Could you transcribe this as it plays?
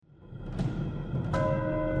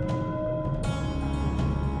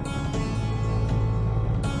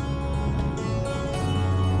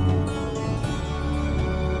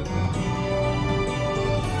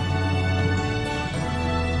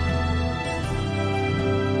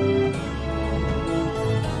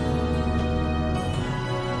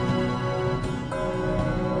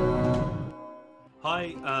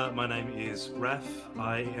Hi, my name is Raf.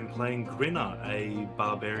 I am playing Grinner, a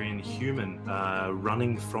barbarian human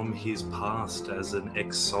running from his past as an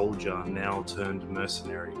ex-soldier, now turned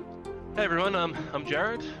mercenary. Hey everyone, I'm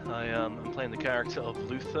Jared. I'm playing the character of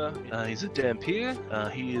Luther. He's a Dampier.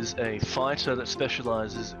 He is a fighter that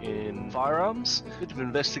specializes in firearms, a bit of an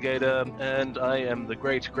investigator, and I am the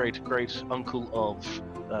great uncle of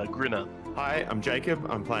Grinner. Hi, I'm Jacob.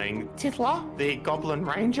 I'm playing Tithla, the Goblin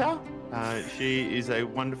Ranger. She is a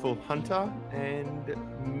wonderful hunter and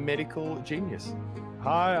medical genius.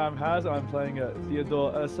 Hi, I'm Haz. I'm playing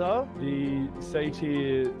Theodore Ursa, the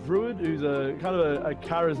Satyr druid, who's a kind of a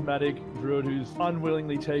charismatic druid who's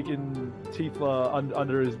unwillingly taken Tithla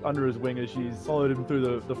under his wing as she's followed him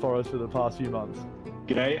through the forest for the past few months.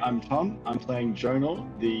 G'day, I'm Tom. I'm playing Jonal,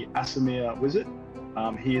 the Asimir wizard.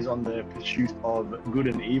 He is on the pursuit of good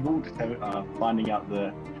and evil, finding out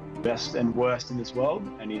the best and worst in this world,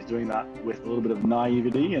 and he's doing that with a little bit of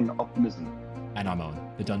naivety and optimism. And I'm Owen,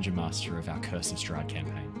 the Dungeon Master of our Curse of Strahd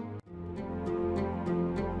campaign.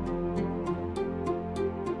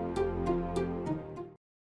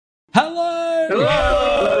 Hello,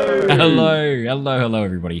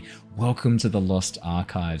 everybody. Welcome to the Lost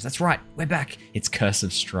Archives. That's right, we're back. It's Curse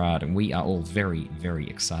of Strahd, and we are all very, very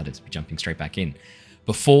excited to be jumping straight back in.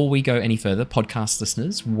 Before we go any further, podcast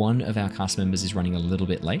listeners, one of our cast members is running a little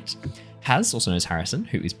bit late. Haz, also known as Harrison,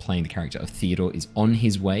 who is playing the character of Theodore, is on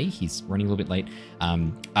his way. He's running a little bit late.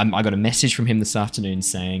 I got a message from him this afternoon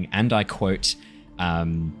saying, and I quote, let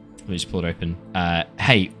me just pull it open.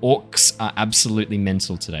 Hey, orcs are absolutely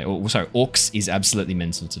mental today. Orcs is absolutely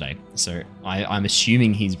mental today. So I'm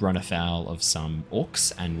assuming he's run afoul of some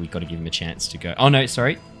orcs, and we've got to give him a chance to go. Oh, no,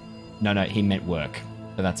 sorry. No, he meant work.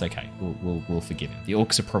 But that's okay. We'll forgive him. The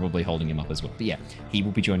orcs are probably holding him up as well. But yeah, he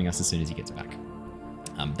will be joining us as soon as he gets back.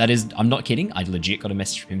 I'm not kidding. I legit got a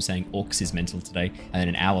message from him saying orcs is mental today. And then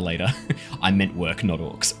an hour later, I meant work, not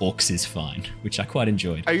orcs. Orcs is fine, which I quite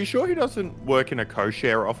enjoyed. Are you sure he doesn't work in a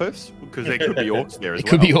co-share office? Because there could be orcs there as well. It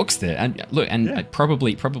could be orcs there. And look,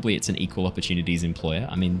 probably it's an equal opportunities employer.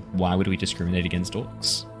 I mean, why would we discriminate against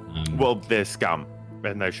orcs? Well, they're scum.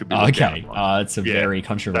 And they should be okay. It's a very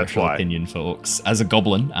controversial opinion for orcs. As a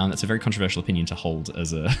goblin, that's a very controversial opinion to hold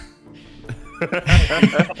as a... Cut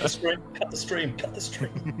the stream.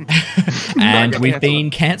 And we've been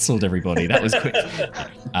cancelled, everybody. That was quick.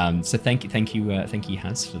 So thank you,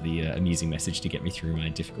 Haz, for the amusing message to get me through my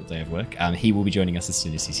difficult day of work. He will be joining us as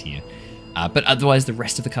soon as he's here. But otherwise, the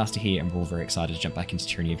rest of the cast are here, and we're all very excited to jump back into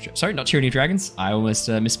Tyranny of Dragons. I almost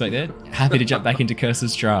misspoke there. Happy to jump back into Curse of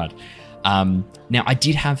Strahd. Now, I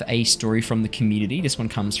did have a story from the community. This one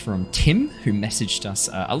comes from Tim, who messaged us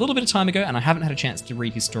a little bit of time ago, and I haven't had a chance to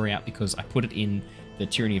read his story out because I put it in the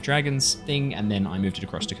Tyranny of Dragons thing, and then I moved it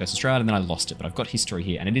across to Curse of Strahd, and then I lost it. But I've got his story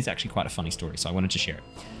here, and it is actually quite a funny story, so I wanted to share it.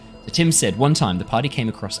 So Tim said, one time the party came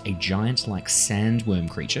across a giant-like sandworm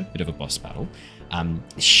creature, bit of a boss battle,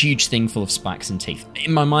 this huge thing full of spikes and teeth.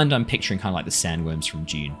 In my mind, I'm picturing kind of like the sandworms from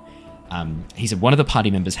Dune. He said one of the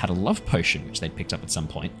party members had a love potion, which they'd picked up at some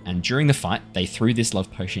point, and during the fight, they threw this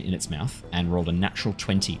love potion in its mouth and rolled a natural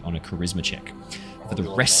 20 on a charisma check. For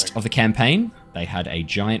the rest of the campaign, they had a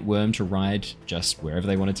giant worm to ride just wherever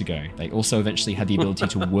they wanted to go. They also eventually had the ability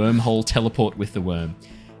to wormhole teleport with the worm.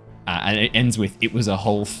 And it ends with, it was a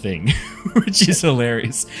whole thing, which is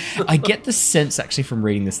hilarious. I get the sense, actually, from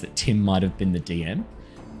reading this, that Tim might have been the DM.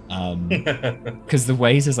 Because the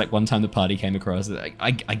way he says, like, one time the party came across,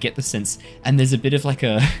 I get the sense, and there's a bit of like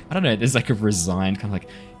there's like a resigned kind of like,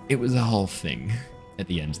 it was a whole thing at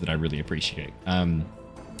the end that I really appreciate.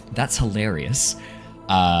 That's hilarious.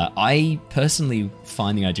 I personally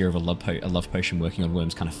find the idea of a love potion working on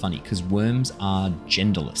worms kind of funny, because worms are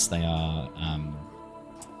genderless. They are,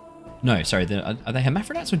 are they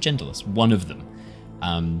hermaphrodites or genderless? One of them.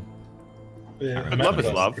 Yeah, love is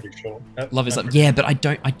love. Sure. Love is love. Yeah, but I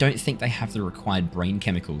don't think they have the required brain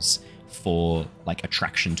chemicals for like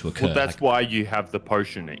attraction to occur. Well, that's why you have the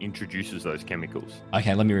potion that introduces those chemicals.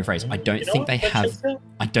 Okay, let me rephrase. I don't think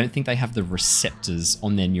they have the receptors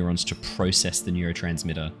on their neurons to process the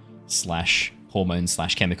neurotransmitter / hormones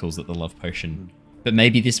 / chemicals that the love potion. But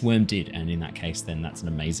maybe this worm did, and in that case, then that's an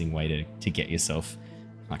amazing way to get yourself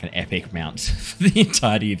like an epic mount for the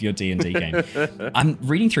entirety of your D&D game. I'm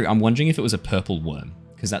reading through, I'm wondering if it was a purple worm,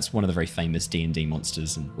 because that's one of the very famous D&D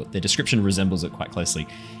monsters, and what their description resembles it quite closely.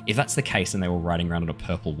 If that's the case and they were riding around on a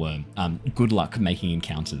purple worm, good luck making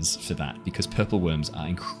encounters for that, because purple worms are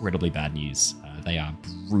incredibly bad news. They are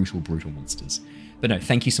brutal monsters. But no,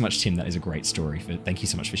 thank you so much, Tim. That is a great story. Thank you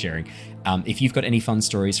so much for sharing. If you've got any fun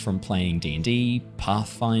stories from playing D&D,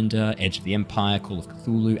 Pathfinder, Edge of the Empire, Call of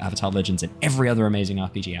Cthulhu, Avatar Legends, and every other amazing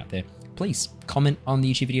RPG out there, please comment on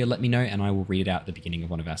the YouTube video, let me know, and I will read it out at the beginning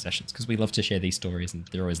of one of our sessions, because we love to share these stories and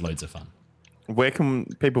they're always loads of fun. Where can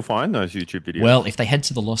people find those YouTube videos? Well, if they head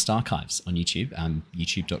to the Lost Archives on YouTube,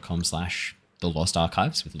 youtube.com/The Lost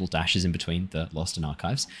Archives, with little dashes in between the Lost and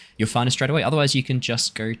Archives, you'll find us straight away. Otherwise, you can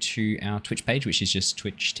just go to our Twitch page, which is just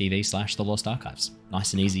twitch.tv/The Lost Archives.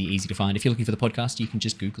 Nice and easy to find. If you're looking for the podcast, you can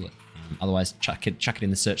just Google it. Otherwise, chuck it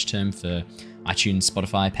in the search term for iTunes,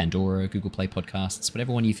 Spotify, Pandora, Google Play Podcasts,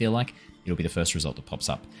 whatever one you feel like. It'll be the first result that pops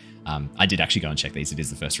up. I did actually go and check these. It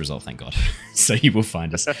is the first result, thank God. So you will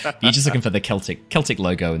find us. If you're just looking for the Celtic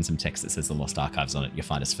logo and some text that says The Lost Archives on it, you'll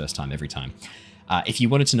find us first time every time. If you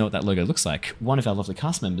wanted to know what that logo looks like, one of our lovely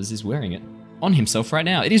cast members is wearing it on himself right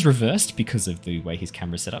now. It is reversed because of the way his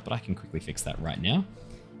camera's set up, but I can quickly fix that right now.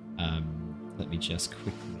 Let me just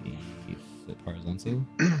quickly flip horizontal.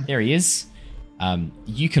 There he is.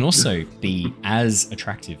 You can also be as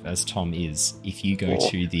attractive as Tom is if you go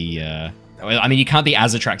to the... I mean, you can't be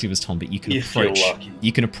as attractive as Tom, but you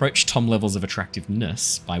can approach Tom levels of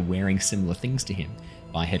attractiveness by wearing similar things to him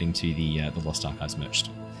by heading to the Lost Archives merch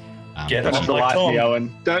store. Get Don't lie to me,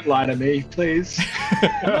 Owen. Don't lie to me, please.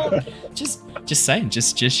 just saying,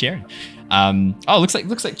 just sharing. Looks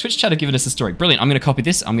like Twitch chat have given us a story. Brilliant. I'm going to copy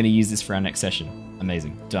this. I'm going to use this for our next session.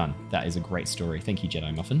 Amazing. Done. That is a great story. Thank you,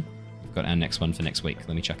 Jedi Muffin. We've got our next one for next week.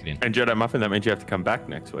 Let me chuck it in. And Jedi Muffin, that means you have to come back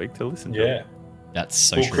next week to listen to it. That's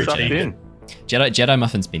so true. Jedi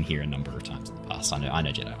Muffin's been here a number of times in the past. I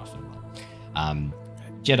know Jedi Muffin well.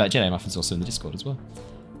 Jedi Muffin's also in the Discord as well.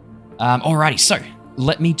 Alrighty, so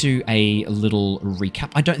let me do a little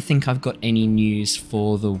recap. I don't think I've got any news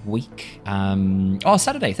for the week.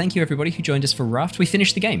 Saturday. Thank you everybody who joined us for Raft. We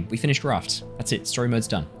finished the game. We finished Raft. That's it. Story mode's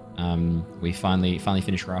done. We finally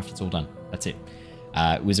finished Raft. It's all done. That's it.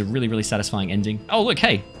 It was a really, really satisfying ending. Oh look,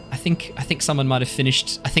 hey, I think someone might have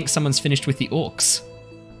finished. I think someone's finished with the orcs.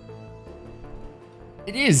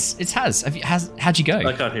 It is. It has. How'd you go?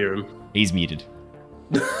 I can't hear him. He's muted.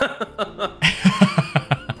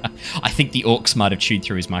 I think the orcs might have chewed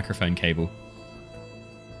through his microphone cable.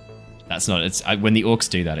 That's not. When the orcs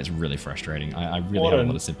do that, it's really frustrating. I really have a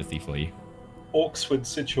lot of sympathy for you. Awkward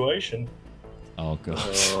situation. Oh god.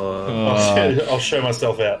 I'll show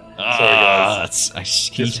myself out. Sorry guys.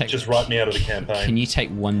 Just write me out of the campaign. Can you take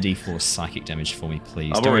 1d4 psychic damage for me,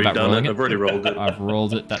 please? I've already done it. I've already rolled it. I've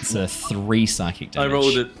rolled it. That's a 3 psychic damage. I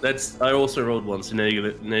rolled it. I also rolled once. So now you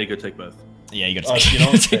go take both. Yeah, you got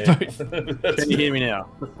to take both. Can you hear me now?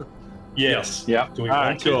 Yes. Yeah. Do we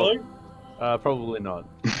want to? Cool. Probably not.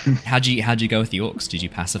 How'd you go with the orcs? Did you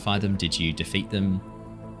pacify them? Did you defeat them?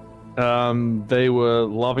 They were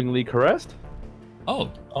lovingly caressed.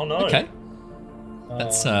 Oh no. Okay.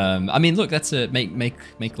 That's I mean, look, that's a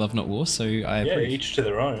make love not war. So I approve. Each to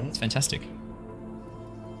their own. It's fantastic.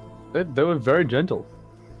 They were very gentle.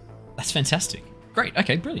 That's fantastic. Great.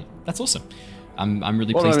 Okay, brilliant. That's awesome. I'm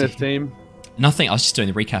really what pleased. What on team? Nothing. I was just doing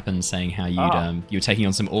the recap and saying how you were taking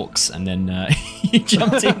on some orcs and then you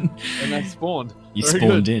jumped in. And they spawned. You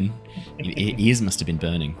spawned in. Your ears must have been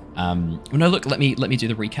burning. No, look. Let me do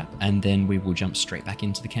the recap and then we will jump straight back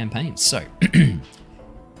into the campaign. So.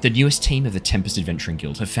 The newest team of the Tempest Adventuring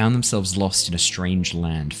Guild have found themselves lost in a strange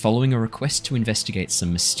land following a request to investigate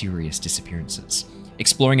some mysterious disappearances.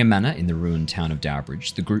 Exploring a manor in the ruined town of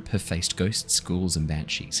Dowbridge, the group have faced ghosts, ghouls and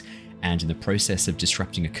banshees, and in the process of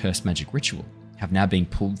disrupting a cursed magic ritual, have now been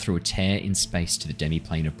pulled through a tear in space to the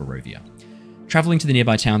demiplane of Barovia. Travelling to the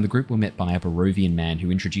nearby town, the group were met by a Barovian man who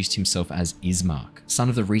introduced himself as Ismark, son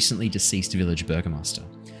of the recently deceased village burgomaster.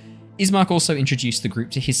 Ismark also introduced the group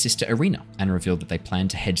to his sister Irina and revealed that they planned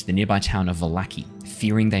to head to the nearby town of Vallaki,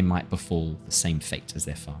 fearing they might befall the same fate as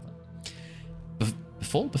their father.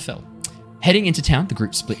 Befell. Heading into town, the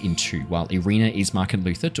group split in two, while Irina, Ismark and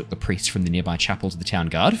Luther took the priest from the nearby chapel to the town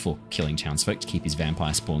guard for killing townsfolk to keep his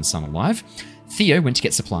vampire spawn son alive. Theo went to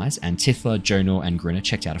get supplies, and Tithla, Jonor and Grinner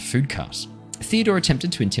checked out a food cart. Theodore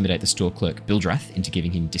attempted to intimidate the store clerk Bildrath into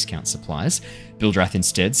giving him discount supplies. Bildrath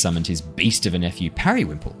instead summoned his beast of a nephew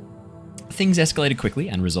Parrywimple. Things escalated quickly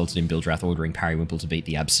and resulted in Bildrath ordering Parrywimple to beat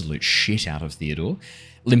the absolute shit out of Theodore.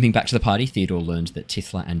 Limping back to the party, Theodore learned that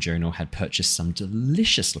Tithla and Jonor had purchased some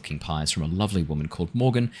delicious-looking pies from a lovely woman called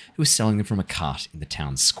Morgan, who was selling them from a cart in the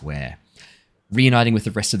town square. Reuniting with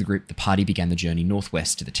the rest of the group, the party began the journey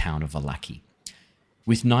northwest to the town of Vallaki.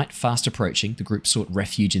 With night fast approaching, the group sought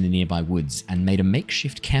refuge in the nearby woods and made a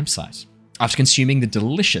makeshift campsite. After consuming the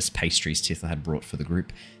delicious pastries Tithla had brought for the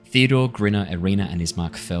group, Theodore, Grinner, Irina and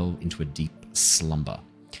Ismark fell into a deep slumber.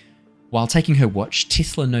 While taking her watch,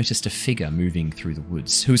 Tithla noticed a figure moving through the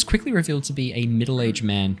woods, who was quickly revealed to be a middle-aged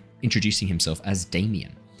man introducing himself as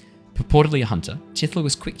Damien. Purportedly a hunter, Tithla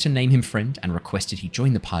was quick to name him friend and requested he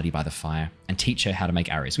join the party by the fire and teach her how to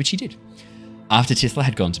make arrows, which he did. After Tithla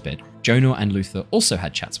had gone to bed, Jonor and Luther also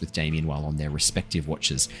had chats with Damien while on their respective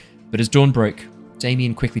watches, but as dawn broke,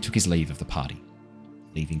 Damien quickly took his leave of the party,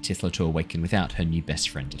 leaving Tithla to awaken without her new best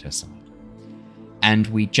friend at her side. And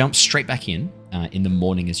we jump straight back in the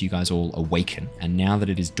morning as you guys all awaken, and now that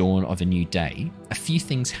it is dawn of a new day, a few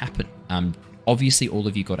things happen. Obviously, all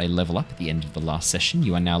of you got a level up at the end of the last session.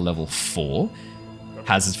 You are now level 4.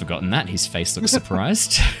 Haz has forgotten that. His face looks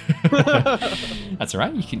surprised. That's all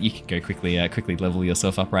right. You can go quickly level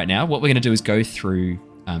yourself up right now. What we're going to do is go through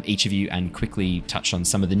each of you and quickly touch on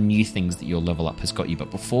some of the new things that your level up has got you.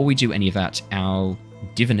 But before we do any of that, our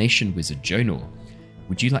divination wizard, Jonor,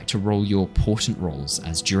 would you like to roll your portent rolls,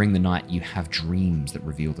 as during the night you have dreams that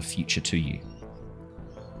reveal the future to you?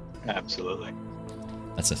 Absolutely.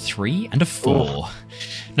 That's a 3 and a 4.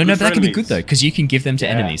 No, but that could be good though, because you can give them to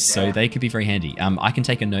enemies, so they could be very handy. I can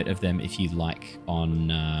take a note of them if you'd like on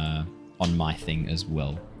my thing as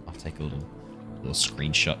well. I'll take a little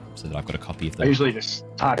screenshot so that I've got a copy of them. I usually just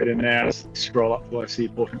type it in there, just scroll up till I see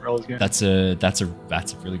portent rolls again. That's a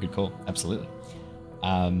really good call. Absolutely.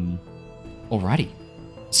 Alrighty.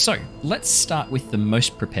 So, let's start with the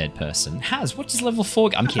most prepared person. Haz, what does level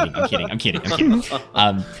 4... I'm kidding.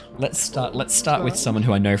 Let's start with someone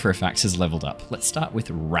who I know for a fact has leveled up. Let's start with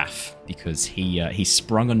Raf, because he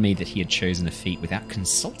sprung on me that he had chosen a feat without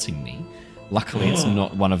consulting me. Luckily, it's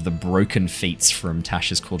not one of the broken feats from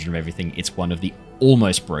Tasha's Cauldron of Everything. It's one of the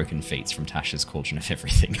almost broken feats from Tasha's Cauldron of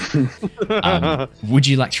Everything. Would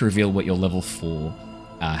you like to reveal what your level 4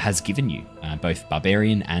 has given you, both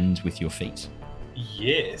Barbarian and with your feat?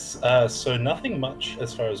 Yes. So nothing much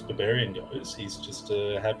as far as Barbarian goes. He's just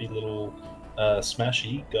a happy little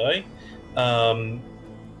smashy guy.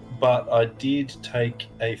 But I did take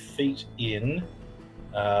a feat in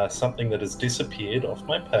something that has disappeared off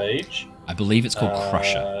my page. I believe it's called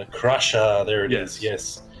Crusher. Crusher, there it is,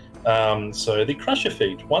 yes. So the Crusher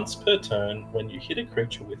feat, once per turn, when you hit a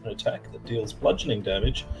creature with an attack that deals bludgeoning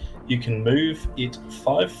damage, you can move it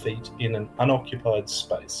 5 feet in an unoccupied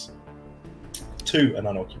space. To an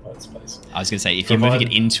unoccupied space. I was going to say, if you're moving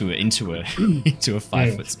it into a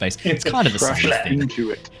 5-foot space, it's kind of the same thing. Into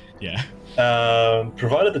it. Yeah.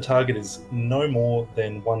 Provided the target is no more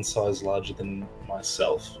than one size larger than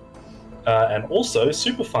myself. And also,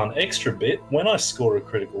 super fun extra bit, when I score a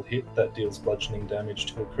critical hit that deals bludgeoning damage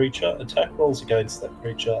to a creature, attack rolls against that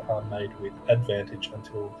creature are made with advantage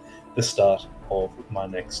until the start of my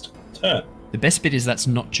next turn. The best bit is that's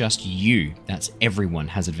not just you, that's everyone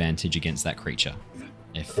has advantage against that creature.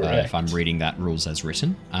 If I'm reading that rules as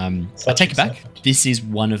written. I take it back. This is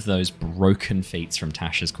one of those broken feats from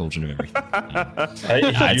Tasha's Cauldron of Everything.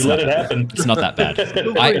 You let it happen. It's not that bad.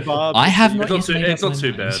 I have not. It's not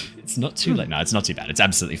too bad. It's not too late. No, it's not too bad. It's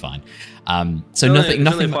absolutely fine. It's only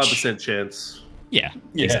 5% chance. Yeah,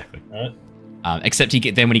 exactly. Right. Except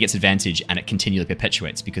then when he gets advantage and it continually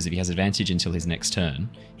perpetuates, because if he has advantage until his next turn,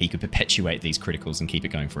 he could perpetuate these criticals and keep it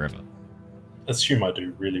going forever. Assume I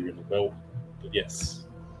do really, really well, but yes.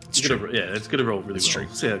 It's going to roll really well. True.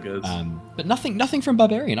 See how it goes. But nothing from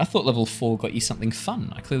Barbarian. I thought level 4 got you something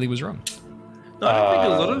fun. I clearly was wrong. No, I think a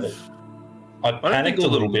lot of... I panicked a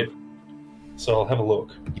little bit, so I'll have a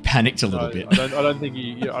look. You panicked a little bit. I don't think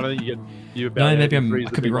you No, maybe I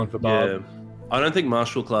could be wrong. For Barb. Yeah. I don't think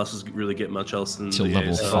martial classes really get much else than until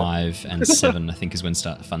level 5 and 7. I think is when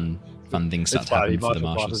fun things start to happen for the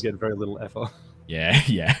martials. Classes get very little effort. Yeah,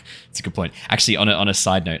 it's a good point. Actually, on a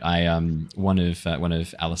side note, I one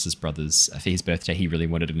of Alice's brothers, for his birthday, he really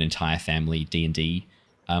wanted an entire family D&D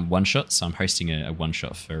one shot. So I'm hosting a one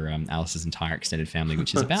shot for Alice's entire extended family,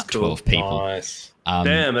 which is about 12 people. Nice.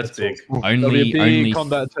 Damn, that's big. Only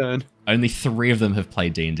combat turn. Only 3 of them have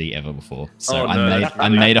played D&D ever before. So I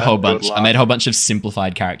made a whole bunch. I made a whole bunch of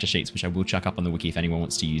simplified character sheets, which I will chuck up on the wiki if anyone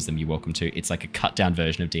wants to use them. You're welcome to. It's like a cut down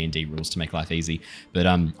version of D&D rules to make life easy. But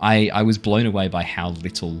I was blown away by how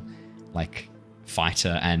little like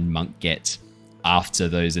fighter and monk get after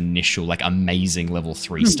those initial like amazing level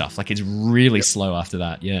 3 stuff. Like it's really slow after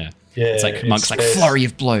that. Yeah, it's like monks like flurry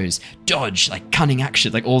of blows, dodge, like cunning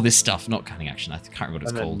action, like all this stuff. Not cunning action. I can't remember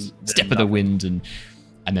what it's called. Step of the wind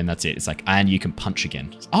and then that's it. It's like, and you can punch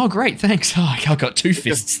again. Oh, great, thanks. Oh, I've got 2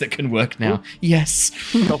 fists that can work now. Yes.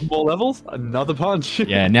 A couple more levels, another punch.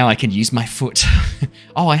 Yeah, now I can use my foot.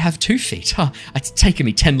 Oh, I have 2 feet. Oh, it's taken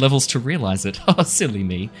me 10 levels to realize it. Oh, silly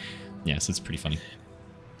me. Yeah, so it's pretty funny.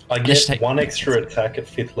 I get 1 extra attack at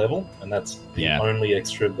 5th level, and that's the only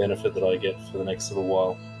extra benefit that I get for the next little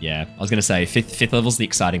while. Yeah, I was going to say, 5th level's the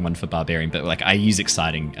exciting one for Barbarian, but like I use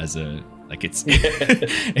exciting as a... Like it's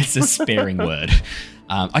it's a sparing word.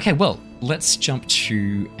 Okay, well, let's jump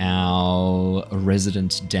to our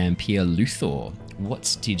resident Dampier, Luthor.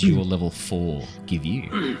 What did your level 4 give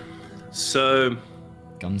you? So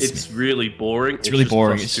Gunsmith. it's really boring. It's really just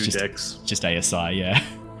boring. plus It's two decks. just ASI, yeah.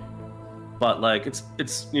 But like it's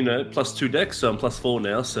plus 2 decks, so I'm plus 4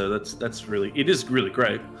 now. So that's really really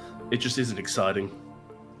great. It just isn't exciting.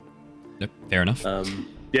 Nope, fair enough.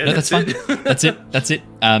 Yeah, No, that's fine. it. That's it.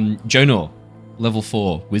 Jonor, level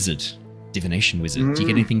 4 wizard, divination wizard. Do you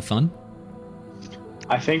get anything fun?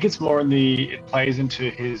 I think it's more it plays into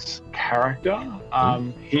his character.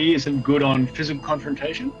 He isn't good on physical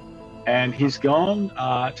confrontation, and he's gone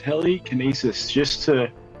telekinesis just to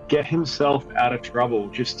get himself out of trouble,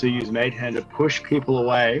 just to use Mage Hand to push people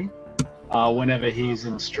away whenever he's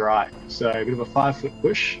in strike. So a bit of a 5-foot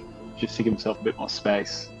push, just to give himself a bit more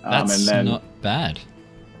space. That's and then not bad.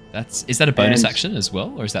 Is that a bonus action as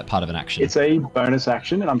well, or is that part of an action? it's a bonus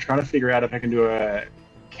action, and I'm trying to figure out if I can do a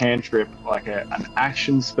cantrip, like an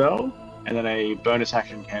action spell, and then a bonus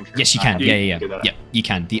action cantrip. Yes, you can. Yeah. Do that. Yeah, you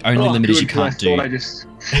can. The only limit is you can't do.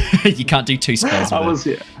 You can't do 2 spells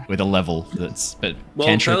with a level that's. But Well,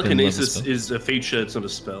 cantrip and level telekinesis spell. is a feature. It's not a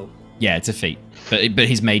spell. Yeah, it's a feat. But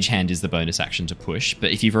his mage hand is the bonus action to push.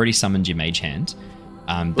 But if you've already summoned your mage hand,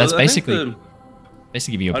 that's basically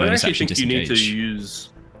giving you a bonus action to disengage.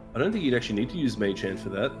 I don't think you'd actually need to use Mage Hand for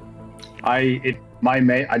that. I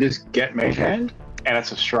just get Mage Hand, and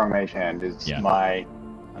it's a strong Mage Hand. Is my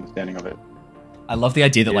understanding of it. I love the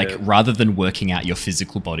idea that like rather than working out your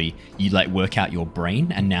physical body, you like work out your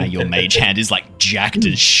brain, and now your mage hand is like jacked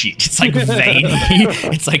as shit. It's like veiny.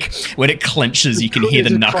 It's like when it clenches, you can hear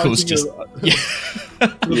the knuckles just.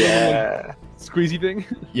 Yeah. Squeezy thing.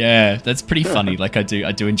 Yeah, that's pretty funny. Like I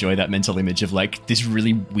do enjoy that mental image of like this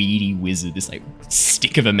really weedy wizard, this like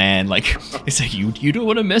stick of a man. Like it's like you don't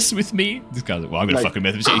want to mess with me. This guy's like, well, I'm gonna fucking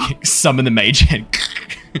mess with you. Summon the mage hand.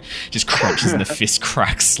 Just crunches and the fist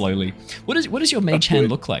cracks slowly. What does your mage hand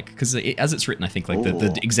look like? Because as it's written, I think like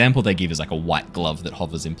the example they give is like a white glove that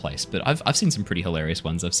hovers in place. But I've seen some pretty hilarious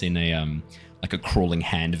ones. I've seen a like a crawling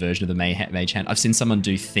hand version of the mage hand. I've seen someone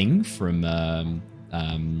do Thing from the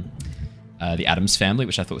Addams Family,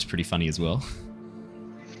 which I thought was pretty funny as well.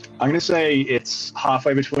 I'm going to say it's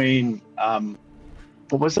halfway between,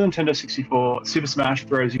 what was the Nintendo 64? Super Smash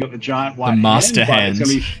Bros. You got the giant white master hand. It's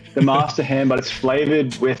going to be the master hand, but it's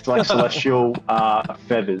flavored with like celestial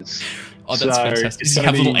feathers. Oh, that's fantastic. Does he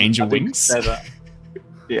have little angel wings?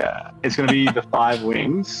 Yeah, it's going to be the 5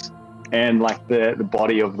 wings and like the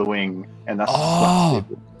body of the wing, and that's.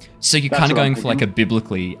 So you're kind of going for like a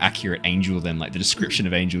biblically accurate angel then, like the description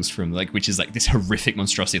of angels from like, which is like this horrific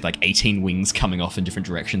monstrosity with like 18 wings coming off in different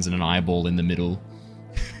directions and an eyeball in the middle.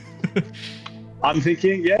 I'm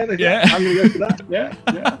thinking, I'm going to go for that. Yeah.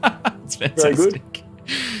 That's fantastic. Very good.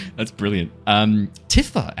 That's brilliant.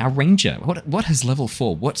 Tiffa, our ranger, what has level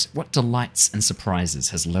 4? What delights and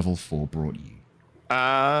surprises has level 4 brought you?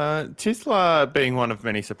 Tisla, being one of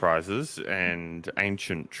many surprises and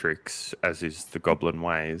ancient tricks, as is the goblin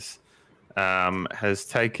ways, has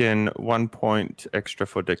taken 1 point extra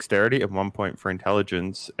for dexterity and 1 point for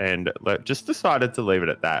intelligence, and just decided to leave it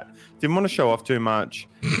at that. Didn't want to show off too much,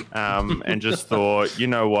 and just thought, you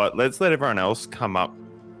know what, let's let everyone else come up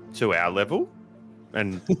to our level.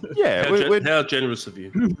 And yeah, how generous of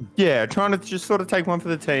you. Yeah, trying to just sort of take one for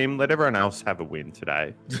the team, let everyone else have a win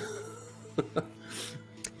today.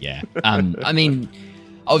 Yeah. I mean,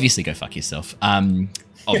 obviously go fuck yourself.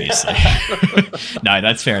 Obviously. No,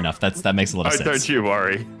 that's fair enough. That makes a lot of sense. Don't you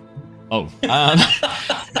worry. Oh.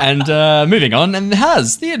 And moving on, and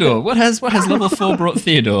Theodore, what has level 4 brought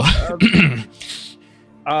Theodore?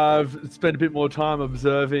 I've spent a bit more time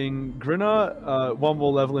observing Grinner, 1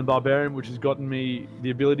 more level in Barbarian, which has gotten me the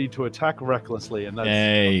ability to attack recklessly, and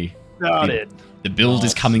that's about it. The build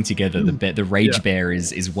is coming together. The Rage Bear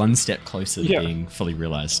is 1 step closer to being fully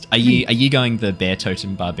realized. Are you going the Bear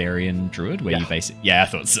Totem Barbarian Druid, where you basically... Yeah, I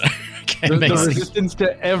thought so. Okay, the resistance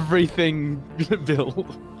to everything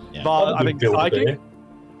build. Yeah. But I think Psychic.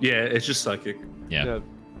 Yeah, it's just Psychic. Yeah.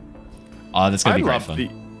 Oh, that's going to be great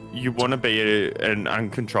fun. You want to be an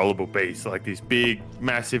uncontrollable beast, like this big,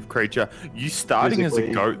 massive creature. You starting as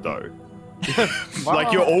a goat, though.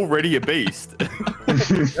 Like you're already a beast.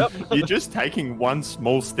 You're just taking 1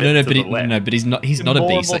 small step to the left. No, but he's not a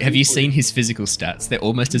beast. Like, have you seen his physical stats? They're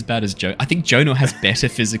almost as bad as Joe. I think Jonor has better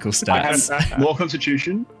physical stats. I have more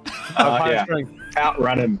constitution.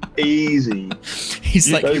 Outrun him easy.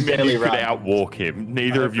 He's like, you barely could outwalk him.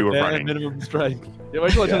 Neither of you are running. Minimum strength. Yeah,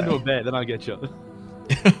 wait till I turn into a bear, then I get you.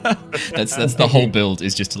 That's the whole build,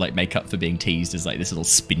 is just to like make up for being teased as like this little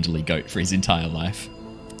spindly goat for his entire life.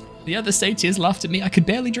 The other satyrs laughed at me. I could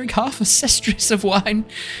barely drink half a cestrus of wine,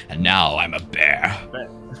 and now I'm a bear.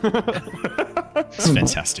 It's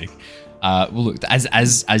fantastic. Well, look,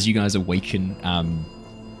 as you guys awaken,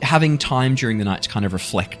 having time during the night to kind of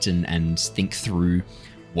reflect and think through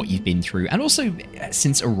what you've been through, and also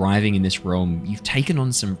since arriving in this realm, you've taken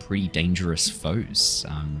on some pretty dangerous foes.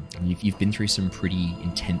 You've been through some pretty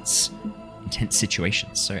intense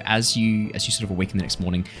situations. So as you sort of awaken the next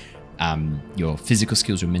morning, your physical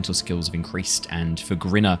skills, your mental skills have increased, and for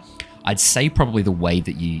Grinner, I'd say probably the way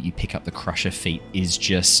that you pick up the Crusher feat is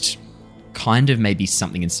just kind of maybe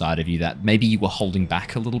something inside of you that maybe you were holding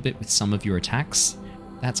back a little bit with some of your attacks.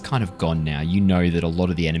 That's kind of gone now. You know that a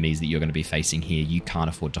lot of the enemies that you're going to be facing here, you can't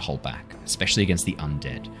afford to hold back, especially against the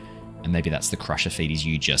undead. And maybe that's the Crusher feat, is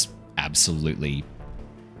you just absolutely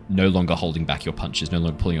no longer holding back your punches, no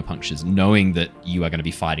longer pulling your punches, knowing that you are going to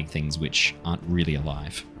be fighting things which aren't really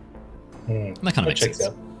alive. That kind of makes sense.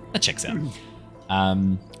 That checks out.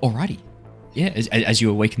 Alrighty. Yeah, as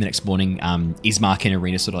you awaken the next morning, Ismark and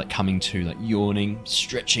Arena sort of like coming to, like yawning,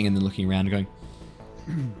 stretching, and then looking around and going,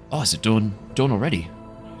 "Oh, is it dawn already?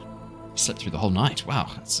 Slept through the whole night. Wow,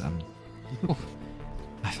 that's I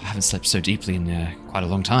haven't slept so deeply in quite a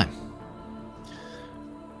long time.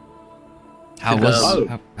 How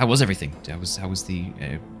was everything? How was the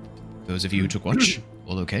those of you who took watch?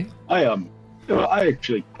 All okay? I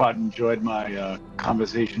actually quite enjoyed my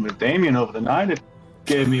conversation with Damien over the night. It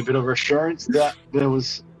gave me a bit of assurance that there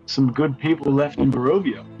was some good people left in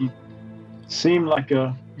Barovia. He seemed like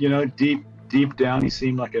deep down, he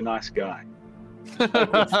seemed like a nice guy.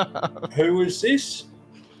 Who was this?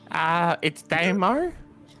 It's Damo.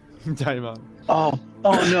 Damo. Oh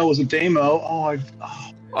no, it was a Damo.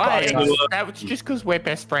 That was just because we're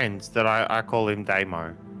best friends that I call him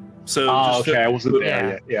Damo. So I wasn't there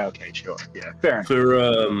yet. Yeah, okay, sure. Yeah, fair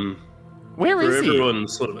enough. Where is he? Everyone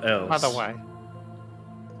sort of else. By the way.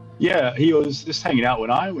 Yeah, he was just hanging out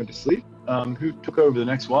when I went to sleep. Who took over the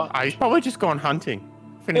next one? He's probably just gone hunting,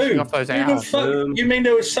 finishing off those hours. You mean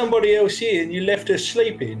there was somebody else here and you left us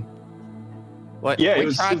sleeping? What? Yeah,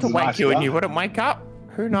 we tried to wake you and you wouldn't wake up.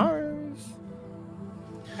 Who knows?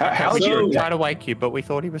 How we did you try to wake you, but we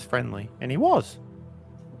thought he was friendly, and he was.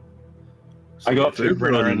 I go up to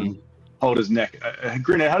Grinner and hold his neck.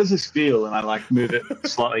 Grinner, how does this feel? And I move it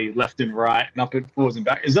slightly left and right, and up and forwards and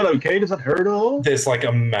back. Is that okay? Does that hurt at all? There's like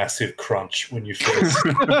a massive crunch when you first.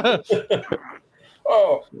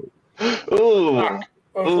 Oh,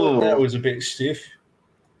 that was a bit stiff.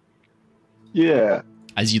 Yeah.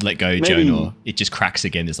 As you let go, Jonor, it just cracks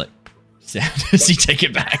again. There's like sound as you take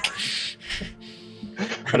it back.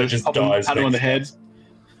 And it just dies. Pat him on the head.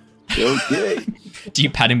 Okay. Do you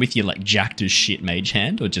pat him with your like jacked as shit mage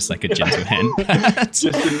hand, or just like a gentle hand? Just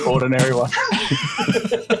an ordinary one.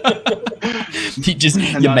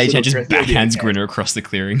 Your mage hand just backhands Grinner across the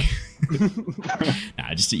clearing.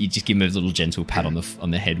 You just give him a little gentle pat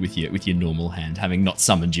on the head with your normal hand, having not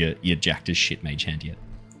summoned your jacked as shit mage hand yet.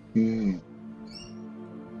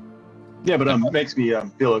 Yeah, but it makes me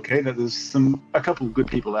feel okay that there's a couple of good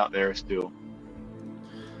people out there still.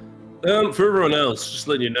 For everyone else, just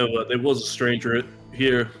letting you know, there was a stranger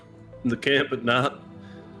here in the camp at night.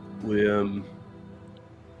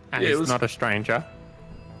 He's not a stranger.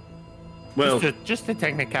 Well, just a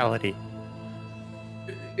technicality.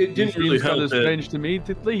 It didn't really help. Kind of strange to me,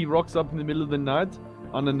 Titley. He rocks up in the middle of the night,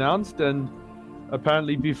 unannounced, and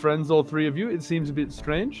apparently befriends all three of you. It seems a bit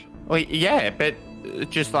strange. Well, yeah, but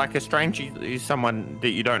just like a stranger is someone that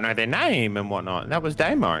you don't know their name and whatnot. That was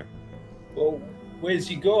Damo. Well, where's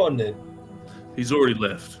he gone then? He's already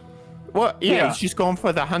left. Well, yeah, he's just gone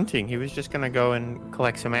for the hunting. He was just going to go and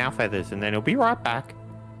collect some owl feathers, and then he'll be right back.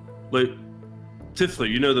 Like, Tifley,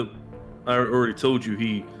 you know that I already told you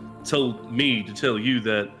he told me to tell you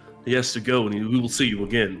that he has to go and we will see you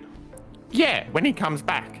again. Yeah, when he comes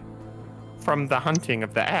back from the hunting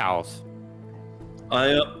of the owls.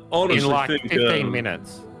 I honestly in like think 15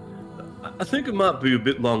 minutes. I think it might be a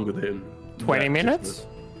bit longer than 20 minutes?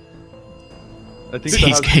 I think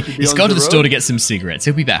he's gone to the store to get some cigarettes.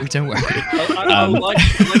 He'll be back. Don't worry. I like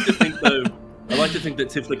to think though. I like to think that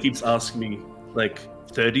Tifley keeps asking me like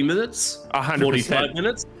 30 minutes, 100%. 45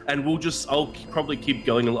 minutes, and I'll probably keep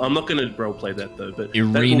going. I'm not going to roleplay that though. But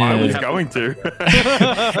Irina, I was going to.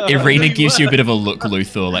 Irina gives you a bit of a look,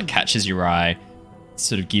 Luthor, like catches your eye,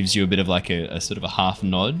 sort of gives you a bit of like a sort of a half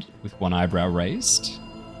nod with one eyebrow raised.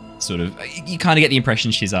 Sort of, you kind of get the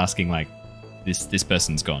impression she's asking like, this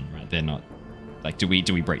person's gone, right? They're not. Like, do we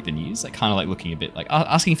break the news? Like, kind of like looking a bit like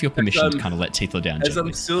asking for your permission to kind of let Tifla down. As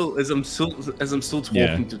I'm still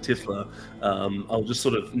talking to Tifla, I'll just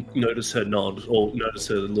sort of notice her nod or notice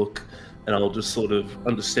her look, and I'll just sort of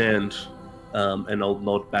understand, and I'll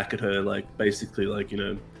nod back at her, like basically, like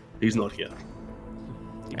he's not here.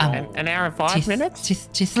 An hour and 5 minutes?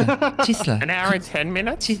 Tithla. An hour and 10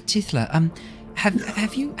 minutes? Tithla,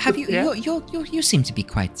 have you Yeah. you seem to be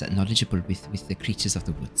quite knowledgeable with the creatures of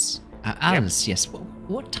the woods. Owls, yes.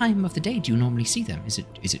 What time of the day do you normally see them? Is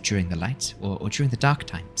it during the light or during the dark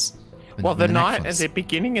times? Well, the night, at falls? the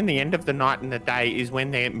beginning and the end of the night and the day is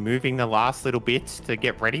when they're moving the last little bits to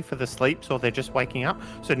get ready for the sleeps, or they're just waking up.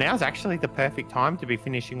 So now's actually the perfect time to be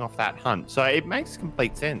finishing off that hunt. So it makes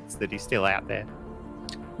complete sense that he's still out there.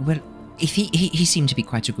 Well, if he seemed to be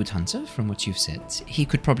quite a good hunter, from what you've said, he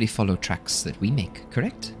could probably follow tracks that we make,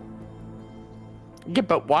 correct? Yeah,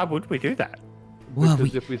 but why would we do that? Well,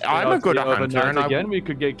 Because if we stay I'm a out good here hunter, overnight and I again, we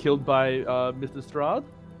could get killed by Mr. Strahd.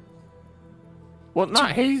 Well, no,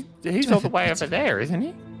 he's all the way over there, isn't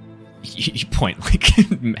he? you point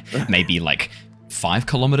maybe 5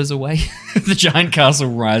 kilometers away. The giant castle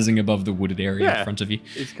rising above the wooded area in front of you.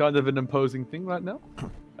 It's kind of an imposing thing right now.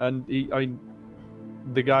 And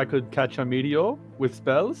the guy could catch a meteor with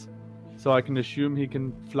spells, so I can assume he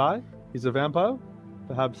can fly. He's a vampire.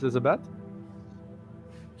 Perhaps there's a bat.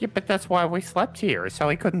 Yeah, but that's why we slept here, so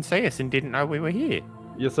he couldn't see us and didn't know we were here.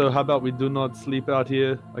 Yeah, so how about we do not sleep out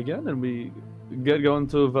here again and we get going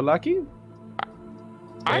to Valaki?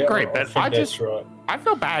 I agree, but think I that's right. I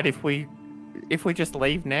feel bad if we just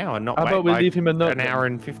leave now and not How wait about we leave him a note an then? hour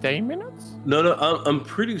and 15 minutes. No, I'm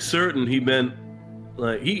pretty certain he meant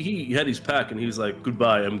like he had his pack and he was like,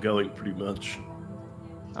 "Goodbye, I'm going." Pretty much.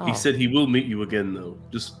 Oh. He said he will meet you again, though.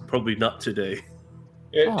 Just probably not today.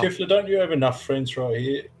 Yeah, Oh. Tifla, don't you have enough friends right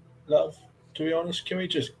here, love? To be honest, can we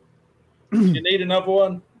just... you need another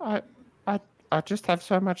one? I just have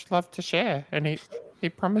so much love to share, and he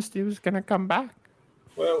promised he was going to come back.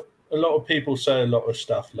 Well, a lot of people say a lot of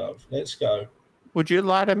stuff, love. Let's go. Would you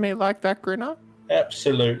lie to me like that, Grinner?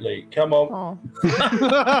 Absolutely. Come on. Oh.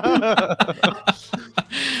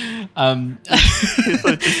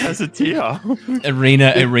 Tifla just has a tear.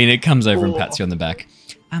 Arena comes over and pats you on the back.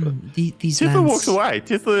 These Tifla lands... walks away.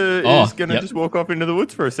 Tifla is going to yep. just walk off into the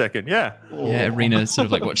woods for a second. Yeah. Yeah, Arena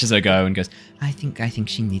sort of watches her go and goes, I think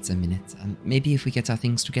she needs a minute. Maybe if we get our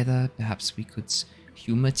things together, perhaps we could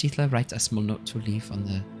humor Tithla, write a small note to leave on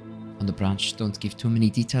the branch. Don't give too many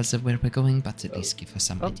details of where we're going, but at least give her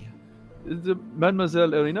some idea.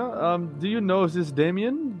 Mademoiselle Irina, do you know this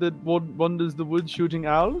Damien that wanders the woods shooting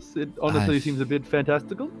owls? It honestly seems a bit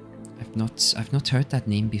fantastical. I've not heard that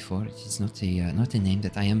name before. It is not a name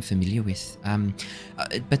that I am familiar with.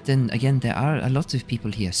 But then again, there are a lot of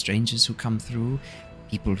people here, strangers who come through,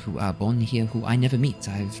 people who are born here who I never meet.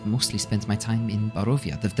 I've mostly spent my time in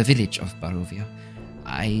Barovia, the village of Barovia.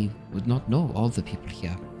 I would not know all the people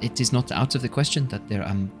here. It is not out of the question that there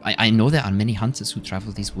I know there are many hunters who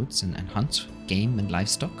travel these woods and hunt game and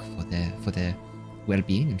livestock for their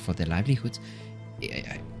well-being and for their livelihood.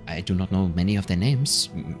 I do not know many of their names.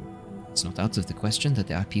 It's not out of the question that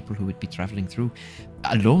there are people who would be traveling through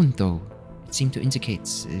alone, though. It seemed to indicate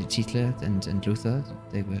Tithla and Luther,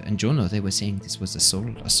 and Jono, they were saying this was a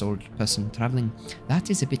soul person traveling. That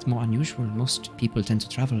is a bit more unusual. Most people tend to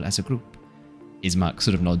travel as a group. Ismark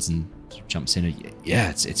sort of nods and jumps in. Yeah,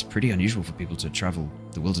 it's pretty unusual for people to travel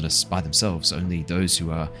the wilderness by themselves. Only those who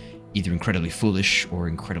are either incredibly foolish or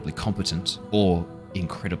incredibly competent or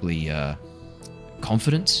incredibly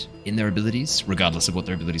confident in their abilities, regardless of what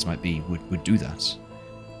their abilities might be, would do that.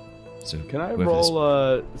 So can I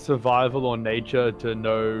roll survival or nature to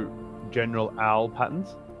know general owl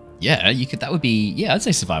patterns? Yeah, you could. That would be. Yeah, I'd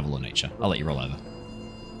say survival or nature. I'll let you roll either.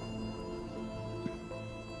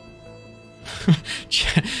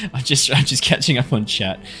 I'm just catching up on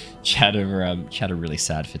chat. Chat are really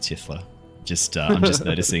sad for Tithla. I'm just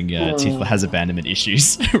noticing Tithla has abandonment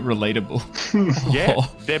issues. Relatable. Yeah,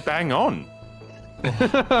 they're bang on.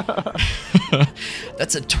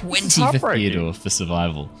 That's a 20 for Theodore for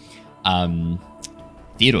survival.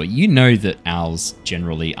 Theodore, you know that owls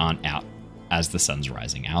generally aren't out as the sun's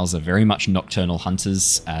rising. Owls are very much nocturnal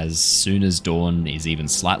hunters. As soon as dawn is even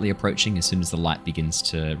slightly approaching, as soon as the light begins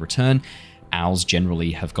to return, owls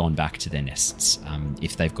generally have gone back to their nests.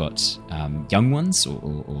 If they've got young ones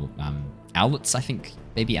or owlets, I think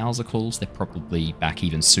baby owls are called, they're probably back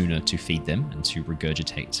even sooner to feed them and to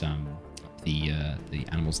regurgitate the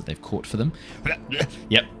animals that they've caught for them.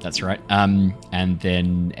 Yep, that's right. And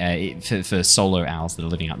then for solo owls that are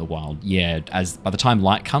living out in the wild, by the time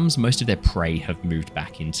light comes, most of their prey have moved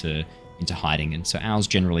back into hiding, and so owls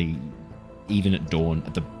generally, even at dawn,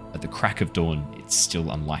 at the crack of dawn, it's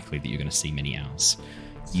still unlikely that you're going to see many owls.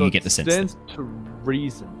 So you get the sense stands to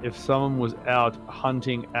reason if someone was out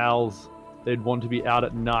hunting owls they'd want to be out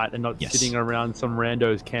at night and not sitting around some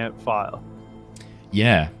rando's campfire.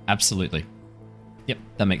 Yeah, absolutely. Yep,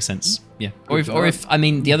 that makes sense. Yeah. Or if I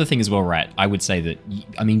mean, the other thing as well, right? I would say that,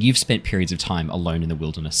 you've spent periods of time alone in the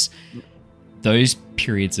wilderness. Those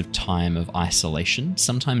periods of time of isolation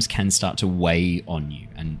sometimes can start to weigh on you.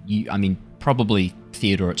 And probably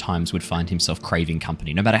Theodore at times would find himself craving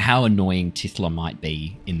company, no matter how annoying Tithla might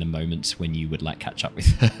be in the moment when you would catch up with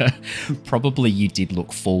her. Probably you did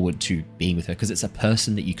look forward to being with her because it's a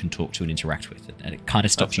person that you can talk to and interact with, and it kind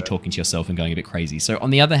of stops you talking to yourself and going a bit crazy. So on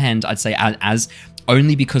the other hand, I'd say as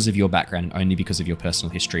only because of your background and only because of your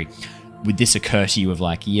personal history, would this occur to you of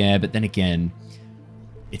but then again,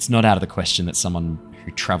 it's not out of the question that someone who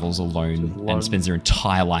travels alone and spends their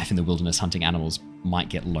entire life in the wilderness hunting animals might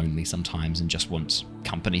get lonely sometimes and just want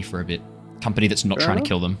company for a bit. Company that's not trying to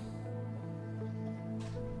kill them.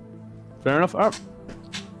 Fair enough.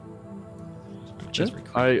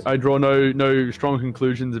 I draw no strong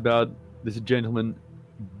conclusions about this gentleman,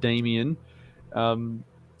 Damien,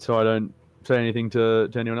 so I don't say anything to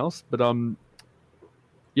anyone else. But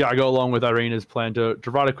I go along with Irina's plan to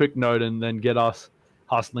write a quick note and then get us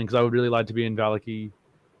hustling, because I would really like to be in Valaki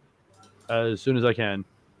as soon as I can.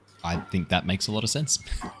 I think that makes a lot of sense.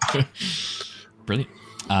 Brilliant.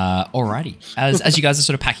 Alrighty. As you guys are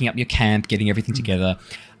sort of packing up your camp, getting everything together,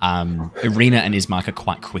 Irina and Ismark are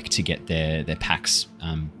quite quick to get their packs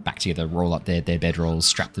back together, roll up their bedrolls,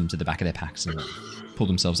 strap them to the back of their packs, and pull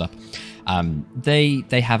themselves up.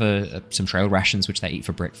 They have some trail rations which they eat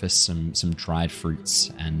for breakfast, some dried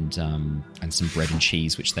fruits, and some bread and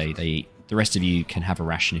cheese which they eat. The rest of you can have a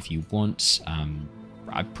ration if you want.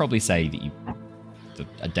 I'd probably say that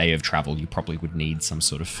a day of travel, you probably would need some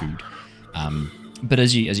sort of food. But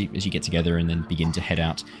as you get together and then begin to head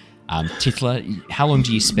out, Tithla, how long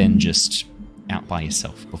do you spend just out by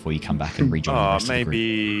yourself before you come back and rejoin the rest of the group?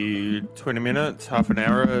 Maybe 20 minutes, half an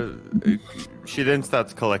hour. She then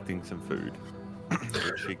starts collecting some food,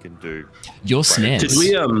 which she can do. Your snares. Did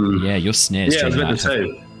we? Yeah, your snares. Yeah, I was about to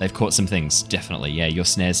say. They've caught some things, definitely. Yeah, your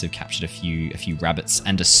snares have captured a few rabbits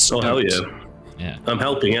and a stoat. Oh, hell yeah. Yeah. I'm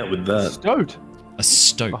helping out with that. Stoat. A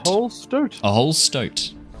stoat. A whole stoat. A whole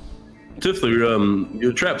stoat. Tiffler,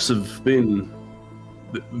 your traps have been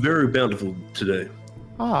very bountiful today.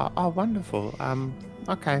 Oh, wonderful.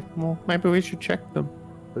 Okay, well, maybe we should check them.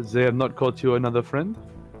 But they have not caught you another friend?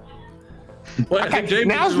 Well, Okay,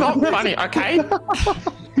 now's not funny, okay?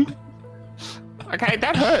 Okay,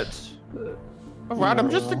 that hurts. Alright, I'm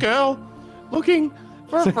just a girl looking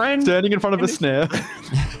for a friend. Standing in front of a snare.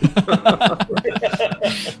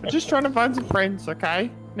 Just trying to find some friends,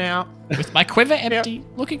 okay? Now, With my quiver empty,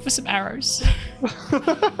 looking for some arrows.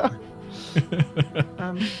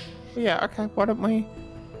 yeah, okay, why don't we...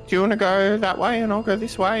 Do you want to go that way and I'll go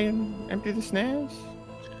this way and empty the snares?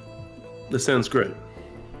 That sounds great.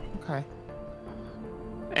 Okay.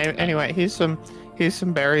 Anyway, here's some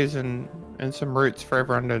berries and some roots for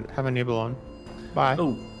everyone to have a nibble on. Bye.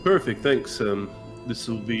 Oh, perfect. Thanks. This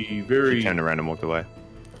will be very She turned around and walked away.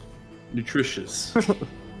 nutritious.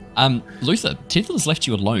 Luther, Tithla's left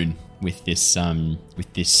you alone with this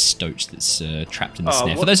stoat that's trapped in the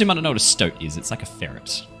snare. For those who might not know what a stoat is, it's like a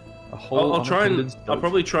ferret. I'll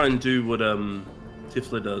probably try and do what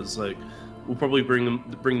Tifla does. Like, we'll probably bring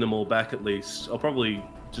them all back at least. I'll probably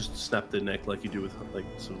just snap their neck like you do with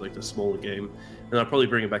sort of the smaller game, and I'll probably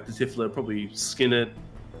bring it back to Tifla. Probably skin it.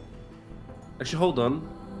 Actually, hold on.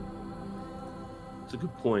 It's a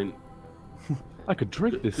good point. I could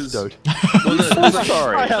drink this stoat. Well, no,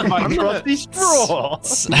 Sorry. I have my frosty straw.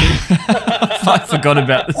 I forgot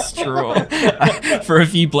about the straw. For a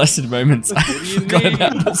few blessed moments, I forgot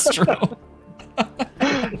about the straw.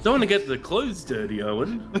 don't want to get the clothes dirty,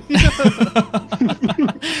 Owen. You're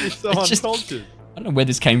so uncultured. I don't know where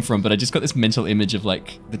this came from, but I just got this mental image of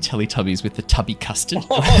the Teletubbies with the tubby custard.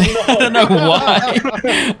 Oh, no. I don't know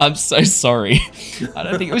why. I'm so sorry. I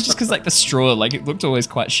don't think it was just because the straw, it looked always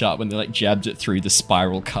quite sharp when they jabbed it through the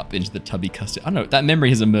spiral cup into the tubby custard. I don't know. That memory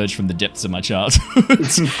has emerged from the depths of my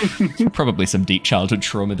childhood. Probably some deep childhood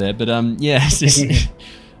trauma there, but yeah.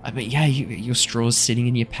 Your straw's sitting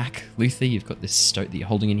in your pack, Luther. You've got this stoat that you're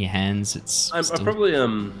holding in your hands. I was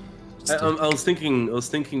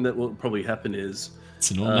thinking that what would probably happen is it's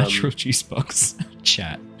an all-natural juice box.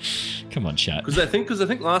 Chat, come on, chat. Because I think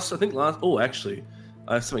last. Oh, actually,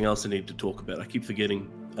 I have something else I need to talk about. I keep forgetting.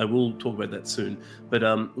 I will talk about that soon. But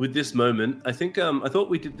with this moment, I think I thought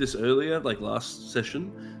we did this earlier, last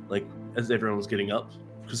session, as everyone was getting up.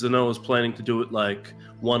 Because I know I was planning to do it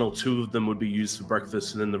one or two of them would be used for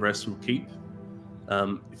breakfast, and then the rest would keep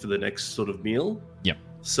for the next sort of meal. Yep.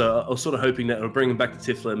 So I was sort of hoping that I would bring them back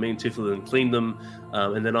to Tifla, me and Tifla then clean them,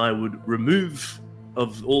 and then I would remove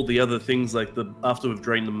of all the other things, like after we've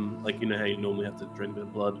drained them, like you know how you normally have to drain a bit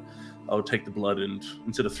of blood, I would take the blood and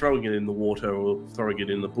instead of throwing it in the water or throwing it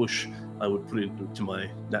in the bush, I would put it into my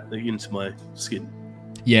skin.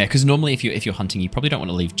 Yeah, because normally if you're hunting, you probably don't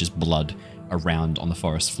want to leave just blood around on the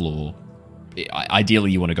forest floor.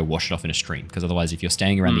 Ideally, you want to go wash it off in a stream, because otherwise, if you're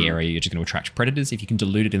staying around the area, you're just going to attract predators. If you can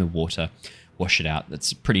dilute it in the water, wash it out,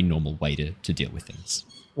 that's a pretty normal way to deal with things.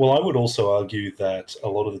 Well, I would also argue that a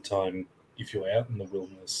lot of the time, if you're out in the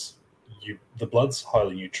wilderness, the blood's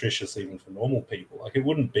highly nutritious even for normal people. Like, it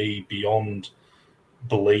wouldn't be beyond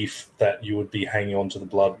belief that you would be hanging on to the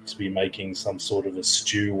blood to be making some sort of a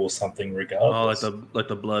stew or something regardless. Oh, like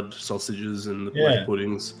the blood sausages and the blood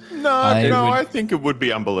puddings. I think it would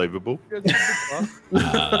be unbelievable.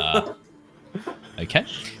 Okay.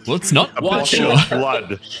 Well, it's not.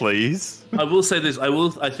 Blood, please. I will say this.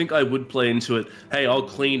 I think I would play into it. Hey, I'll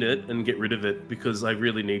clean it and get rid of it because I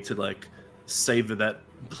really need to savor that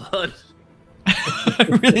blood. I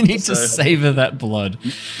really need to savor that blood.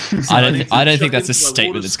 I don't think that's a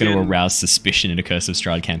statement that's going to arouse suspicion in a Curse of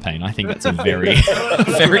Strahd campaign. I think that's a very,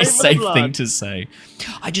 very safe thing to say.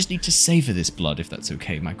 I just need to savor this blood, if that's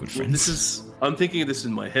okay, my good friends. I'm thinking of this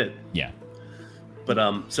in my head. Yeah. But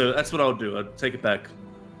so that's what I'll do. I'd take it back,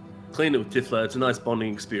 clean it with Tifla. It's a nice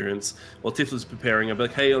bonding experience. While Tifla's preparing, I'll be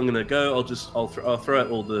like, "Hey, I'm gonna go. I'll throw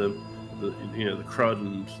out all the crud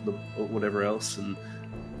and whatever else, and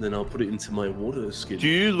then I'll put it into my water skin." Do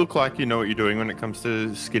you look like you know what you're doing when it comes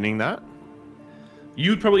to skinning that?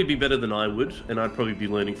 You'd probably be better than I would, and I'd probably be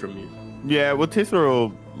learning from you. Yeah, well, Tifla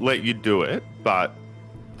will let you do it, but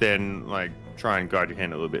then try and guide your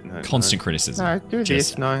hand a little bit. Constant criticism. No, do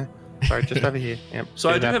this. No. Sorry, just over here. Yep. So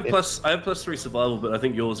I have +3 survival, but I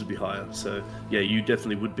think yours would be higher. So yeah, you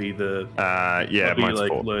definitely would be the mine's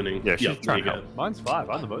 4. learning. Yeah, she's trying to help. Mine's 5.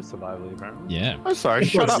 I'm the most survival apparently. Yeah. I'm sorry.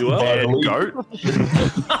 Shut up, goat.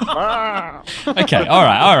 Okay. All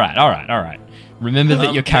right. Remember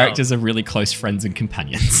that your characters are really close friends and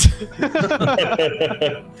companions.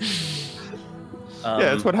 Yeah,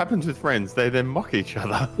 that's what happens with friends. They then mock each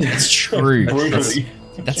other. That's true.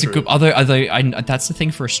 That's a good. Although that's the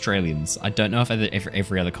thing for Australians. I don't know if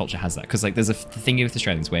every other culture has that, because there's a thing with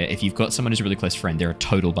Australians where if you've got someone who's a really close friend, they're a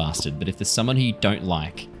total bastard. But if there's someone who you don't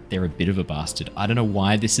like, they're a bit of a bastard. I don't know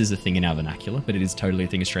why this is a thing in our vernacular, but it is totally a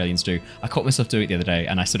thing Australians do. I caught myself doing it the other day,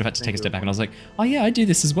 and I sort of had to take a step back, and I was like, oh yeah, I do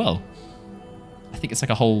this as well. I think it's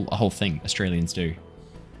like a whole thing Australians do.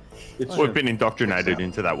 We've been indoctrinated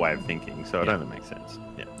into that way of thinking, so it only makes sense.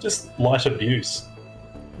 Yeah. Just light abuse.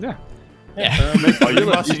 Yeah. Yeah. You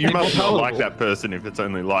must not like that person if it's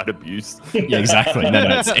only light abuse. Yeah, exactly.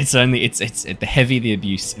 No, it's the heavier the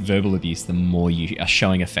abuse, verbal abuse, the more you are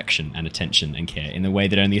showing affection and attention and care in the way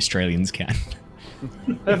that only Australians can.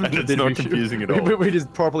 And it's not confusing at all. We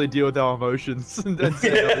just properly deal with our emotions and say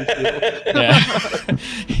how we feel. Yeah.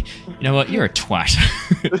 You know what? You're a twat.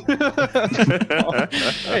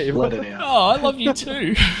 Hey, let it out. Oh, I love you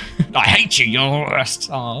too. I hate you. You're the worst.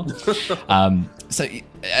 Oh. So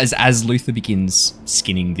as Luther begins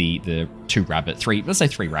skinning the three rabbits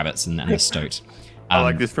and the stoat. I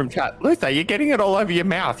like this from chat. Luther, you're getting it all over your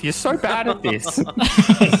mouth. You're so bad at this.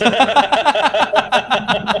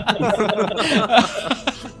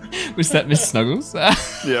 Was that Miss Snuggles?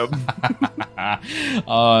 Yep.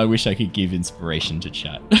 Oh, I wish I could give inspiration to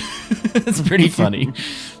chat. That's pretty funny.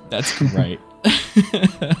 That's great.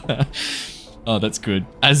 Oh, that's good.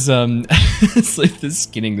 As Luther's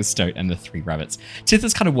skinning the stoat and the 3 rabbits,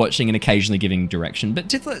 Tifla's kind of watching and occasionally giving direction,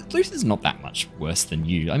 but Luther's not that much worse than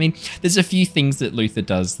you. I mean, there's a few things that Luther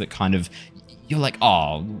does that kind of, you're like,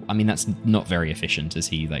 oh, I mean, that's not very efficient, as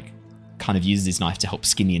he kind of uses his knife to help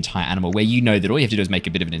skin the entire animal, where you know that all you have to do is make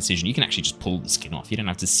a bit of an incision. You can actually just pull the skin off. You don't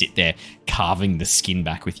have to sit there carving the skin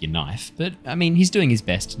back with your knife. But I mean, he's doing his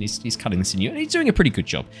best, and he's cutting the sinew, and he's doing a pretty good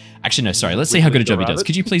job. Actually, no, sorry. Let's see how good a job he does.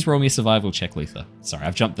 Could you please roll me a survival check, Luther? Sorry,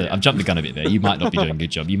 I've jumped the gun a bit there. You might not be doing a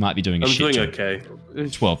good job. You might be doing a shit job. I'm doing okay.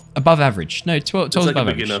 12, above average. No, 12 like above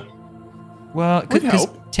a beginner. average. Well, because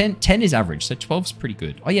 10 is average, so 12's pretty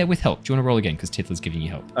good. Oh yeah, with help. Do you want to roll again? Because Tifla's giving you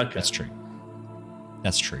help. Okay. That's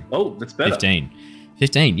true. Oh, that's better.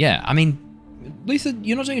 15, yeah. I mean, Luther,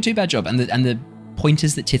 you're not doing a too bad job, and the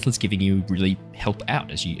pointers that Tifla's giving you really help out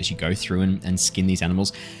as you go through and skin these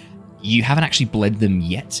animals. You haven't actually bled them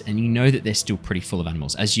yet, and you know that they're still pretty full of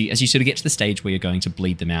animals. As you sort of get to the stage where you're going to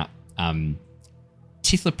bleed them out,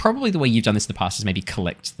 Tifla, probably the way you've done this in the past is maybe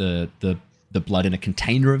collect the blood in a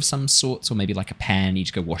container of some sorts, or maybe like a pan. You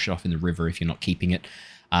just go wash it off in the river if you're not keeping it.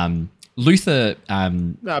 Luther.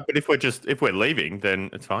 No, but if we're leaving, then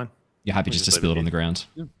it's fine. You're happy just to spill it on the ground.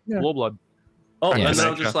 War blood. Oh, Yeah, and then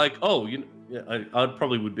I'm nature. just like, oh, I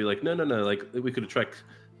probably would be like, no, like we could attract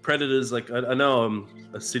predators. Like I know I'm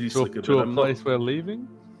a city slicker, To but a I'm place we're leaving.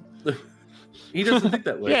 not. He doesn't think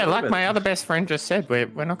that way. Yeah, Don't like worry my about other best friend just said, we're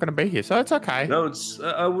not going to be here, so it's okay. it. No, it's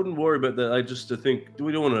I wouldn't worry about that. I just think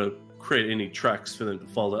we don't want to create any tracks for them to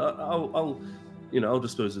follow. I'll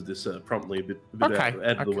dispose of this promptly a bit Okay, out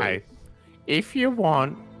of the way. okay. If you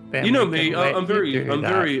want, then You know we me. can let I'm you do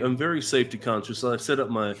that. I'm very safety conscious. I've set up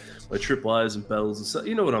my tripwires and bells and stuff.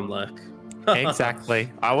 You know what I'm like. Exactly.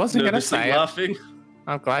 I wasn't going to Nervously say it. laughing.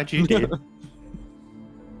 I'm glad you did.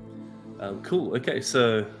 Cool. Okay,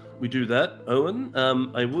 so we do that, Owen.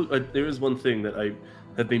 There is one thing that I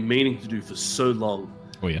have been meaning to do for so long.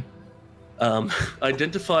 Oh yeah.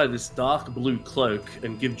 Identify this dark blue cloak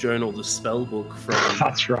and give Jonal the spell book from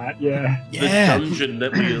That's right. Yeah. the dungeon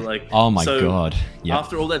that we like. Oh my So, god. Yeah.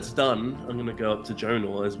 After all that's done, I'm gonna go up to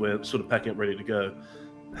Jonal as we're sort of packing up, ready to go.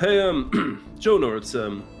 Hey, Jonal, it's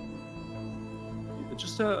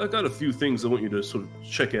I got a few things I want you to sort of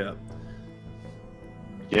check out.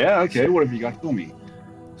 Yeah. Okay. What have you got for me?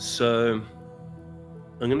 So,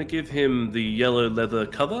 I'm going to give him the yellow leather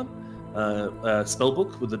cover,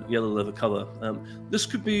 spellbook with the yellow leather cover. This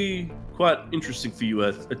could be quite interesting for you,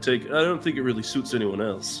 I take. I don't think it really suits anyone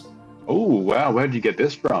else. Oh wow. Where did you get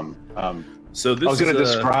this from? So this I was going to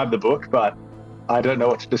is, describe the book, but I don't know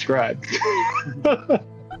what to describe.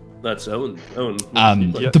 That's Owen.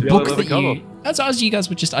 The book leather that cover. you, as you guys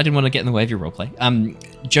were just, I didn't want to get in the way of your roleplay.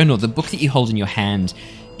 Jonal, the book that you hold in your hand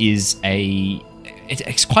is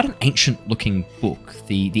it's quite an ancient looking book.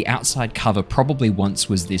 The outside cover probably once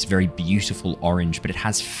was this very beautiful orange, but it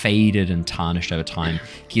has faded and tarnished over time,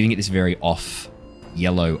 giving it this very off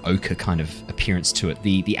yellow ochre kind of appearance to it.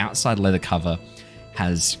 The outside leather cover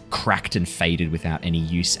has cracked and faded without any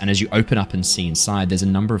use, and as you open up and see inside, there's a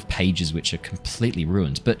number of pages which are completely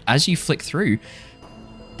ruined. But as you flick through,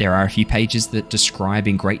 there are a few pages that describe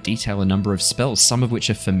in great detail a number of spells, some of which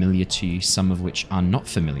are familiar to you, some of which are not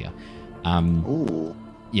familiar. Ooh.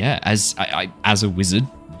 Yeah, as a wizard,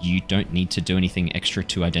 you don't need to do anything extra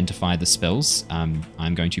to identify the spells.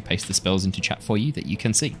 I'm going to paste the spells into chat for you that you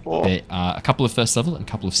can see. Oh. There are a couple of first level and a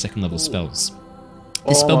couple of second level spells.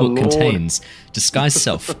 This Oh, spellbook my lord. contains Disguise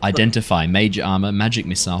Self, Identify, Major Armor, Magic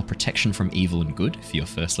Missile, Protection from Evil and Good for your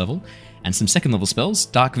first level, and some second level spells,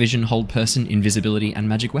 Dark Vision, Hold Person, Invisibility, and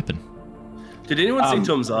Magic Weapon. Did anyone see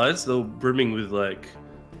Tom's eyes? They were brimming with like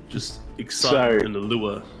just excitement and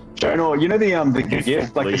allure. Jonal, you know the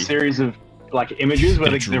GIF, like the series of like images where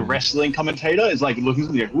Bit of the drool. wrestling commentator is like looking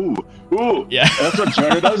at like, ooh. Yeah. And that's what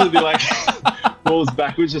Jonal does. It'd be like rolls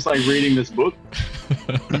backwards, just like reading this book.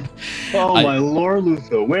 Oh my lord,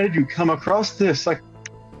 Luther, where did you come across this? Like,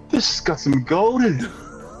 this has got some gold in it.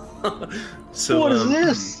 So, What is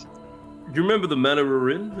this? Do you remember the manor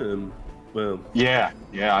we're in? Well, Yeah,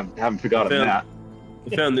 I haven't forgotten Found- that.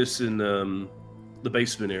 I found this in the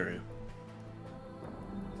basement area.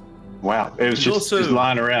 Wow, it was It's just also-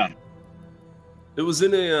 lying around. It was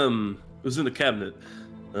in a cabinet.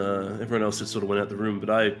 Everyone else had sort of went out the room, but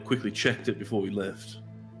I quickly checked it before we left.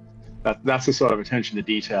 That's the sort of attention to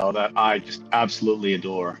detail that I just absolutely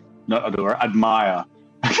adore. Not adore, admire.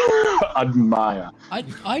 Admire. I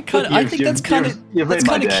think You've- that's kind of you've that's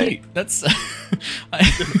made my kind of day. cute. That's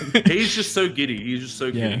He's just so giddy. He's just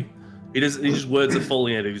so giddy. He just words are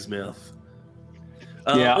falling out of his mouth.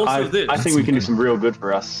 Yeah, Also I think we can do some real good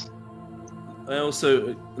for us.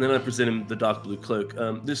 Then I present him the dark blue cloak.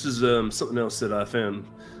 This is something else that I found.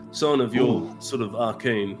 Someone of your sort of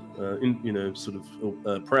arcane,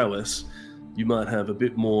 prowess, you might have a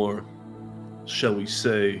bit more, shall we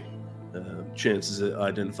say, chances at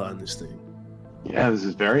identifying this thing. Yeah, this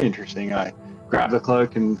is very interesting. I grab the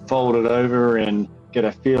cloak and fold it over and get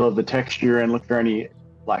a feel of the texture and look for any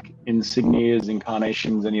like insignias,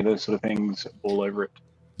 incarnations, any of those sort of things all over it.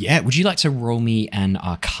 Yeah, would you like to roll me an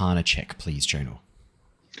Arcana check, please, Jonal?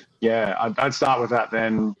 Yeah, I'd start with that,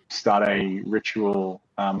 then start a ritual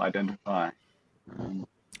identify.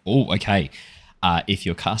 Oh, okay. If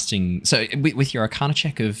you're casting... So with your Arcana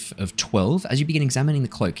check of 12, as you begin examining the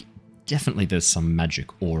cloak, definitely there's some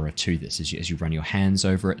magic aura to this. As you run your hands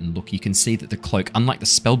over it and look, you can see that the cloak, unlike the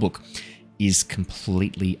spellbook, is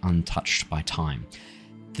completely untouched by time.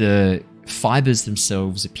 The fibers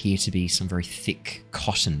themselves appear to be some very thick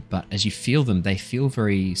cotton, but as you feel them, they feel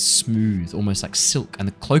very smooth, almost like silk, and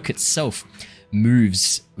the cloak itself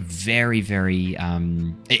moves very, very...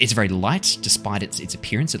 it's very light, despite its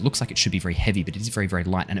appearance. It looks like it should be very heavy, but it is very, very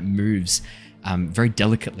light, and it moves very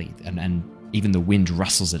delicately and Even the wind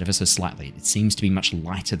rustles it ever so slightly. It seems to be much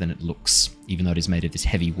lighter than it looks, even though it is made of this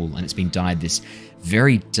heavy wool, and it's been dyed this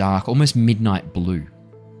very dark, almost midnight blue.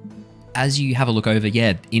 As you have a look over,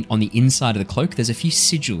 on the inside of the cloak, there's a few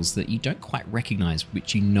sigils that you don't quite recognize,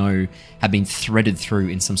 which you know have been threaded through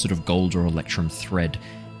in some sort of gold or electrum thread,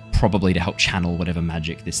 probably to help channel whatever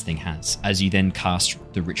magic this thing has. As you then cast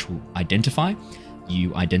the ritual Identify,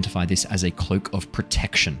 you identify this as a cloak of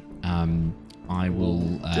protection. I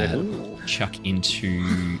will chuck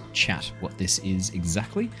into chat what this is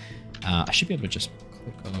exactly. I should be able to just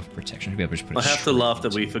cloak of protection. I should be able to just put I have to laugh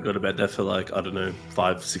that we forgot about that for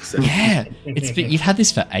 5, 6 seconds. Yeah, you've had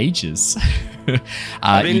this for ages.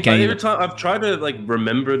 I mean, every time I've tried to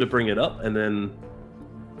remember to bring it up, and then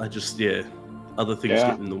I just other things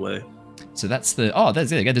get in the way. So that's there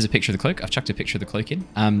you go. There's a picture of the cloak. I've chucked a picture of the cloak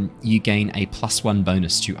in. You gain a +1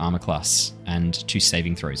 bonus to armor class and to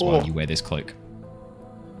saving throws while you wear this cloak.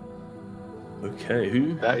 Okay,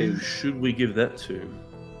 who should we give that to?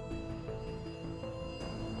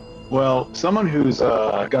 Well, someone who's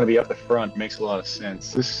going to be up the front makes a lot of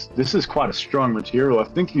sense. This is quite a strong material. I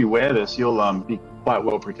think if you wear this, you'll be quite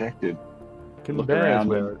well protected. Can the bears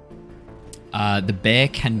wear it? The bear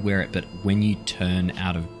can wear it, but when you turn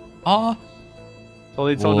out of... So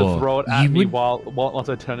I need someone to throw it at me once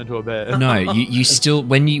I turn into a bear. No, you still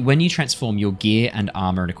when you transform, your gear and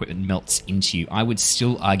armor and equipment melts into you. I would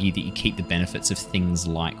still argue that you keep the benefits of things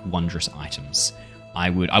like wondrous items. I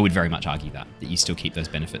would very much argue that you still keep those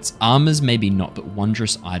benefits. Armors maybe not, but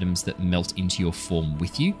wondrous items that melt into your form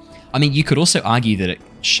with you. I mean, you could also argue that it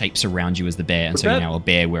shapes around you as the bear, and so you're now a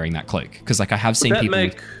bear wearing that cloak. Because I have seen people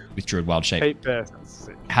with Druid Wild Shape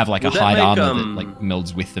have a hide armor that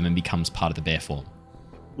melds with them and becomes part of the bear form.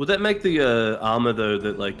 Would that make the armor though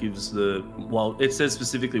that gives the wild? It says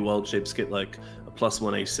specifically wild shapes get a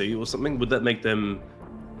 +1 AC or something. Would that make them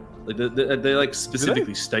they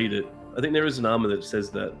specifically state it? I think there is an armor that says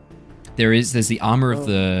that. There's the armor of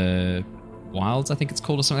the wilds, I think it's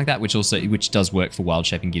called, or something like that, which does work for wild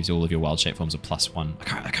shape and gives all of your wild shape forms a +1. I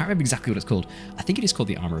can't remember exactly what it's called. I think it is called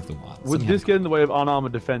the armor of the wilds. Would this get in the way of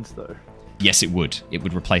unarmored defense though? Yes, it would. It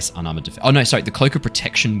would replace unarmored defense. Oh no, sorry, the cloak of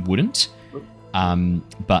protection wouldn't.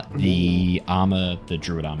 But the armor, the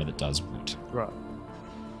druid armor that does would. Right.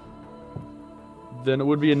 Then it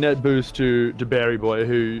would be a net boost to Berry Boy,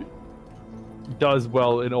 who does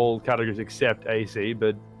well in all categories except AC,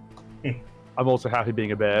 but I'm also happy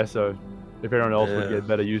being a bear, so if anyone else would get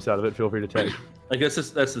better use out of it, feel free to take. I guess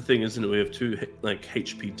that's the thing, isn't it? We have two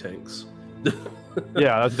HP tanks.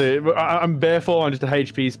 Yeah, that's I'm bear form. I'm just a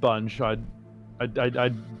HP sponge. I'd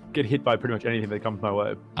get hit by pretty much anything that comes my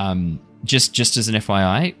way. Just as an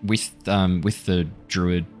FYI, with the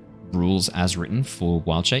druid rules as written for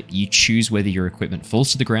wild shape, you choose whether your equipment falls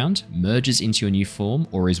to the ground, merges into your new form,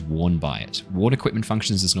 or is worn by it. Worn equipment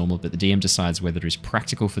functions as normal, but the DM decides whether it is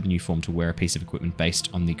practical for the new form to wear a piece of equipment based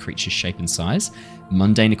on the creature's shape and size.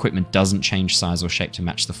 Mundane equipment doesn't change size or shape to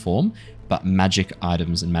match the form, but magic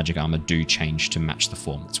items and magic armor do change to match the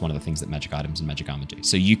form. It's one of the things that magic items and magic armor do.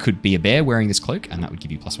 So you could be a bear wearing this cloak, and that would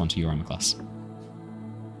give you +1 to your armor class.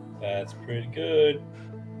 That's pretty good.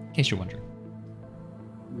 In case you're wondering.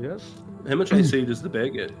 Yes. How much AC does the bear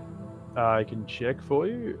get? I can check for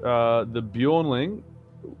you. The Bjornling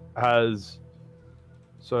has...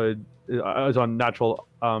 So it's on natural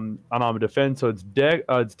unarmored defense, so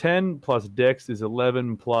it's 10 plus Dex is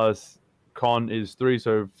 11 plus Con is 3,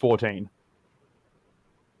 so 14.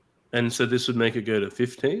 And so this would make it go to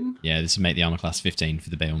 15? Yeah, this would make the armor class 15 for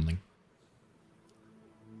the Bjornling.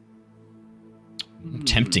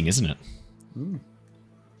 Tempting, isn't it?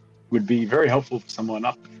 Would be very helpful for someone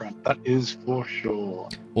up the front. That is for sure.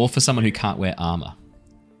 Or for someone who can't wear armor.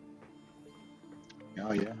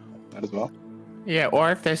 Oh yeah, that as well. Yeah,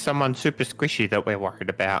 or if there's someone super squishy that we're worried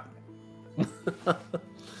about.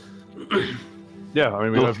 Yeah, I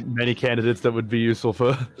mean, we have many candidates that would be useful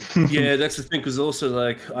for... Yeah, that's the thing, because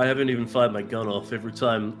also, I haven't even fired my gun off every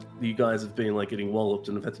time you guys have been, getting walloped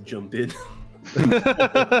and I've had to jump in.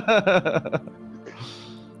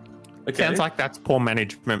 Okay. Sounds like that's poor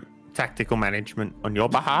management, tactical management on your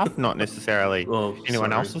behalf, not necessarily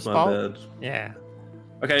anyone else's fault. Bad. Yeah.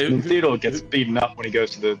 Okay. Theodore gets beaten up when he goes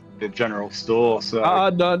to the general store, so...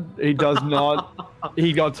 No, he does not.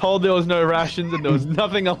 He got told there was no rations and there was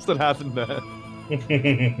nothing else that happened there.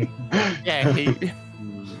 Yeah,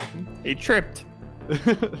 he tripped.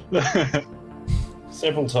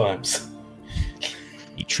 Several times.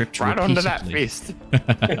 He tripped right onto that fist.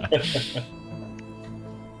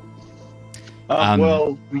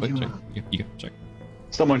 Well, you go. Sorry.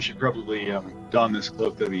 Someone should probably don this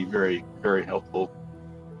cloak. That'd be very, very helpful.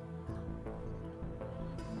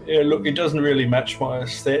 Yeah, look, it doesn't really match my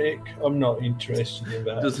aesthetic. I'm not interested in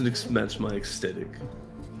that. Doesn't match my aesthetic.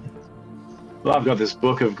 Well, I've got this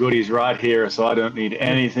book of goodies right here, so I don't need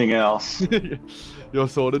anything else. You're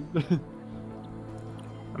sorted.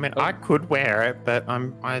 I mean, I could wear it, but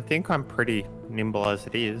I think I'm pretty nimble as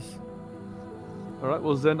it is. All right,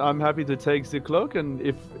 well then I'm happy to take the cloak, and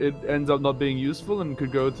if it ends up not being useful and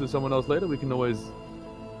could go to someone else later, we can always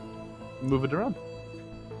move it around.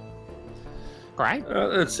 Great.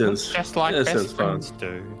 That sounds Just like that best sounds fun. friends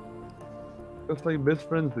do. Just like best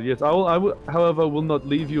friends. Yes, I will, however, will not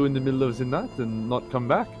leave you in the middle of the night and not come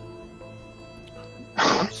back.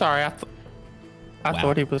 I'm sorry, I Wow.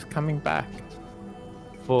 thought he was coming back.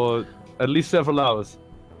 For at least several hours.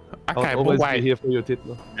 Okay, I'll we'll always be wait. here for your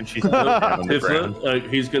titler. And she's on the ground. Tiflin,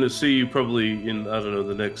 he's going to see you probably in, I don't know,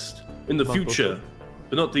 in the Month or future, so.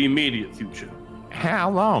 but not the immediate future. How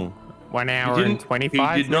long? 1 hour and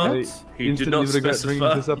 25 he did not- minutes? He did not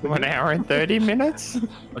specify. This up 1 hour and 30 minutes?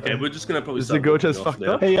 Okay, we're just going to probably Is the start goat moving as off fucked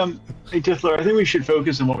now. up? Hey, Tiffler, I think we should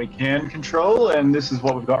focus on what we can control, and this is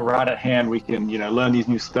what we've got right at hand. We can, learn these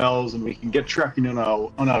new spells, and we can get trucking on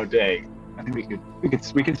our day. I think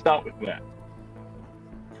we can start with that.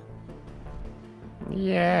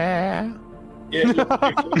 Yeah. Yeah, look,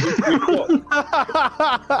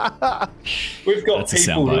 we've got That's a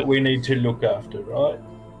people soundbite. that we need to look after, right?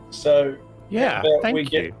 So Yeah, how about thank we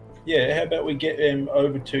you. get how about we get them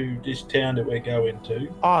over to this town that we're going to?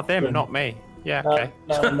 Oh, them, not me. Yeah, okay.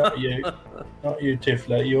 No, not you. Not you,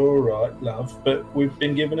 Tifler. You're all right, love. But we've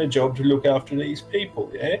been given a job to look after these people,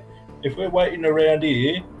 yeah? If we're waiting around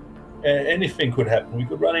here, anything could happen. We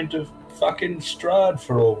could run into fucking Strahd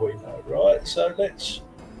for all we know, right? So let's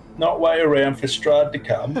not wait around for Strahd to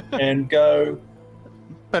come and go.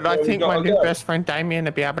 But I we think my gotta new go. best friend Damien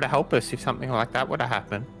would be able to help us if something like that would have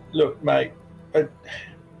happened. Look, mate. I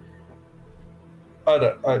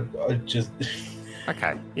just.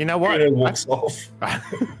 Okay, you know what? It walks off.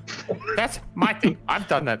 That's my thing. I've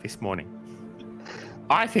done that this morning.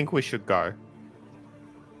 I think we should go.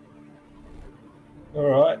 All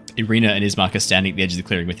right. Irina and Ismark are standing at the edge of the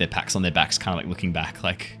clearing with their packs on their backs, kind of like looking back,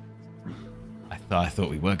 like I thought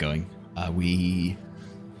we were going.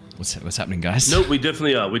 What's happening, guys? No, we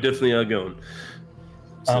definitely are. We definitely are going.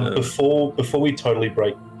 So, Before we totally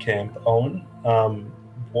break camp, Owen,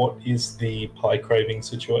 what is the pie craving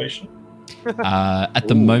situation? At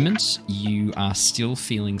the moment, you are still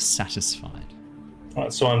feeling satisfied. All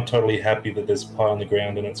right, so I'm totally happy that there's pie on the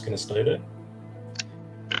ground and it's going to stay there.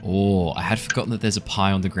 Oh, I had forgotten that there's a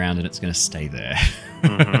pie on the ground and it's going to stay there.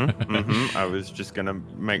 I was just going to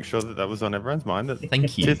make sure that was on everyone's mind. That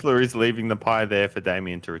Thank you. Titler is leaving the pie there for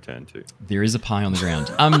Damien to return to. There is a pie on the ground.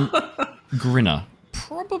 Grinner,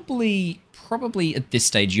 probably at this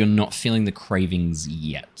stage you're not feeling the cravings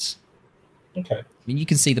yet. Okay. I mean, you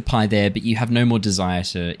can see the pie there, but you have no more desire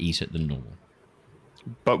to eat it than normal.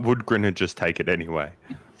 But would Grinner just take it anyway?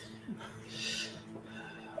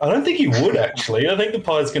 I don't think he would, actually. I think the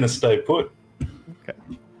pie's going to stay put. Okay.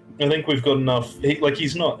 I think we've got enough.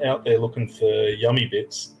 He's not out there looking for yummy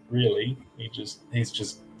bits, really. He's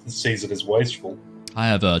just sees it as wasteful. I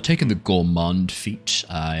have taken the gourmand feat.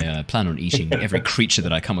 I plan on eating every creature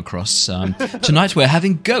that I come across. Tonight we're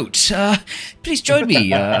having goat. Please join me,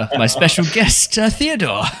 my special guest,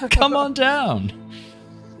 Theodore. Come on down.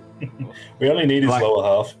 We only need his lower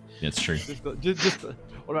half. That's true. Just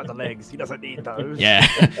what about the legs? He doesn't need those. Yeah.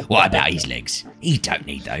 What about his legs? He don't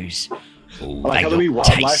need those. Oh, Like they how there'll be look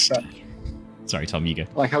wildlife tasty. Sorry, Tom, you go.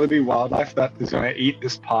 Like how there'll be wildlife that is going to eat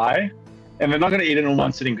this pie, and they're not going to eat it in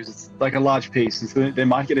one sitting because it's like a large piece, and so they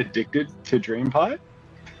might get addicted to dream pie.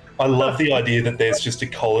 I love the idea that there's just a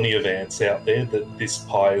colony of ants out there that this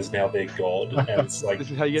pie is now their god, and it's like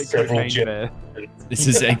This is how you get several cocaine there. This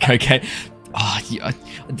is a cocaine. Oh,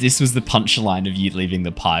 this was the punchline of you leaving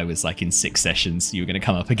the pie was like in 6 sessions. You were going to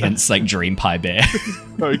come up against like Dream Pie Bear.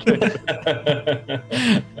 Okay.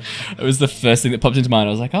 It was the first thing that popped into mind.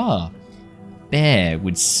 I was like, Bear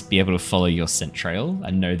would be able to follow your scent trail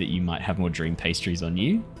and know that you might have more dream pastries on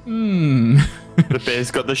you. The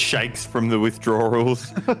bear's got the shakes from the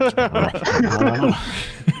withdrawals.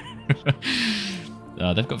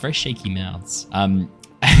 They've got very shaky mouths.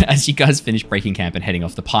 As you guys finish breaking camp and heading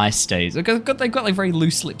off, the pie stays. They've got like very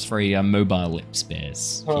loose lips, very mobile lips,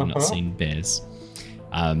 bears. If you've not seen bears.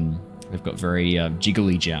 They've got very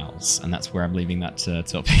jiggly jowls, and that's where I'm leaving that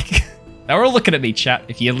topic. They're all looking at me, chat.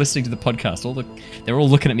 If you're listening to the podcast, they're all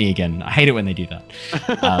looking at me again. I hate it when they do that.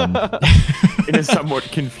 In a somewhat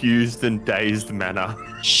confused and dazed manner.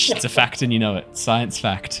 Shh, it's a fact and you know it. Science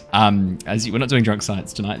fact. We're not doing drunk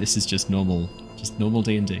science tonight. This is just normal Just normal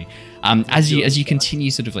D&D. As you continue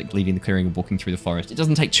sort of like leaving the clearing and walking through the forest, it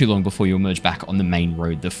doesn't take too long before you emerge back on the main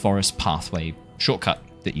road, the forest pathway shortcut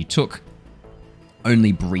that you took,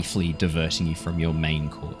 only briefly diverting you from your main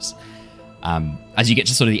course. As you get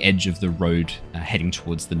to sort of the edge of the road heading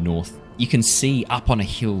towards the north, you can see up on a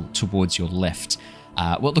hill towards your left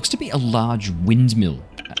what looks to be a large windmill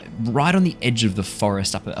right on the edge of the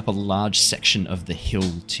forest, up a large section of the hill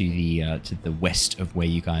to the west of where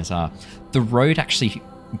you guys are. The road actually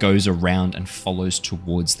goes around and follows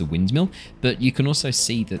towards the windmill, but you can also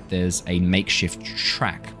see that there's a makeshift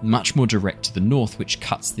track much more direct to the north, which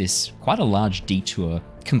cuts this quite a large detour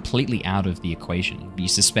completely out of the equation. You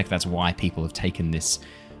suspect that's why people have taken this,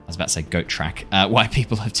 I was about to say goat track, why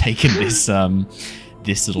people have taken this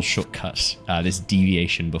this little shortcut, this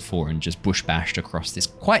deviation before, and just bush bashed across this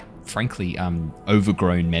quite frankly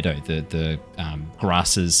overgrown meadow. The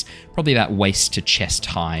grasses probably about waist to chest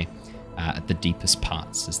high at the deepest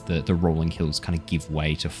parts, as the rolling hills kind of give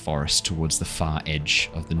way to forest towards the far edge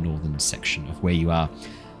of the northern section of where you are.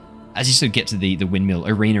 As you sort of get to the windmill,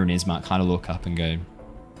 Arena and Ismark kind of look up and go,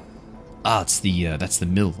 that's the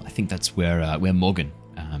mill. I think that's where Morgan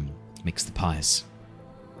makes the pies.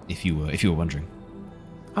 If you were wondering.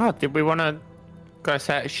 Oh, did we want to go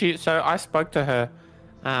say so I spoke to her,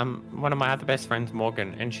 one of my other best friends,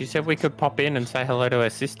 Morgan, and she said we could pop in and say hello to her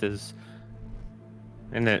sisters.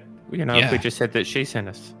 And that, if we just said that she sent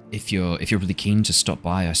us. If you're really keen to stop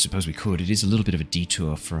by, I suppose we could. It is a little bit of a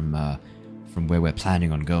detour from where we're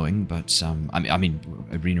planning on going, but I mean,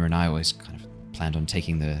 Arena and I always kind of planned on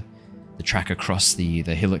taking the track across the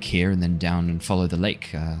hillock here and then down and follow the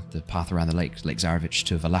lake, the path around the Lake Zarevich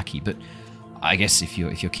to Valaki. But I guess if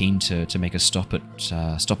you're keen to make a stop at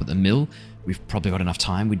the mill, we've probably got enough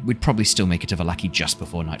time. We'd probably still make it to Valaki just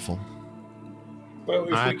before nightfall. Well,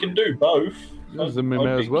 if we can do both, I'd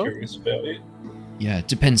be well. curious about it. Yeah, it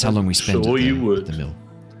depends how long we spend at the mill.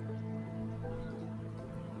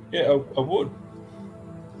 Yeah, I would.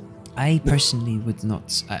 I personally would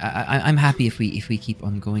not. I'm happy if we keep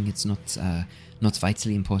on going. It's not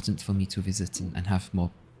vitally important for me to visit and have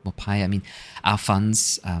more pie. I mean, our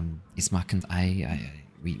funds, Ismark and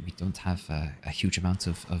we don't have a huge amount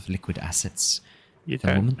of liquid assets. You at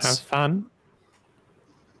the moment. Don't have fun?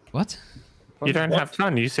 What? You don't have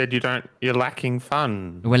fun. You said you're lacking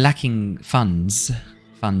fun. We're lacking funds.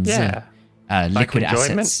 Yeah. Liquid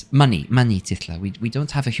enjoyment? assets. Money, Titla. We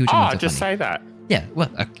don't have a huge amount of money. Just say that. Yeah, well,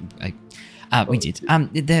 we did.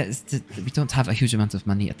 We don't have a huge amount of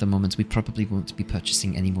money at the moment. We probably won't be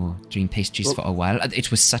purchasing any more dream pastries for a while.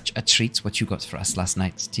 It was such a treat what you got for us last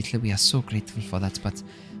night, Titla. We are so grateful for that, but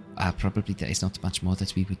probably there is not much more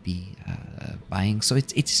that we would be buying. So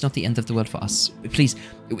it is not the end of the world for us. Please,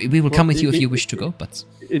 we will come with you if you wish to go, but...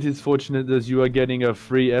 It is fortunate that you are getting a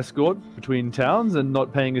free escort between towns and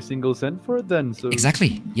not paying a single cent for it then. So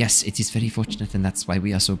Exactly. Yes, it is very fortunate, and that's why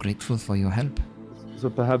we are so grateful for your help. So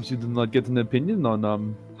perhaps you did not get an opinion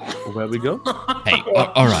on where we go? Hey,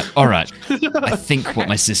 all right. I think what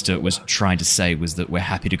my sister was trying to say was that we're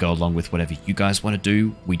happy to go along with whatever you guys want to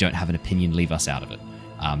do. We don't have an opinion, leave us out of it.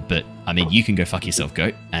 But, I mean, you can go fuck yourself,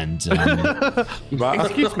 goat, and...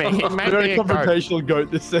 Excuse me, he may Very be a goat. confrontational goat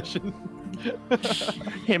this session.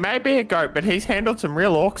 He may be a goat, but he's handled some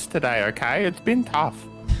real orcs today, okay? It's been tough.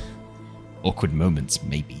 Awkward moments,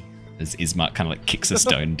 maybe. As Ismark kind of like kicks a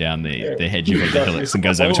stone down the hedge of the hillocks and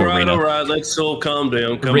goes over to Arena. All right, let's all calm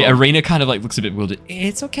down. Arena kind of like looks a bit bewildered.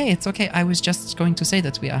 It's okay. I was just going to say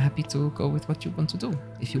that we are happy to go with what you want to do.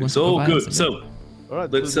 If you want it's to all go good. So, all right,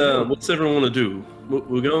 let's. What's everyone want to do?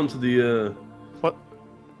 We're going to the. What?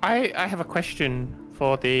 I have a question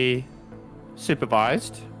for the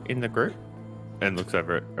supervised in the group. And looks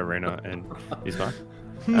over at Arena and Ismark.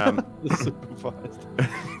 The supervised.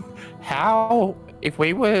 How, if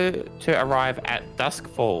we were to arrive at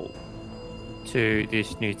duskfall to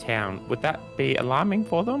this new town, would that be alarming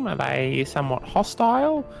for them? Are they somewhat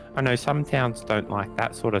hostile? I know some towns don't like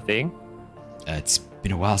that sort of thing. It's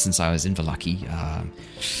been a while since I was in Valaki.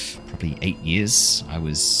 Probably 8 years. I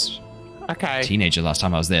was a teenager last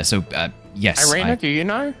time I was there. So yes. Arena, do you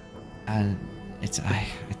know? I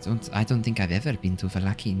don't think I've ever been to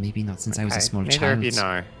Valaki. Maybe not since I was a small neither child. Of you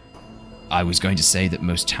know. I was going to say that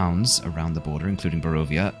most towns around the border, including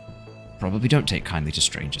Barovia, probably don't take kindly to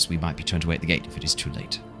strangers. We might be turned away at the gate if it is too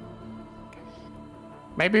late.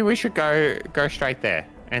 Maybe we should go straight there.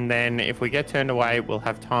 And then if we get turned away, we'll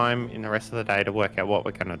have time in the rest of the day to work out what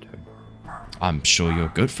we're going to do. I'm sure your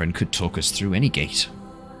goat friend could talk us through any gate.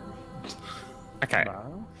 Okay.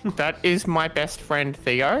 That is my best friend,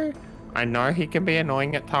 Theo. I know he can be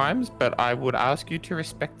annoying at times, but I would ask you to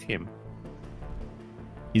respect him.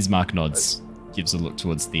 Ismark nods. Gives a look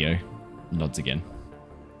towards Theo. Nods again.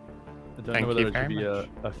 I don't Thank know you whether I should very be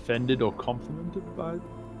offended or complimented by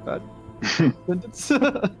that sentence.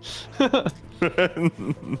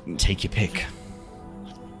 Take your pick.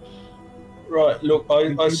 Right, look,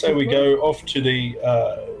 I say we go off to the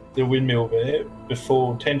windmill there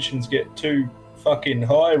before tensions get too fucking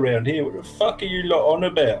high around here. What the fuck are you lot on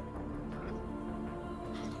about?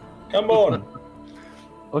 Come on.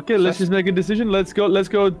 Okay, let's just make a decision. Let's go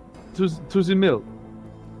to the mill.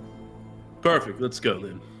 Perfect. Let's go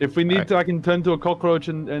then. If we need to, I can turn to a cockroach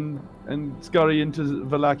and scurry into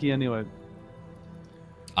Valaki anyway.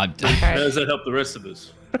 How does that help the rest of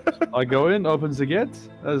us? I go in, opens the gate,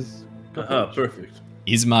 as Perfect.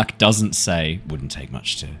 Ismark doesn't say, wouldn't take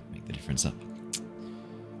much to make the difference up.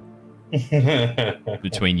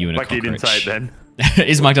 Between you and a like cockroach. he didn't say it then.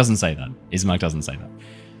 Ismark doesn't say that.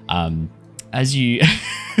 As you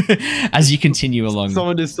as you continue along,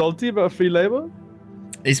 someone is salty about free labor.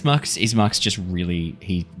 Ismark's just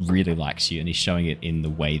he really likes you, and he's showing it in the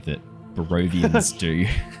way that Barovians do.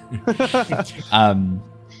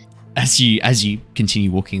 As you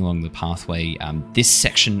continue walking along the pathway, this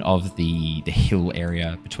section of the hill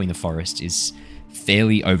area between the forest is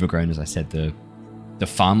fairly overgrown. As I said, the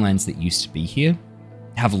farmlands that used to be here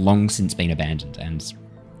have long since been abandoned, and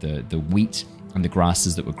the wheat and the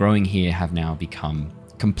grasses that were growing here have now become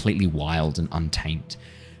completely wild and untamed.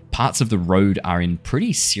 Parts of the road are in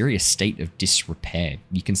pretty serious state of disrepair.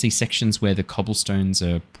 You can see sections where the cobblestones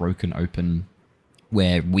are broken open,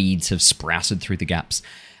 where weeds have sprouted through the gaps,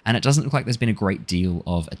 and it doesn't look like there's been a great deal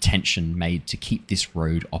of attention made to keep this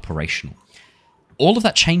road operational. All of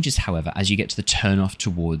that changes, however, as you get to the turnoff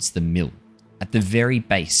towards the mill. At the very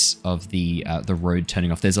base of the road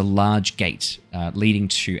turning off, there's a large gate leading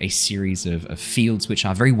to a series of fields which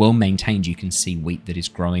are very well maintained. You can see wheat that is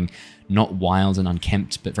growing, not wild and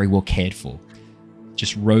unkempt, but very well cared for.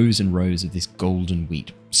 Just rows and rows of this golden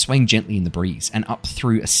wheat, swaying gently in the breeze, and up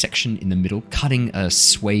through a section in the middle, cutting a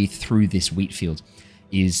swathe through this wheat field,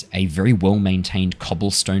 is a very well-maintained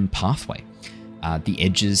cobblestone pathway. The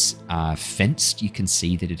edges are fenced. You can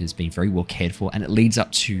see that it has been very well cared for, and it leads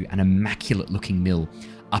up to an immaculate-looking mill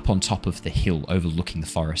up on top of the hill overlooking the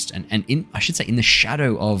forest. And in the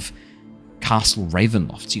shadow of Castle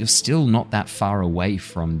Ravenloft. So you're still not that far away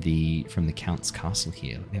from the Count's castle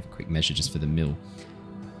here. Let me have a quick measure just for the mill.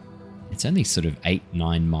 It's only sort of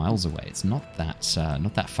 8-9 miles away. It's not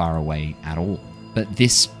that far away at all. But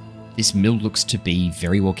this mill looks to be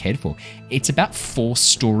very well cared for. It's about 4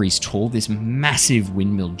 stories tall, this massive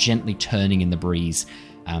windmill gently turning in the breeze.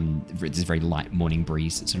 There's a very light morning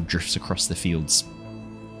breeze that sort of drifts across the fields.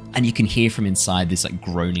 And you can hear from inside this like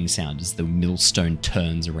groaning sound as the millstone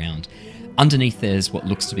turns around. Underneath there's what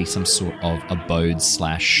looks to be some sort of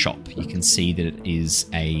abode/shop. You can see that it is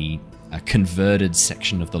a converted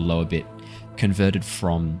section of the lower bit, converted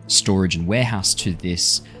from storage and warehouse to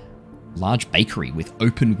this large bakery with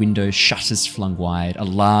open windows, shutters flung wide, a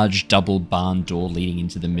large double barn door leading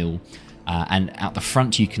into the mill. And out the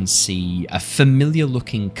front you can see a familiar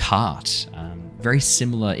looking cart, very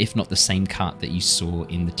similar if not the same cart that you saw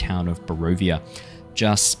in the town of Barovia,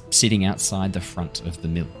 just sitting outside the front of the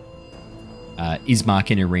mill.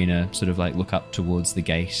 Ismark and Irina sort of like look up towards the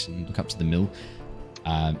gate and look up to the mill.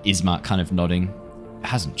 Ismark kind of nodding. It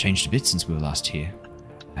hasn't changed a bit since we were last here.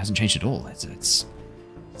 It hasn't changed at all. It's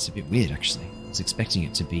a bit weird, actually. I was expecting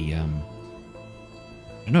it to be, I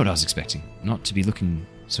don't know what I was expecting. Not to be looking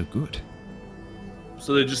so good.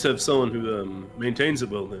 So they just have someone who maintains it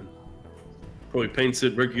well then? Probably paints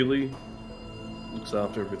it regularly, looks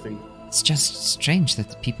after everything. It's just strange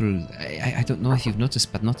that people, I don't know if you've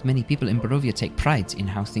noticed, but not many people in Barovia take pride in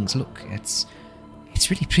how things look. It's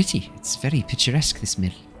really pretty. It's very picturesque, this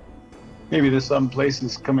mill. Maybe there's some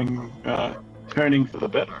places turning for the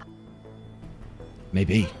better.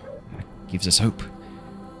 Maybe. That gives us hope.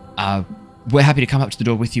 We're happy to come up to the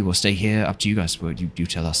door with you or stay here. Up to you guys. You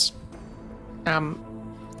tell us.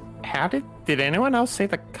 How did anyone else see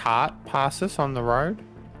the cart pass us on the road?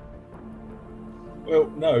 Well,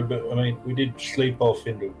 no, but I mean, we did sleep off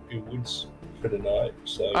into the woods for the night,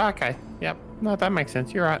 so... Oh, okay, yep. No, that makes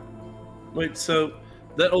sense. You're right. Wait, so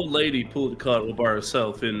that old lady pulled the cart all by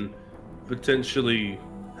herself in potentially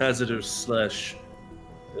hazardous /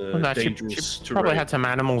 dangerous she terrain. probably had some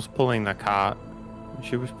animals pulling the cart.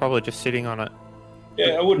 She was probably just sitting on it.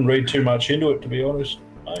 Yeah, I wouldn't read too much into it, to be honest.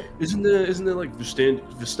 Isn't there like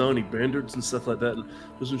Vistani bandits and stuff like that? And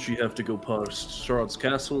doesn't she have to go past Strahd's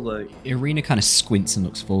castle? Like, Irina kind of squints and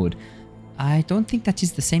looks forward. I don't think that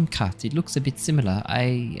is the same cart. It looks a bit similar.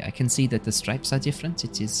 I can see that the stripes are different.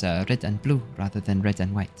 It is red and blue rather than red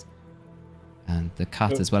and white. And the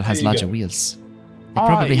cart as well There has you larger go. wheels. They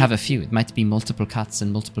probably have a few. It might be multiple carts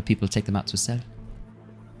and multiple people take them out to sell.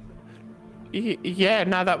 Yeah,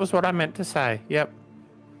 no, that was what I meant to say. Yep.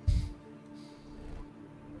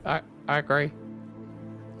 I agree.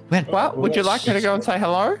 Well, would you like me to go and say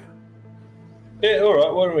hello? Yeah, all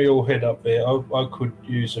right. Why don't we all head up there? I could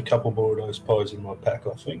use a couple more of those pies in my pack,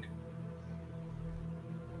 I think.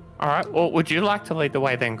 All right. Well, would you like to lead the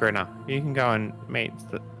way then, Grinner? You can go and meet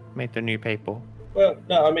the new people. Well,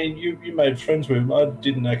 no, I mean, you made friends with him. I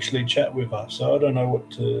didn't actually chat with her, so I don't know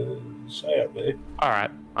what to say up there. All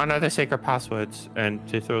right. I know the secret passwords, and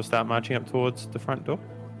Tithra will start marching up towards the front door.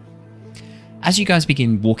 As you guys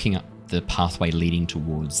begin walking up the pathway leading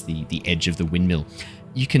towards the edge of the windmill,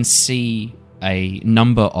 you can see a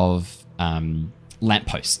number of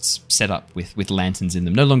lampposts set up with lanterns in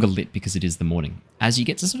them, no longer lit because it is the morning. As you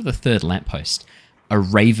get to sort of the third lamppost, a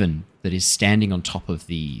raven that is standing on top of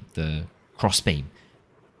the crossbeam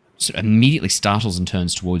sort of immediately startles and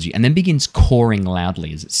turns towards you, and then begins cawing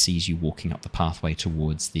loudly as it sees you walking up the pathway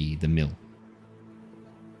towards the mill.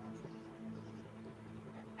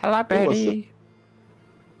 Hello, Birdie.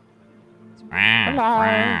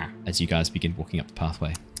 Hello. As you guys begin walking up the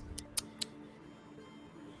pathway.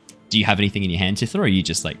 Do you have anything in your hand, Tithla, or are you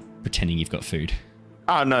just like pretending you've got food?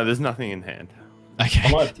 Oh, no, there's nothing in hand. Okay.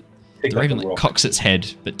 I might pick The up raven the rock. cocks its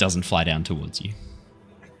head but doesn't fly down towards you.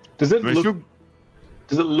 Does it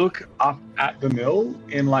look up at the mill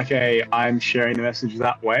in like a I'm sharing the message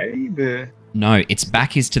that way? No, its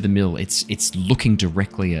back is to the mill. It's looking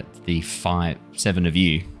directly at the 7 of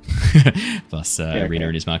you, plus Arena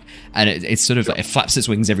and Ismark, and it's sort of it flaps its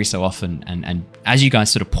wings every so often. And as you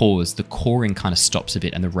guys sort of pause, the cawing kind of stops a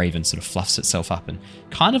bit, and the raven sort of fluffs itself up and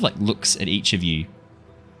kind of like looks at each of you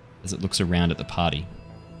as it looks around at the party.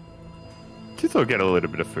 Tithra will get a little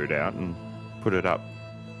bit of food out and put it up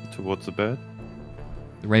towards the bird.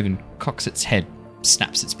 The raven cocks its head,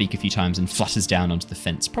 snaps its beak a few times, and flutters down onto the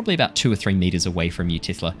fence, probably about 2 or 3 meters away from you,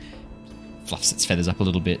 Tithla. Fluffs its feathers up a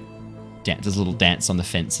little bit, does a little dance on the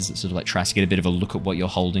fence as it sort of like tries to get a bit of a look at what you're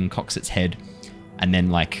holding, cocks its head, and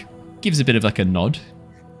then like gives a bit of like a nod.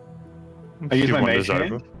 I use She my wanders mage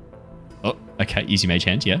hand. over. Oh, okay, use your mage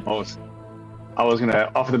hand, yeah. I was going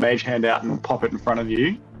to offer the mage hand out and pop it in front of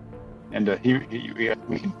you, and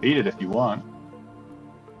we can beat it if you want.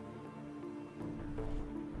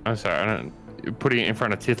 I'm sorry, I don't... Putting it in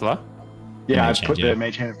front of Tithla? Yeah, Mage I hand, put yeah. the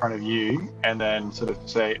mage hand in front of you, and then sort of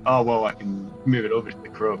say, "Oh well, I can move it over to the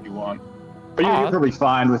crow if you want." But you're probably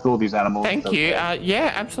fine with all these animals. Thank so- you.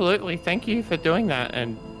 Yeah, absolutely. Thank you for doing that.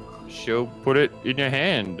 And she'll put it in your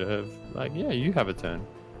hand. Like, yeah, you have a turn.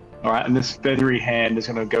 All right, and this feathery hand is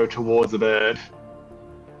going to go towards the bird.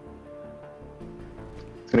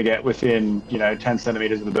 It's going to get within, 10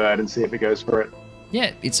 centimeters of the bird and see if it goes for it.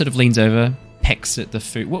 Yeah, it sort of leans over, pecks at the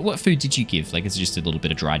food. What food did you give? Like, it's just a little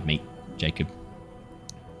bit of dried meat, Jacob.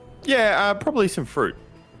 Yeah, probably some fruit.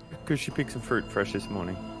 Because she picked some fruit fresh this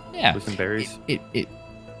morning. Yeah. With some berries.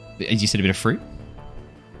 As you said, a bit of fruit?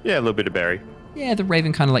 Yeah, a little bit of berry. Yeah, the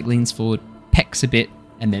raven kind of like leans forward, pecks a bit,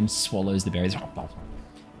 and then swallows the berries.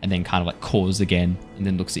 And then kind of like caws again, and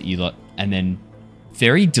then looks at you lot. And then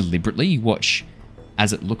very deliberately, you watch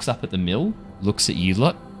as it looks up at the mill, looks at you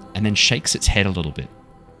lot, and then shakes its head a little bit.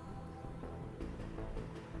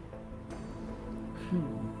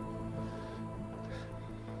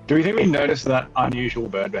 Do we think we noticed that unusual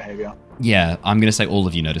bird behavior? Yeah, I'm going to say all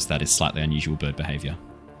of you noticed that is slightly unusual bird behavior.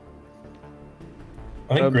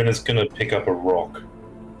 I think Grinner's going to pick up a rock.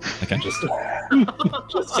 Okay. Just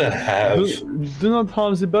to have. Do not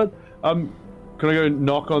harm the bird. Can I go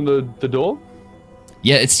knock on the door?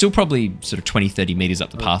 Yeah, it's still probably sort of 20, 30 meters up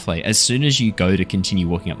the pathway. As soon as you go to continue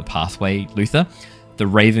walking up the pathway, Luther, the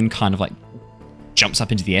raven kind of like jumps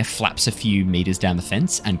up into the air, flaps a few meters down the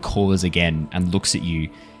fence, and caws again and looks at you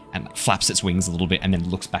and like, flaps its wings a little bit and then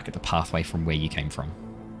looks back at the pathway from where you came from.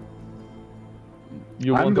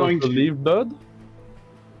 You I'm want going us to to- leave, bird?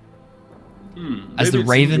 As Maybe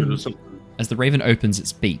the it's good or something. As the raven opens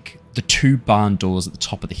its beak, the 2 barn doors at the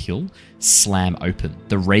top of the hill slam open.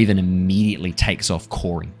 The raven immediately takes off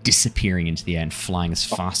cawing, disappearing into the air and flying as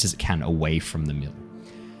fast as it can away from the mill.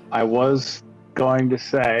 I was going to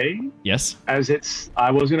say, Yes? I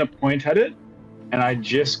was going to point at it, and I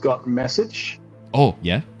just got a message. Oh,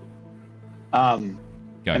 yeah? Go.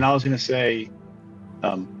 And I was going to say,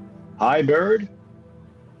 hi, bird.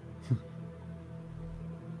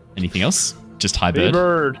 Anything else? Just hi, Hey, bird.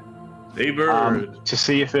 bird. Hey, bird. To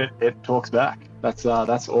see if it talks back. That's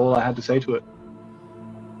all I had to say to it.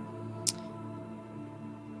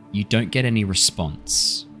 You don't get any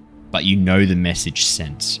response, but you know the message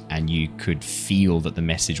sent, and you could feel that the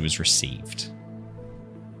message was received.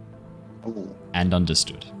 Ooh, and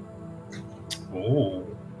understood. Ooh.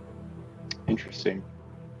 interesting.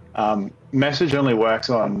 Message only works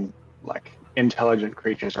on like intelligent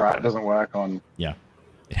creatures, right? It doesn't work on. Yeah.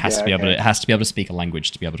 It has to be able to. It has to be able to speak a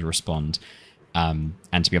language to be able to respond, and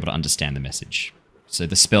to be able to understand the message. So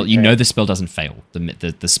the spell, the spell doesn't fail.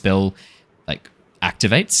 The spell like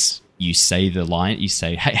activates. You say the line. You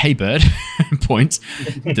say, "Hey bird," point.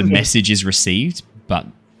 The message is received, but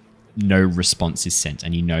no response is sent,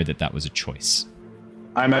 and you know that was a choice.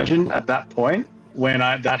 I imagine at that point when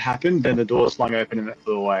that happened, then the doors flung open and it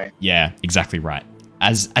flew away. Yeah, exactly right.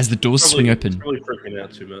 As the doors swing open, probably freaking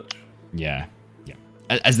out too much. Yeah.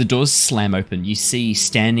 As the doors slam open, you see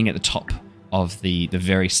standing at the top of the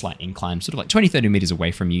very slight incline, sort of like 20-30 meters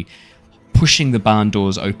away from you, pushing the barn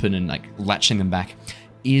doors open and like latching them back,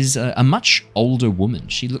 is a much older woman.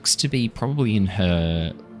 She looks to be probably in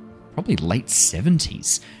her late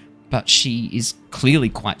 70s, but she is clearly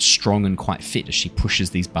quite strong and quite fit as she pushes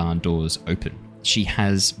these barn doors open. She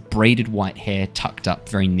has braided white hair tucked up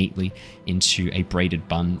very neatly into a braided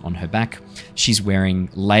bun on her back. She's wearing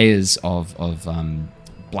layers of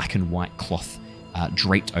black and white cloth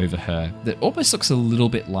draped over her that almost looks a little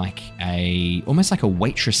bit like almost like a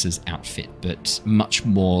waitress's outfit, but much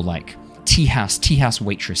more like tea house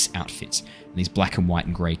waitress outfit in these black and white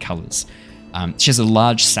and grey colours. She has a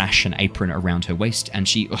large sash and apron around her waist, and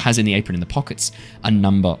she has in the apron in the pockets a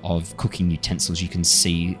number of cooking utensils. You can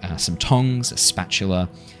see some tongs, a spatula,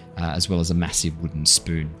 as well as a massive wooden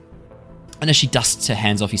spoon. And as she dusts her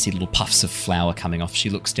hands off, you see little puffs of flour coming off. She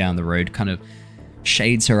looks down the road, kind of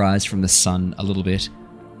shades her eyes from the sun a little bit.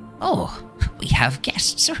 Oh, we have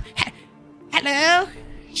guests. Hello.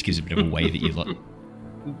 She gives a bit of a wave at you lot.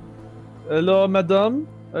 Hello, madame.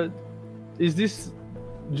 Is this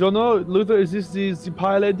Jono, Luther? Is this the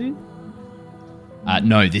pie lady?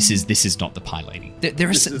 No, this is not the pie lady.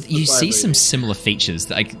 You see some similar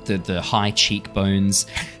features, like the high cheekbones,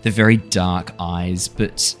 the very dark eyes,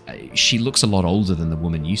 but she looks a lot older than the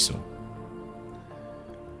woman you saw.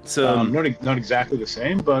 So not exactly the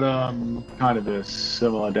same, but kind of a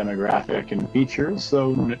similar demographic and features.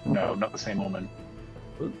 So no, not the same woman.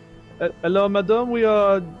 Hello, madame. We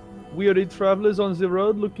are weary travelers on the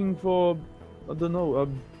road looking for, I don't know.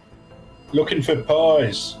 Looking for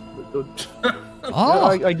pies.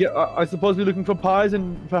 Oh, I suppose we're looking for pies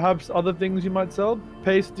and perhaps other things you might sell.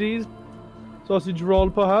 Pastries, sausage roll,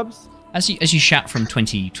 perhaps. As you shout from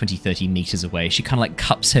 20, 30 meters away, she kind of like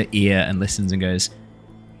cups her ear and listens and goes,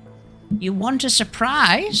 you want a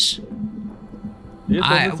surprise? Yes,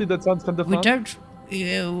 obviously that sounds kind of fun. We don't.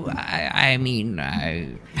 I mean,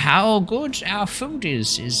 how good our food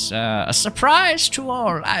is a surprise to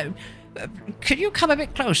all. Could you come a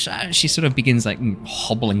bit closer? She sort of begins like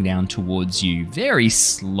hobbling down towards you very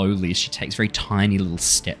slowly as she takes very tiny little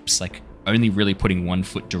steps, like only really putting one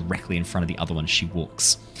foot directly in front of the other one as she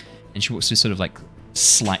walks. And she walks with sort of like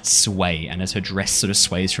slight sway, and as her dress sort of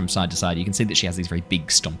sways from side to side, you can see that she has these very big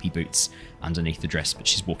stompy boots underneath the dress, but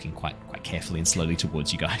she's walking quite carefully and slowly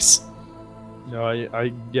towards you guys. No,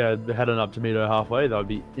 I heading up to meet her halfway. That would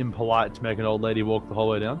be impolite to make an old lady walk the whole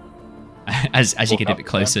way down. As you get a bit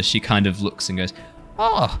closer, she kind of looks and goes,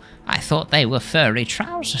 oh, I thought they were furry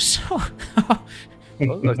trousers. Well,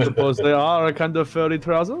 I suppose they are a kind of furry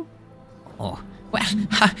trouser. Oh,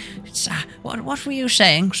 well, what were you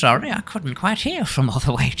saying? Sorry, I couldn't quite hear from all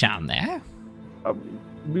the way down there.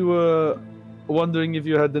 We were wondering if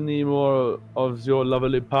you had any more of your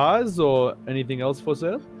lovely pies or anything else for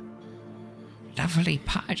sale. Lovely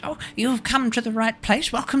pies. Oh, you've come to the right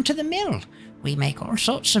place. Welcome to the mill. We make all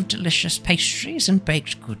sorts of delicious pastries and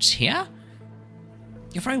baked goods here.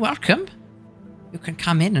 You're very welcome. You can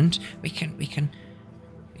come in and we can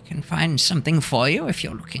find something for you if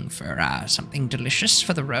you're looking for something delicious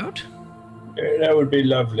for the road. Yeah, that would be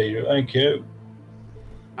lovely. Thank you.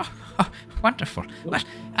 Oh, wonderful. Well,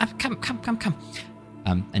 come.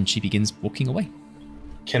 And she begins walking away.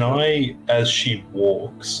 Can I, as she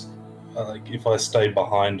walks, if I stay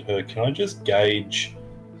behind her, can I just gauge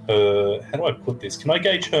her? How do I put this? Can I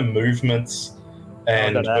gauge her movements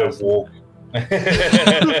and her walk?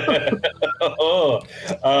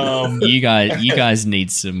 You guys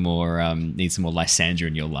need some more Lysander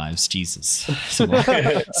in your lives. Jesus, some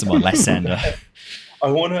more Lysander.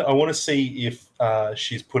 I want to see if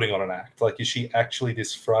she's putting on an act. Like, is she actually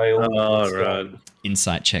this frail? Oh, right.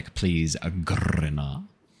 Insight check, please, Grina.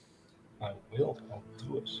 I will. I'll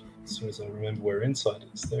do it as soon as I remember where insight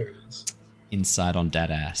is. There it is. Insight on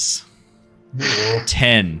that ass.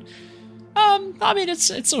 10. I mean, it's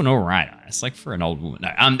an all right. It's like for an old woman. No,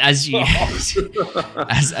 as you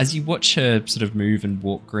as you watch her sort of move and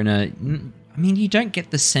walk, Grinner, I mean, you don't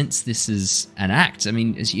get the sense this is an act. I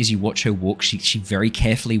mean, as you watch her walk, she very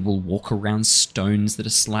carefully will walk around stones that are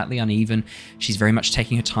slightly uneven. She's very much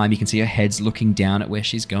taking her time. You can see her head's looking down at where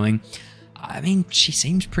she's going. I mean, she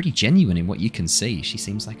seems pretty genuine in what you can see. She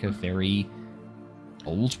seems like a very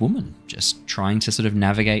old woman, just trying to sort of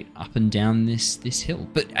navigate up and down this hill.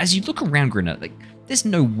 But as you look around, Grinner, like, there's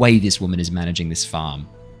no way this woman is managing this farm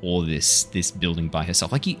or this building by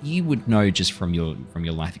herself. Like, you would know just from your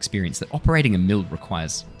life experience that operating a mill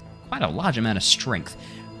requires quite a large amount of strength.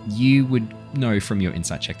 You would know from your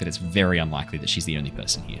insight check that it's very unlikely that she's the only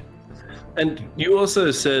person here. And you also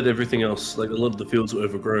said everything else, like a lot of the fields were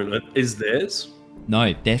overgrown. Is theirs?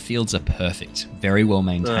 No, their fields are perfect. Very well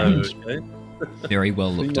maintained. Okay. Very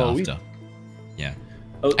well looked after. Yeah.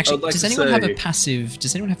 Actually, does anyone have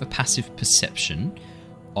a passive perception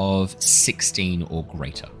of 16 or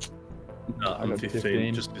greater? No, I'm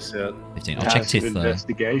 15. Just miss out. 15. I'll check Tithla.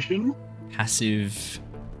 Investigation. Passive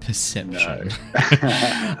perception.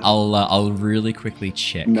 No. I'll really quickly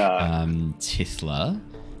check. No. Tithla.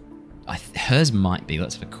 Hers might be.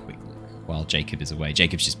 Let's have a quick look while Jacob is away.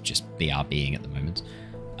 Jacob's just BRBing at the moment.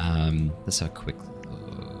 Let's have a quick look.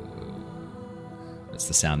 That's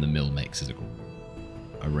the sound the mill makes as it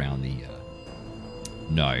around the.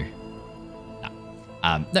 No,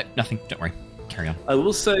 nothing. Don't worry. Carry on. I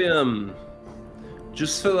will say,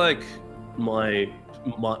 just for like my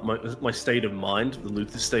state of mind, the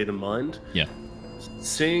Luther state of mind. Yeah.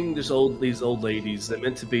 Seeing these old ladies, they're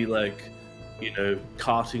meant to be like,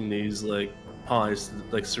 carting these like pies to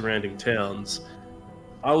like surrounding towns.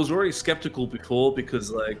 I was already skeptical before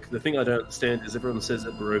because like the thing I don't understand is everyone says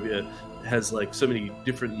that Barovia has like so many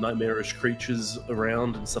different nightmarish creatures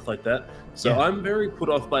around and stuff like that. So yeah. I'm very put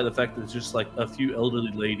off by the fact that it's just like a few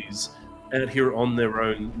elderly ladies out here on their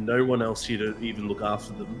own, no one else here to even look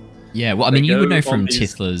after them. Yeah, well, I mean, you would know from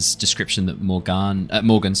Tithla's description that Morgan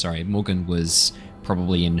was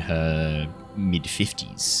probably in her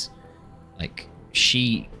mid-50s. Like,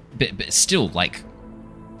 but still, like,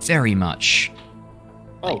 very much,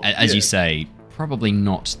 as you say, probably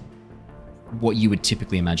not what you would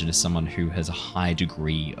typically imagine as someone who has a high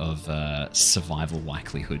degree of survival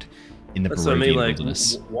likelihood in the Barovian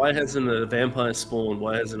wilderness. Why hasn't a vampire spawned?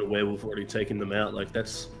 Why hasn't a werewolf already taken them out? Like,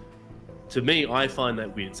 that's... To me, I find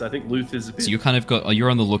that weird. So I think Luther's a bit... So you're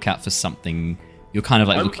on the lookout for something... You're kind of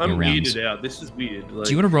like looking around. I'm weirded out. This is weird. Like...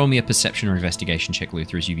 Do you want to roll me a perception or investigation check,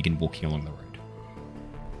 Luther, as you begin walking along the road?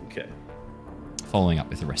 Okay. Following up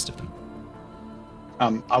with the rest of them.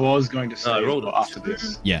 I was going to say after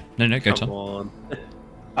this. Yeah. No, go Come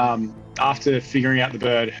on. After figuring out the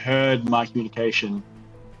bird, heard my communication.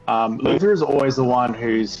 Luther is always the one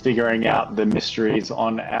who's figuring out the mysteries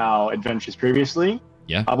on our adventures previously.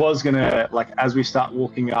 Yeah. I was gonna, like, as we start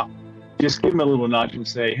walking up, just give him a little nudge and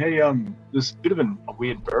say, "Hey, there's a bit of a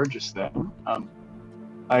weird bird just there.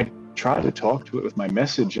 I tried to talk to it with my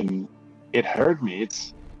message, and it heard me.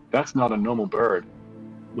 That's not a normal bird."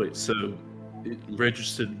 Wait, so it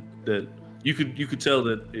registered that you could tell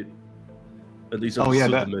that it at least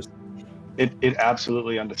understood the message. It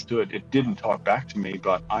absolutely understood. It didn't talk back to me,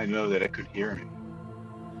 but I know that it could hear me.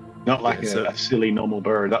 Not like a silly normal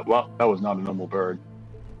bird. That was not a normal bird.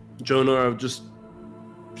 Jonah, just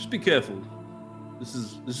be careful. This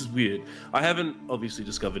is weird. I haven't obviously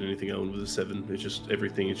discovered anything on with a 7. It's just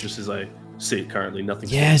everything. It's just as I see it currently. Nothing.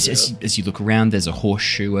 Yeah, as you look around, there's a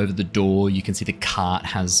horseshoe over the door. You can see the cart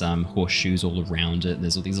has horseshoes all around it.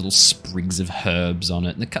 There's all these little sprigs of herbs on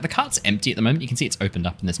it. And the cart's empty at the moment. You can see it's opened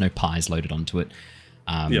up and there's no pies loaded onto it.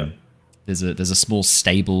 There's a small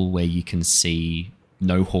stable where you can see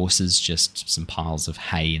no horses, just some piles of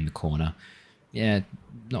hay in the corner. Yeah,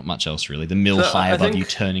 not much else really. The mill high above you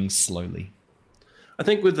turning slowly. I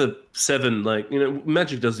think with the 7, like,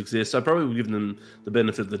 magic does exist. I probably would give them the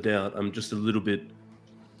benefit of the doubt. I'm just a little bit...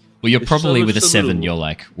 Well, you're probably with a 7, you're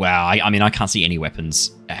like, wow, I mean, I can't see any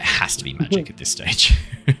weapons. It has to be magic at this stage.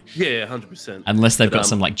 Yeah, 100%. Unless they've got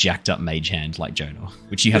some, like, jacked up mage hand like Jonah,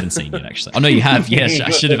 which you haven't seen yet, actually. Oh, no, you have. Yes, I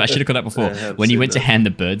should have got that before. When you went to hand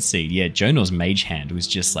the bird seed, yeah, Jonah's mage hand was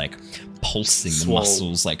just, like, pulsing the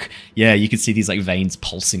muscles. Like, yeah, you could see these, like, veins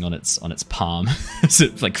pulsing on its palm as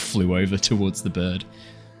it, like, flew over towards the bird.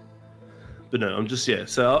 But no, I'm just,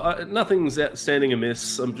 so nothing's outstanding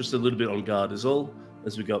amiss. I'm just a little bit on guard is all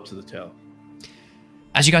as we go up to the tower.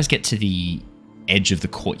 As you guys get to the edge of the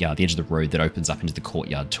courtyard, the edge of the road that opens up into the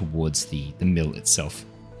courtyard towards the mill itself,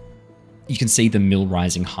 you can see the mill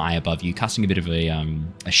rising high above you, casting a bit of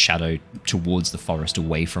a shadow towards the forest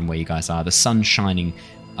away from where you guys are. The sun shining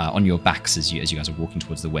on your backs as you guys are walking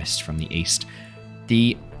towards the west from the east.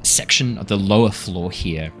 The section of the lower floor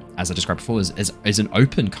here as I described before, is an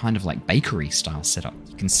open kind of like bakery style setup.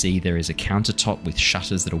 You can see there is a countertop with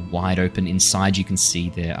shutters that are wide open. Inside you can see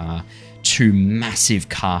there are 2 massive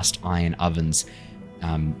cast iron ovens,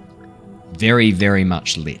 very, very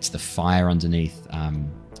much lit. The fire underneath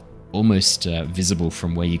almost visible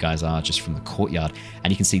from where you guys are, just from the courtyard.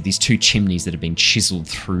 And you can see these 2 chimneys that have been chiseled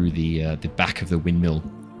through the back of the windmill,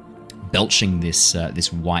 belching this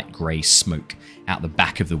white-grey smoke out the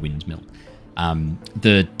back of the windmill.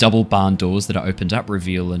 The double barn doors that are opened up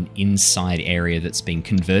reveal an inside area that's been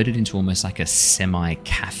converted into almost like a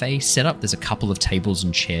semi-cafe setup. There's a couple of tables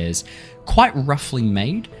and chairs, quite roughly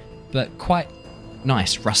made, but quite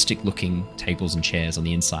nice, rustic-looking tables and chairs on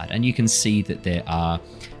the inside. And you can see that there are,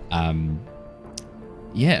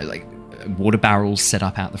 like water barrels set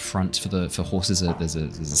up out the front for horses. There's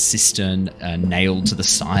a cistern nailed to the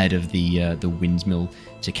side of the windmill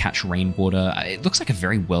to catch rainwater. It looks like a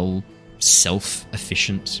very well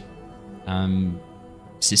self-efficient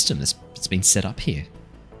system that's been set up here.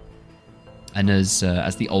 And as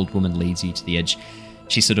the old woman leads you to the edge,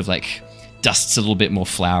 she sort of like dusts a little bit more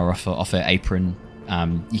flour off her apron.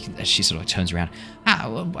 She sort of like turns around.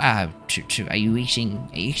 Are you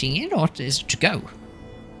eating in, or is it to go?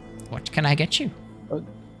 What can I get you?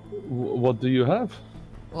 What do you have?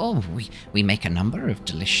 Oh, we make a number of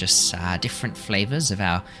delicious different flavors of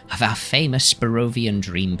our famous Barovian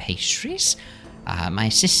dream pastries. My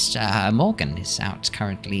sister Morgan is out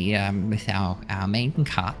currently with our main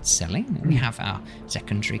cart selling. We have our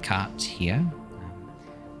secondary cart here.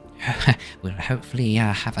 We'll hopefully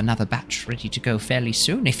have another batch ready to go fairly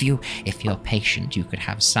soon. If you're patient, you could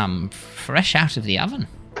have some fresh out of the oven.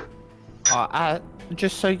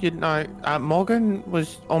 Just so you know, Morgan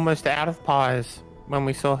was almost out of pies when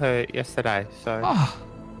we saw her yesterday, so... Oh,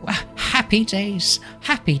 well, happy days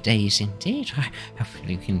indeed.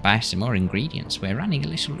 Hopefully we can buy some more ingredients. We're running a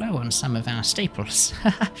little low on some of our staples.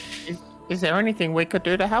 Is there anything we could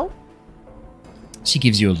do to help? She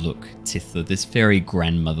gives you a look, Tithla, this very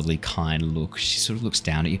grandmotherly kind look. She sort of looks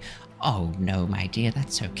down at you. Oh, no, my dear,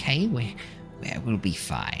 that's okay. We'll be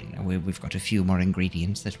fine. We've got a few more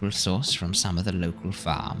ingredients that we'll source from some of the local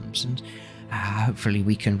farms, and hopefully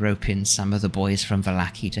we can rope in some of the boys from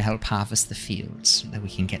Vallaki to help harvest the fields so that we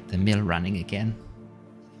can get the mill running again.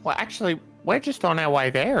 Well, actually, we're just on our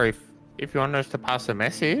way there if you want us to pass a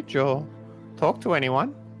message or talk to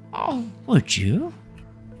anyone. Oh, would you?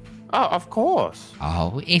 Oh, of course.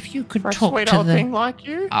 Oh, if you could For talk a sweet to old the thing like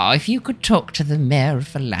you. Oh, if you could talk to the mayor of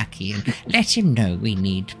Vallaki and let him know we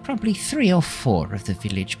need probably 3 or 4 of the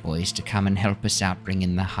village boys to come and help us out bring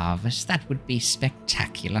in the harvest, that would be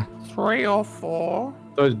spectacular. 3 or 4?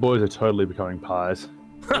 Those boys are totally becoming pies.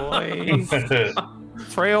 Boys.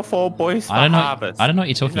 3 or 4 boys for harvest. I don't know what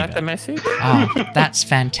you're talking about. Is that about. the message? Oh, that's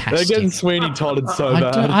fantastic. They're getting Sweeney Todded so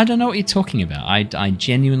bad. I don't know what you're talking about. I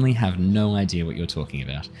genuinely have no idea what you're talking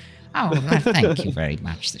about. Oh, well, thank you very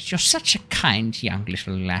much. You're such a kind young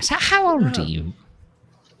little lass. How old are you?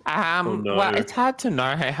 Well, it's hard to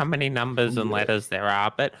know how many numbers and letters there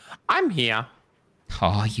are, but I'm here.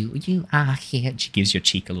 Oh, you are here. She gives your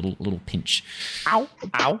cheek a little pinch. Ow,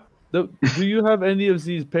 ow. Do you have any of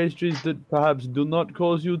these pastries that perhaps do not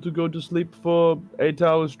cause you to go to sleep for 8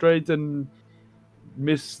 hours straight and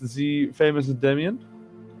miss the famous Damien?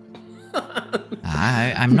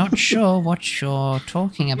 I'm not sure what you're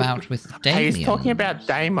talking about with Damien. He's talking about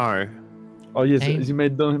Damo. Oh, yes. Is he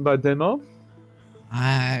made known by Damo?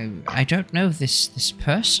 I don't know this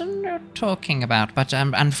person you're talking about, but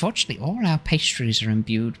unfortunately all our pastries are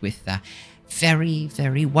imbued with very,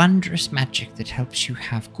 very wondrous magic that helps you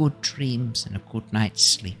have good dreams and a good night's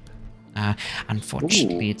sleep.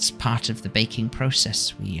 Unfortunately, it's part of the baking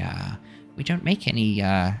process. We don't make any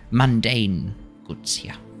mundane goods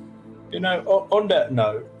here. You know, on that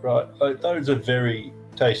note, right, like, those are very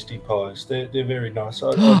tasty pies. They're very nice.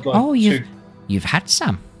 I'd like you've had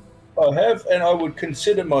some. I have, and I would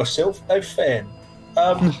consider myself a fan.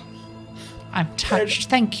 I'm touched,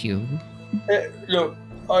 thank you. Look,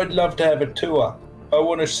 I'd love to have a tour. I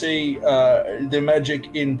want to see the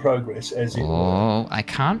magic in progress, as it were. Oh, I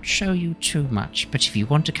can't show you too much, but if you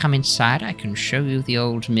want to come inside, I can show you the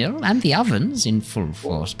old mill and the ovens in full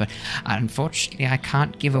force. But unfortunately, I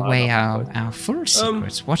can't give away our full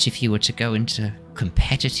secrets. What if you were to go into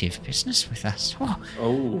competitive business with us?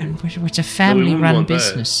 And it's a family-run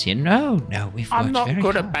business here. No, we've worked I'm not very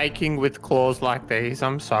good hard. at baking with claws like these.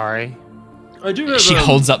 I'm sorry. I do have, She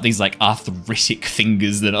holds up these like arthritic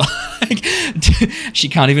fingers that are like she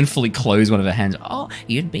can't even fully close one of her hands. Oh,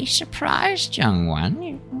 you'd be surprised, young one.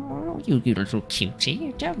 You little cutie.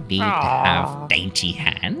 You don't need to have dainty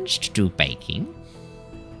hands to do baking.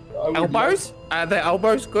 Elbows? Are their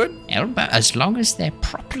elbows good? As long as they're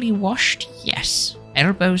properly washed, yes.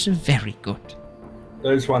 Elbows are very good.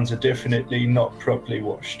 Those ones are definitely not properly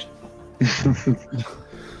washed.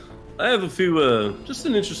 I have a few, just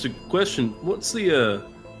an interesting question. What's the,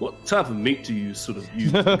 what type of meat do you sort of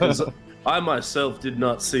use? Because I myself did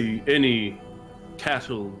not see any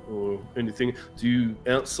cattle or anything. Do you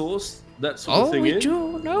outsource that sort of thing? We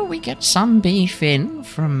do. No, we get some beef in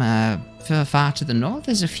from far to the north.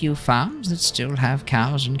 There's a few farms that still have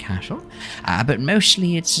cows and cattle, but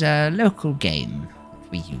mostly it's local game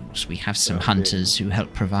we use. We have some hunters who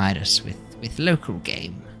help provide us with local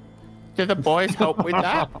game. Do the boys help with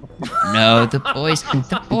that? No, the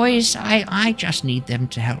boys, I just need them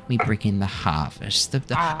to help me bring in the harvest.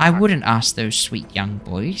 I wouldn't ask those sweet young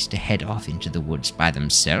boys to head off into the woods by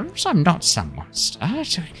themselves. I'm not some monster.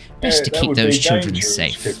 Best to keep those children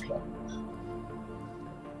safe.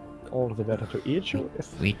 All the better to eat you.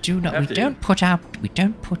 We do not. We don't put our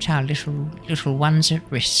little ones at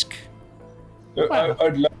risk.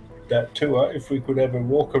 I'd love that too. If we could have a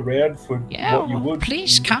walk around for what you would.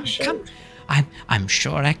 Please come. I'm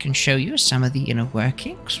sure I can show you some of the inner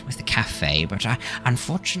workings with the cafe, but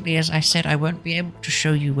unfortunately, as I said, I won't be able to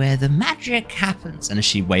show you where the magic happens. And as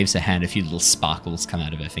she waves her hand, a few little sparkles come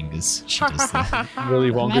out of her fingers. She does the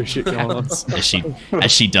really wonka shit going on.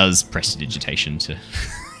 As she does prestidigitation to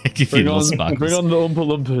give you little sparkles. Bring on the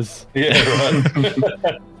Oompa Loompas. Yeah,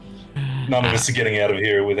 right. None of us are getting out of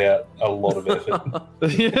here without a lot of effort.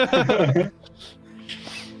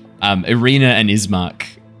 Irina and Ismark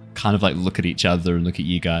kind of like look at each other and look at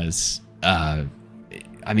you guys. I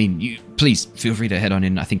mean, you please feel free to head on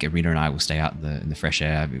in. I think Irina and I will stay out in the fresh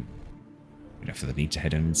air. We don't feel the need to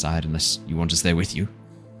head on inside unless you want us there with you.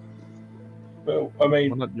 Well, I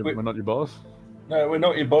mean, we're not your boss. No, we're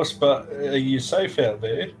not your boss, but are you safe out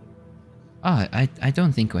there? Oh, I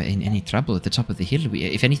don't think we're in any trouble at the top of the hill.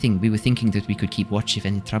 If anything, we were thinking that we could keep watch if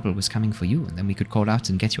any trouble was coming for you, and then we could call out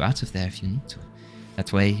and get you out of there if you need to.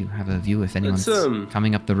 That way you have a view if anyone's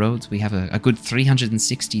coming up the road. We have a good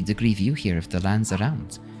 360-degree view here of the lands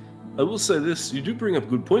around. I will say this, you do bring up a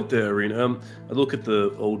good point there, Irina. I look at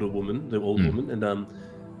the older woman, and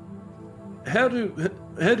how do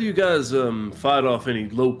you guys fight off any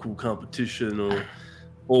local competition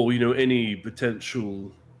or any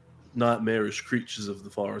potential nightmarish creatures of the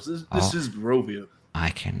forest? This is Barovia. I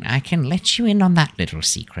can let you in on that little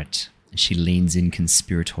secret. And she leans in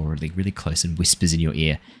conspiratorially, really close, and whispers in your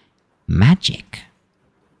ear, magic.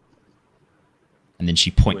 And then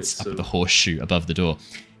she points up at the horseshoe above the door.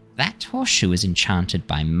 That horseshoe is enchanted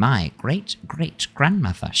by my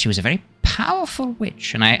great-great-grandmother. She was a very powerful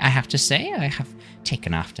witch, and I have to say I have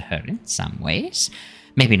taken after her in some ways.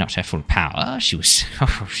 Maybe not her full power. She was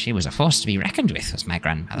a force to be reckoned with, was my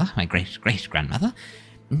grandmother, my great-great-grandmother.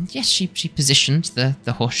 Yes, she positioned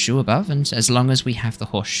the horseshoe above, and as long as we have the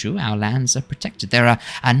horseshoe, our lands are protected. There are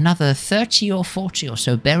another 30 or 40 or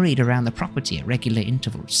so buried around the property at regular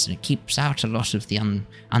intervals, and it keeps out a lot of the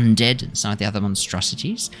undead and some of the other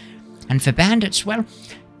monstrosities. And for bandits, well,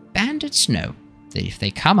 bandits know that if they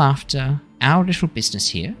come after our little business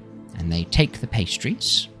here, and they take the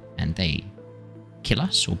pastries, and they kill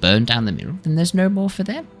us or burn down the mill, then there's no more for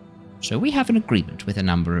them. So we have an agreement with a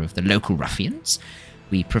number of the local ruffians.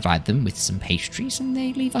 We provide them with some pastries, and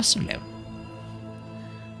they leave us alone.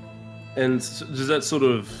 And does that sort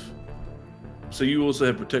of... So you also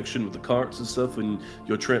have protection with the carts and stuff when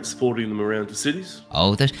you're transporting them around to cities?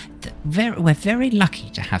 Oh, we're very lucky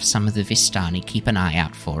to have some of the Vistani keep an eye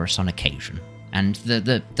out for us on occasion. And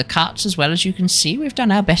the carts, as well, as you can see, we've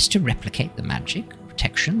done our best to replicate the magic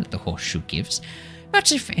protection that the horseshoe gives.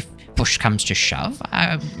 But if push comes to shove,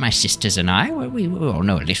 my sisters and I, we all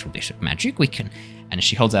know a little bit of magic. We can... And as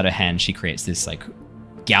she holds out her hand, she creates this like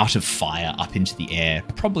gout of fire up into the air.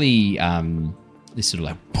 Probably this sort of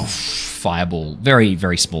like poof, fireball, very,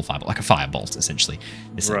 very small fireball, like a firebolt essentially.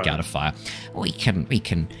 This like, gout of fire. We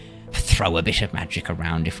can throw a bit of magic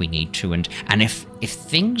around if we need to, and if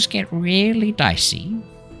things get really dicey,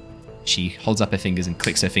 she holds up her fingers and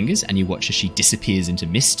clicks her fingers, and you watch as she disappears into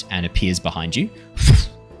mist and appears behind you.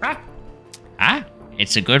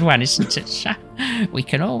 It's a good one, isn't it? We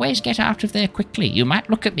can always get out of there quickly. You might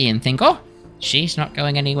look at me and think, oh, she's not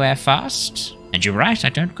going anywhere fast. And you're right, I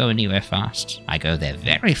don't go anywhere fast. I go there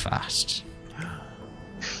very fast.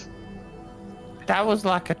 That was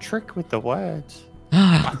like a trick with the words.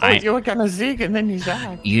 I thought you were going to zig and then you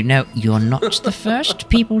zag. You know, you're not the first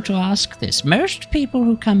people to ask this. Most people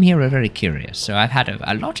who come here are very curious, so I've had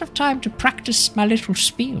a lot of time to practice my little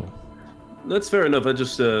spiel. That's fair enough. I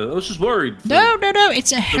was just worried. No.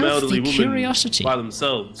 It's a healthy curiosity by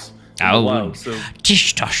themselves. in the wild. So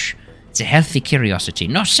Tish tosh. It's a healthy curiosity.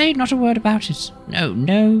 Not a word about it.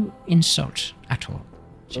 No insult at all.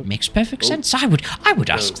 It makes perfect sense. I would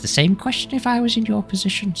ask the same question if I was in your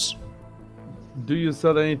positions. Do you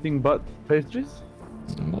sell anything but pastries?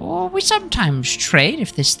 Or we sometimes trade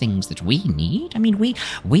if there's things that we need. I mean,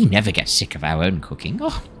 we never get sick of our own cooking.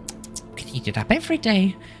 Oh, we can eat it up every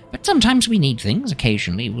day. But sometimes we need things.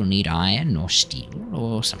 Occasionally we'll need iron or steel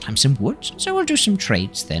or sometimes some wood. So we'll do some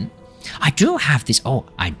trades then. I do have this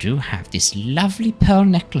lovely pearl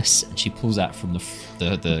necklace. And she pulls out from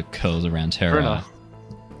the curls around her.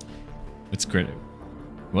 What's Grin?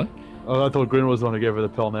 What? Oh, I thought Grin was the one who gave her the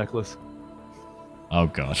pearl necklace. Oh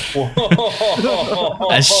god!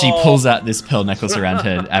 As she pulls out this pearl necklace around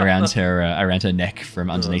her neck from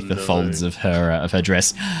underneath the folds of her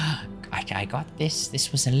dress. I got this.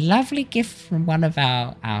 This was a lovely gift from one of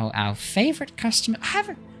our favorite customers.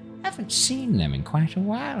 I haven't seen them in quite a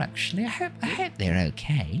while, actually. I hope they're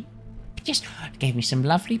okay. Just gave me some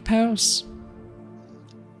lovely pearls.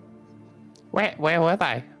 Where were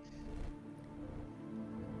they?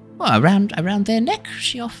 Well, around their neck.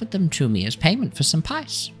 She offered them to me as payment for some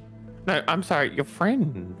pies. No, I'm sorry, your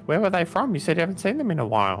friend. Where were they from? You said you haven't seen them in a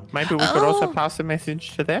while. Maybe we could also pass a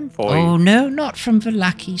message to them for you. Oh, no, not from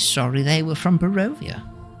Vallaki. Sorry, they were from Barovia.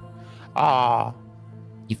 Ah.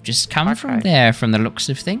 You've just come from there, from the looks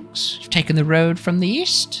of things. You've taken the road from the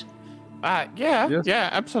east. Yeah,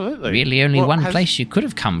 absolutely. Really only one place you could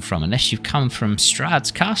have come from, unless you've come from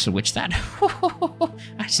Strahd's castle, which that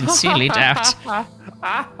I sincerely doubt.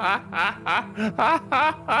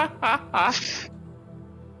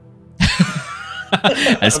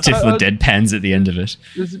 As Tifla deadpans at the end of it.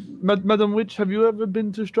 Madam Witch, have you ever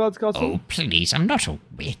been to Strahd's castle? Oh, please, I'm not a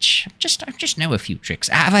witch. I just know a few tricks.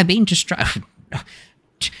 Have I been to Strahd?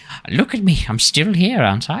 Look at me, I'm still here,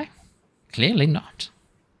 aren't I? Clearly not.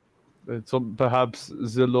 So perhaps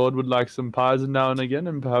the Lord would like some pies now and again,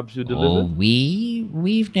 and perhaps you deliver. Oh,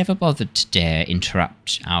 we've never bothered to dare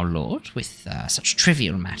interrupt our Lord with such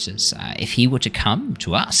trivial matters. If he were to come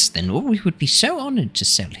to us, then we would be so honoured to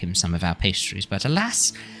sell him some of our pastries. But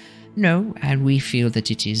alas, no, and we feel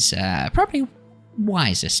that it is probably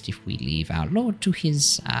wisest if we leave our Lord to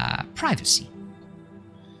his privacy.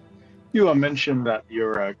 You mentioned that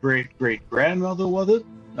your great-great-grandmother, was it?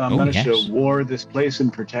 Managed to ward this place in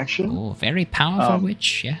protection. Oh, very powerful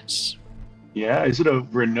witch, yes. Yeah, is it a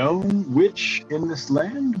renowned witch in this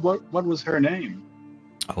land? What was her name?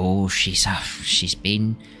 Oh, she's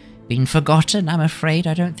been forgotten, I'm afraid.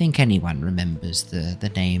 I don't think anyone remembers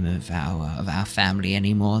the name of our family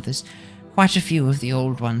anymore. There's quite a few of the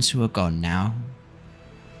old ones who are gone now.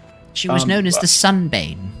 She was known as the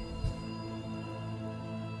Sunbane.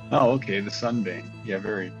 Oh, okay, the Sunbane. Yeah,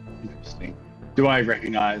 very interesting. I would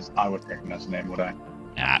recognize the name, would I?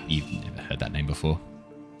 You've never heard that name before.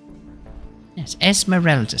 Yes,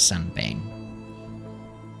 Esmeralda Sunbane.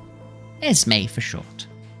 Esme for short.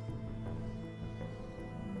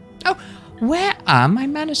 Oh, where are my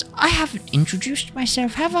manners? I haven't introduced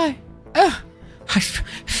myself, have I? Oh, I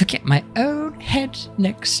forget my own head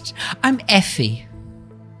next. I'm Effie.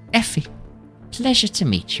 Effie, pleasure to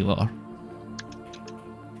meet you all.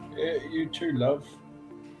 You too, love.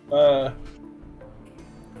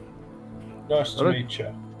 Nice to meet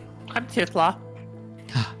you. I'm Tifla.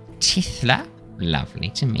 Tifla? Lovely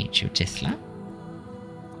to meet you, Tifla.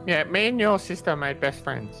 Yeah, me and your sister made best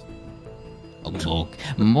friends. Oh,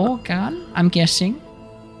 Morgan, I'm guessing.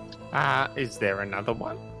 Is there another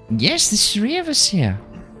one? Yes, there's three of us here.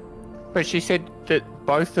 But she said that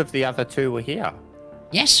both of the other two were here.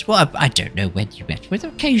 Yes, well, I don't know when you met with her.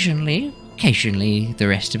 Occasionally the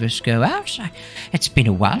rest of us go out. It's been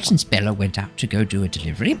a while since Bella went out to go do a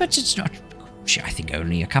delivery, but it's not... I think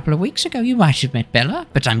only a couple of weeks ago you might have met Bella,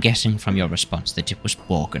 but I'm guessing from your response that it was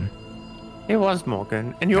Morgan. It was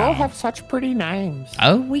Morgan, and you all have such pretty names.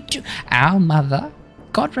 Oh, we do. Our mother,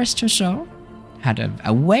 God rest her soul, had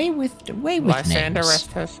a way with Lysander names.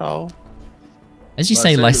 rest her soul. As you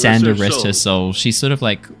say Lysander rest her soul, she sort of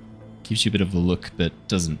like gives you a bit of a look, but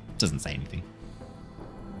doesn't say anything.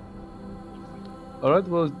 All right,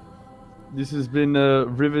 well, this has been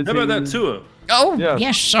riveting. How about that tour? Oh,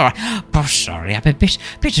 yes, sorry. Oh, sorry, I'm a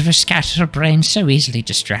bit of a scatterbrain, so easily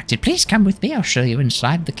distracted. Please come with me, I'll show you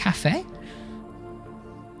inside the cafe.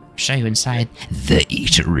 Show you inside the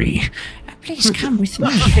eatery. Please come with me.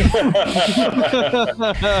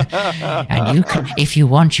 And you can, if you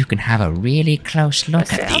want, you can have a really close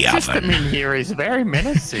look at the oven. The system in here is very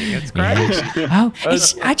menacing. It's great.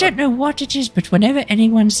 Yes. I don't know what it is, but whenever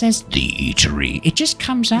anyone says the eatery, it just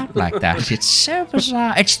comes out like that. It's so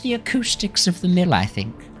bizarre. It's the acoustics of the mill, I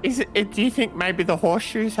think. Do you think maybe the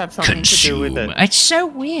horseshoes have something to do with it? It's so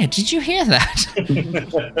weird. Did you hear that?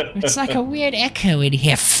 It's like a weird echo in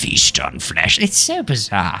here. Feast on flesh. It's so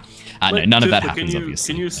bizarre. No, none of that happens,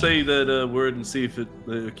 obviously. Can you say that word and see if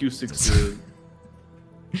the acoustics...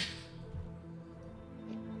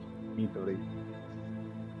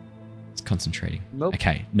 It's concentrating. Nope.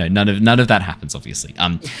 Okay, no, none of that happens, obviously.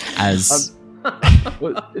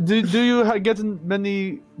 Do you get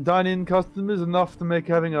many dine-in customers enough to make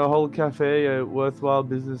having a whole cafe a worthwhile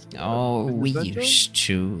business? We used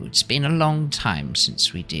to. It's been a long time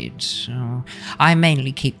since we did. So I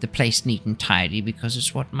mainly keep the place neat and tidy because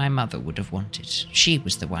it's what my mother would have wanted. She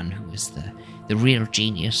was the one who was the real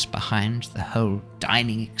genius behind the whole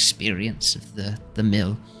dining experience of the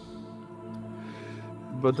mill.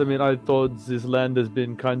 But I mean, I thought this land has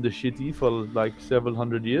been kind of shitty for like several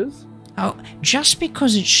hundred years. Oh, just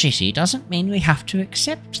because it's shitty doesn't mean we have to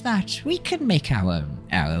accept that. We can make our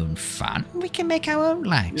own fun. We can make our own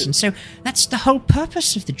lives. And so that's the whole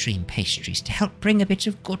purpose of the dream pastries, to help bring a bit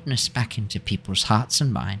of goodness back into people's hearts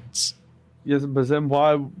and minds. Yes, but then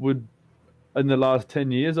why would, in the last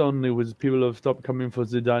 10 years only, would people have stopped coming for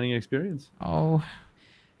the dining experience? Oh,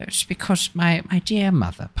 it's because my dear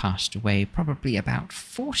mother passed away probably about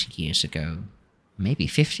 40 years ago. Maybe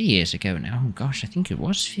 50 years ago now. Oh gosh, I think it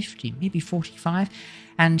was 50, maybe 45.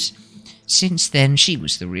 And since then, she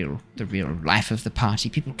was the real life of the party.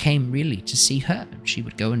 People came really to see her. She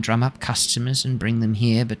would go and drum up customers and bring them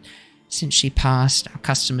here, but since she passed, our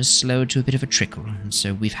customers slowed to a bit of a trickle, and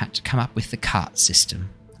so we've had to come up with the cart system.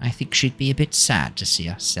 I think she'd be a bit sad to see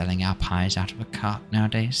us selling our pies out of a cart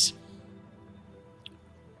nowadays.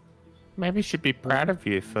 Maybe you should be proud of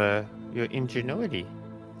you for your ingenuity.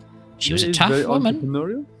 She was a tough woman.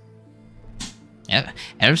 Entrepreneurial?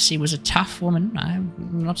 Elsie was a tough woman. I'm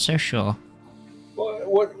not so sure.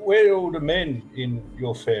 Where are all the men in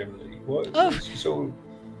your family?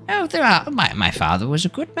 There are. My father was a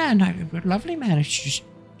good man, a lovely man. He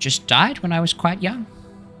just died when I was quite young.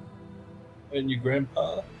 And your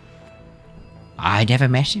grandpa? I never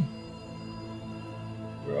met him.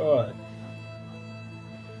 Right.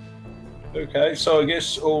 Okay, so I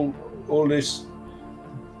guess all this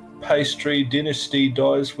pastry dynasty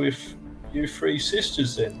dies with you three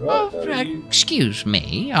sisters then, right? Excuse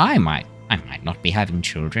me, I might not be having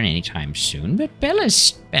children anytime soon, but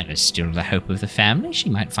Bella's still the hope of the family. She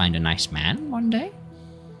might find a nice man one day.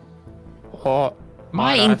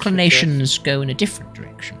 My inclinations go in a different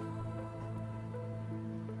direction.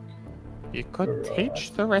 You could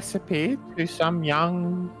teach the recipe to some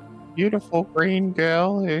young, beautiful green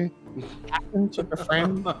girl who happened to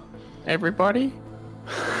befriend everybody.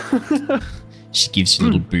 She gives you a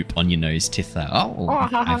little boop on your nose, Titha.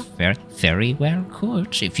 I very, very well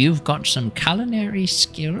could. If you've got some culinary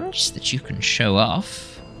skills that you can show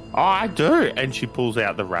off. Oh, I do. And she pulls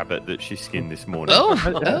out the rabbit that she skinned this morning. Oh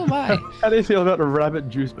my. How do you feel about the rabbit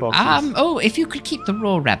juice boxes? If you could keep the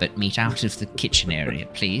raw rabbit meat out of the kitchen area,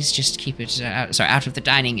 please. Just keep it, out of the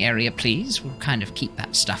dining area, please. We'll kind of keep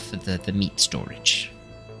that stuff for the meat storage.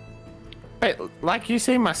 Hey, like, you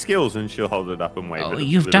see my skills, and she'll hold it up and wave it. Oh,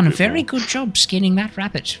 you've done a very good job skinning that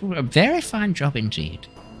rabbit. A very fine job indeed.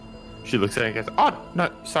 She looks at it and goes, oh,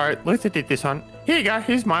 no, sorry, Luther did this one. Here you go,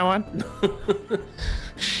 here's my one.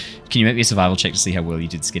 Can you make me a survival check to see how well you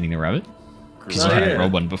did skinning the rabbit? Because you hadn't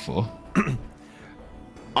rolled one before.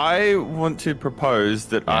 I want to propose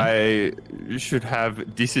that I should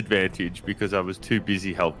have disadvantage because I was too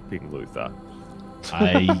busy helping Luther.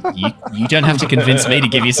 You don't have to convince me to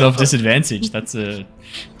give yourself disadvantage. That's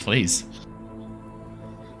please.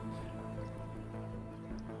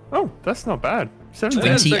 Oh, that's not bad.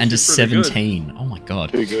 20 and a 17. Good. Oh my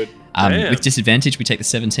god. Too good. With disadvantage, we take the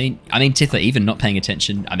 17. I mean, Titha, even not paying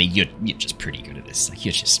attention. I mean, you're just pretty good at this. Like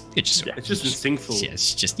you're just. It's just instinctful. Yeah,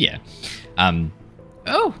 it's just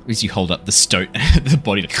as you hold up the stoat, the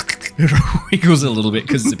body wiggles a little bit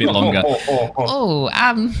because it's a bit longer.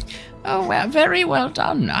 Oh, well, very well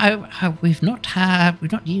done. We've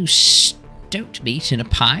not used stoat meat in a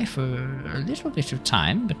pie for a little bit of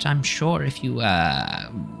time, but I'm sure if you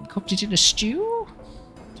cooked it in a stew,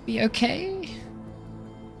 it'd be okay.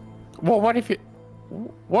 Well,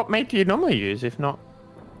 what meat do you normally use if not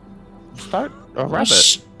stoat or rabbit?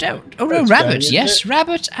 Stoat. Oh, no, rabbit. Yes,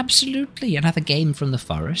 rabbit. Absolutely. Another game from the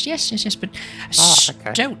forest. Yes. But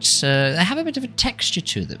stoats, they have a bit of a texture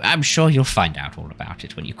to them. I'm sure you'll find out all about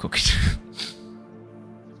it when you cook it.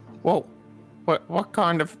 Well, what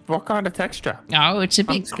kind of texture? Oh, it's a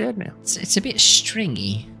bit. I'm scared now. It's a bit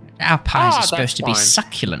stringy. Our pies are that's supposed to be fine.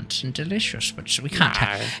 succulent and delicious, but we can't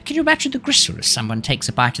have... Can you imagine the gristle as someone takes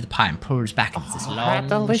a bite of the pie and pulls back into this long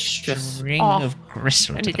delicious. string of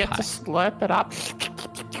gristle And to you the get pie? to slurp it up.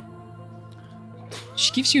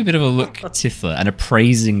 She gives you a bit of a look, Tifla, an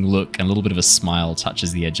appraising look, and a little bit of a smile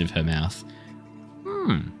touches the edge of her mouth.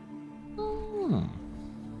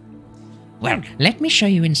 Well, let me show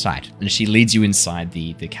you inside. And she leads you inside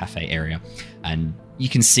the cafe area, and you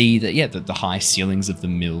can see that, the high ceilings of the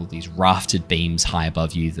mill, these rafted beams high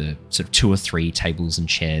above you, the sort of 2 or 3 tables and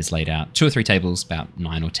chairs laid out. 2 or 3 tables, about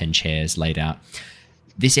 9 or 10 chairs laid out.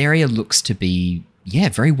 This area looks to be,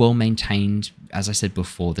 very well maintained. As I said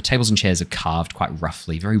before, the tables and chairs are carved quite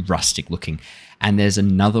roughly, very rustic looking. And there's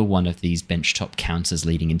another one of these benchtop counters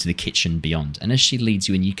leading into the kitchen beyond. And as she leads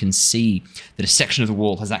you in, you can see that a section of the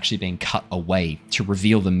wall has actually been cut away to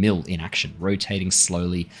reveal the mill in action, rotating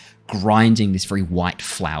slowly, grinding this very white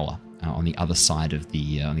flour on the other side of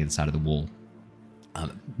the wall.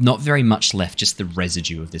 Not very much left, just the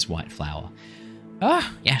residue of this white flour.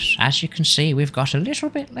 Oh, yes, as you can see, we've got a little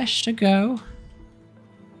bit less to go.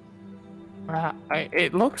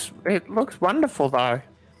 It looks wonderful though.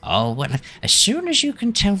 Oh, well, as soon as you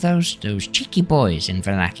can tell those cheeky boys in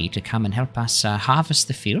Vernaki to come and help us harvest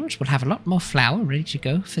the fields, we'll have a lot more flour ready to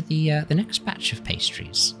go for the next batch of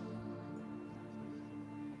pastries.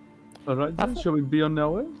 All right, then, shall we be on our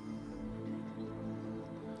way?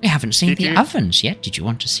 We haven't seen Did the you- ovens yet. Did you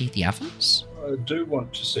want to see the ovens? I do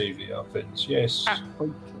want to see the ovens, yes.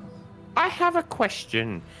 I have a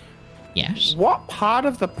question. Yes. What part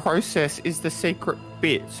of the process is the secret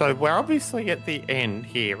bit? So we're obviously at the end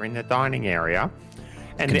here in the dining area.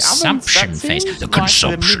 And Consumption the ovens, phase. that seems The like the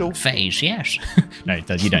consumption middle. phase, yes. No,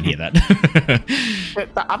 you don't hear that.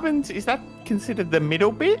 The ovens, is that considered the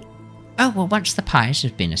middle bit? Oh, well, once the pies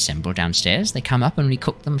have been assembled downstairs, they come up and we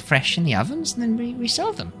cook them fresh in the ovens, and then we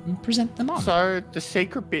sell them and present them on. So the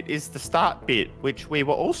secret bit is the start bit, which we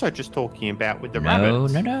were also just talking about with the No,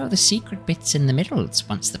 rabbits. no. The secret bit's in the middle. It's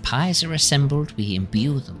once the pies are assembled, we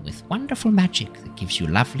imbue them with wonderful magic that gives you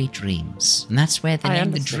lovely dreams. And that's where the I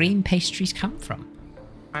name the understand. dream pastries come from.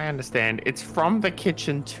 I understand. It's from the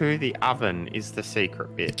kitchen to the oven is the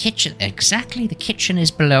secret The bit. kitchen, exactly. The kitchen is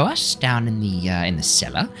below us, down in the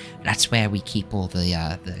cellar. That's where we keep all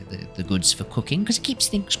the goods for cooking, because it keeps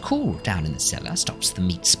things cool down in the cellar, stops the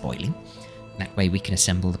meat spoiling. That way we can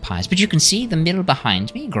assemble the pies. But you can see the mill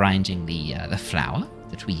behind me grinding the flour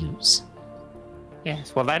that we use.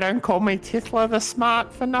 Yes, well, they don't call me Tithla the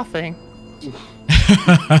Smart for nothing.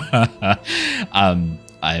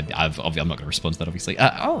 I'm not going to respond to that, obviously. Do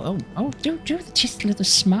the Tithla the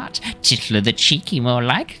smart, Tithla the cheeky, more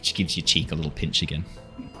like. She gives your cheek a little pinch again.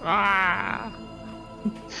 Ah,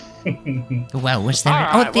 Well, was there?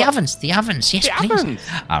 All right, The ovens, yes, the please. ovens.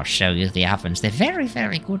 I'll show you the ovens. They're very,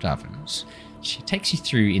 very good ovens. She takes you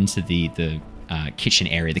through into the kitchen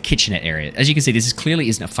area, the kitchenette area. As you can see, this clearly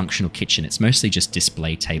isn't a functional kitchen. It's mostly just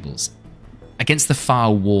display tables. Against the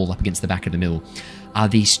far wall, up against the back of the mill, are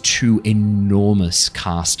these 2 enormous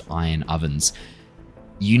cast iron ovens.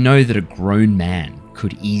 You know that a grown man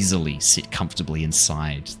could easily sit comfortably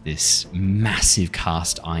inside this massive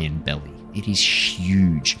cast iron belly. It is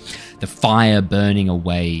huge. The fire burning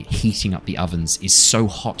away, heating up the ovens, is so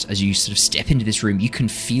hot as you sort of step into this room, you can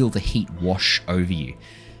feel the heat wash over you.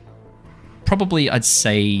 Probably, I'd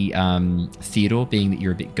say, Theodore, being that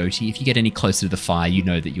you're a bit goatee, if you get any closer to the fire, you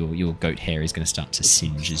know that your goat hair is going to start to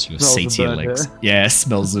singe as you Smells see of to your burnt legs. hair. Yeah,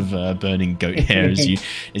 smells of burning goat hair as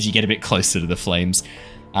you get a bit closer to the flames.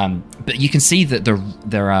 But you can see that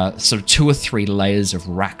there are sort of 2 or 3 layers of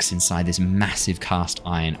racks inside this massive cast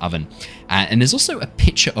iron oven. And there's also a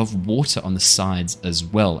pitcher of water on the sides as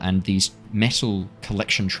well, and these metal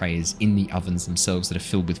collection trays in the ovens themselves that are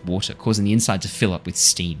filled with water, causing the inside to fill up with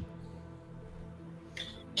steam.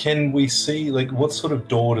 Can we see, like, what sort of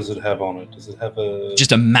door does it have on it? Does it have a...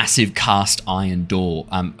 Just a massive cast iron door.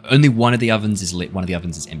 Only one of the ovens is lit, one of the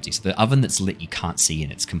ovens is empty. So the oven that's lit, you can't see in.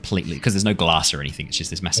 It's completely, because there's no glass or anything. It's just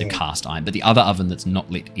this massive cast iron. But the other oven that's not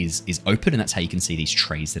lit is open, and that's how you can see these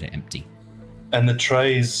trays that are empty. And the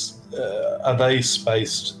trays, are they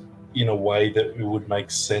spaced in a way that it would make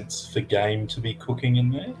sense for game to be cooking in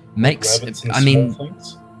there? Rabbits and small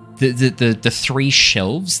things? The 3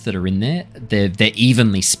 shelves that are in there, they're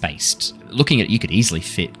evenly spaced. Looking at it, you could easily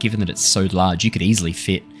fit, given that it's so large, you could easily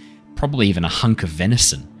fit probably even a hunk of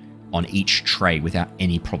venison on each tray without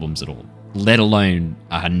any problems at all, let alone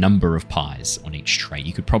a number of pies on each tray.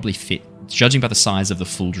 You could probably fit, judging by the size of the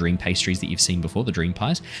full dream pastries that you've seen before, the dream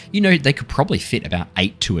pies, you know they could probably fit about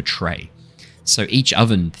 8 to a tray. So each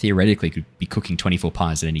oven, theoretically, could be cooking 24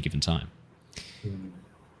 pies at any given time.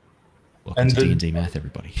 Welcome to D&D math,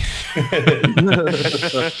 everybody.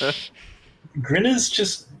 Grinner's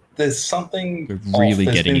just, there's something We're really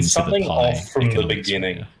off. getting into something the pie off from the economics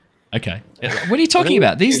beginning. right now. Okay. What are you talking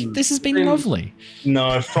about? This has been lovely.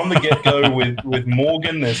 No, from the get-go with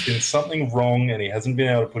Morgan, there's been something wrong, and he hasn't been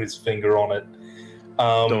able to put his finger on it.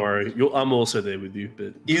 Don't worry, I'm also there with you.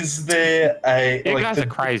 But is there a... You guys are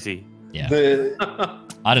crazy. Yeah.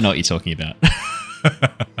 I don't know what you're talking about.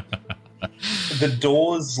 The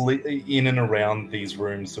doors in and around these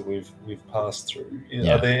rooms that we've passed through,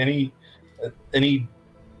 are there any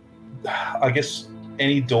I guess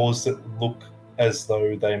any doors that look as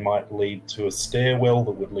though they might lead to a stairwell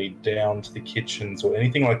that would lead down to the kitchens or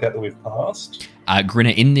anything like that we've passed? Grinner,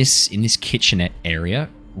 in this kitchenette area,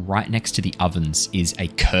 right next to the ovens is a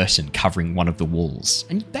curtain covering one of the walls,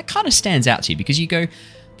 and that kind of stands out to you because you go,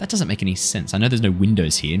 that doesn't make any sense. I know there's no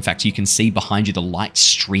windows here. In fact, you can see behind you the light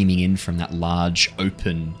streaming in from that large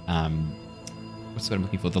open, what's the word I'm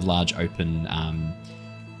looking for? The large open,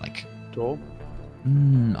 door?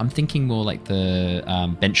 I'm thinking more like the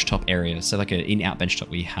benchtop area. So like an in-out benchtop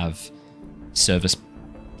where you have service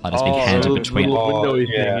platters being handed between. Windowy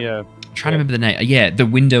thing, yeah. I'm trying to remember the name. Yeah, the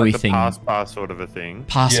windowy thing. Pass bar sort of a thing.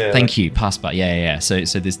 Thank you, pass bar. Yeah. So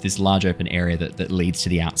there's this large open area that leads to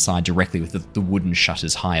the outside directly with the wooden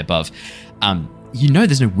shutters high above.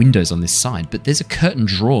 There's no windows on this side, but there's a curtain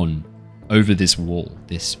drawn over this wall.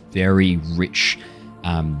 This very rich,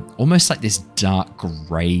 almost like this dark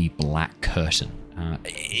grey black curtain.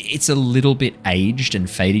 It's a little bit aged and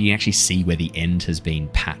faded. You can actually see where the end has been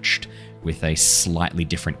patched with a slightly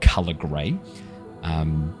different colour grey.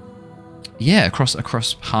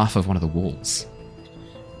 Across half of one of the walls.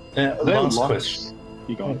 Last question.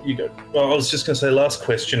 You go. Well, I was just going to say, last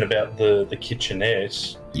question about the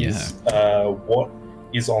kitchenette. Is what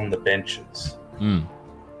is on the benches?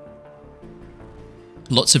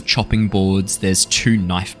 Lots of chopping boards. There's 2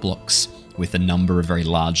 knife blocks with a number of very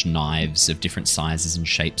large knives of different sizes and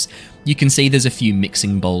shapes. You can see there's a few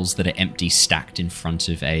mixing bowls that are empty, stacked in front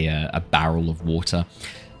of a barrel of water.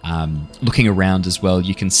 Looking around as well,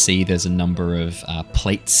 you can see there's a number of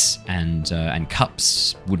plates and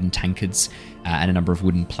cups, wooden tankards, and a number of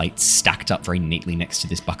wooden plates stacked up very neatly next to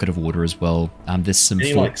this bucket of water as well. There's some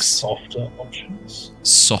forks. Softer options?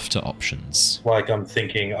 Softer options. Like I'm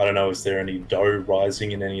thinking, I don't know, is there any dough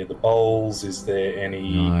rising in any of the bowls? Is there any...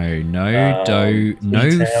 No dough,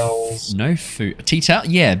 tea towels? No food. Tea towel?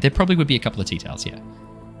 Yeah, there probably would be a couple of tea towels, yeah.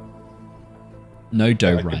 No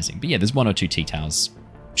dough rising. But yeah, there's 1 or 2 tea towels.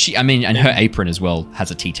 And her apron as well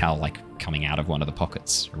has a tea towel coming out of one of the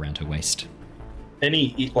pockets around her waist.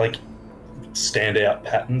 Any standout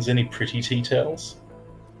patterns? Any pretty tea towels?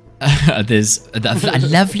 There's a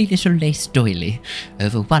lovely little lace doily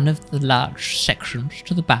over one of the large sections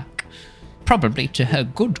to the back, probably to her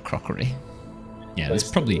good crockery. Yeah, there's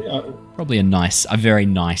probably a very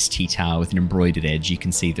nice tea towel with an embroidered edge. You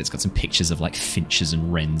can see that's got some pictures of finches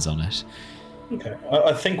and wrens on it. Okay,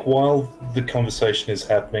 I think while the conversation is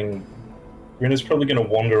happening, Grinner's probably going to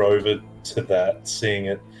wander over to that, seeing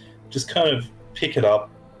it, just kind of pick it up,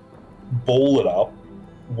 ball it up,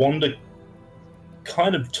 wander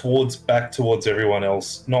kind of back towards everyone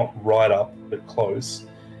else, not right up, but close,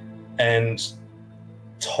 and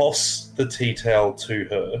toss the tea towel to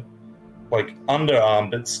her, underarm,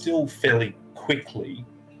 but still fairly quickly.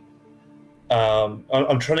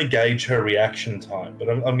 I'm trying to gauge her reaction time, but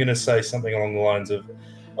I'm going to say something along the lines of,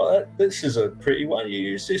 this is a pretty one, you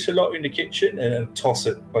use this a lot in the kitchen, and toss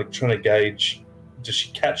it, trying to gauge, does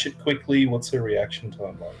she catch it quickly? What's her reaction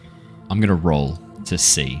time like? I'm going to roll to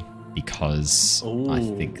see, because I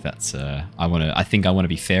think that's I want to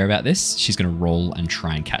be fair about this. She's going to roll and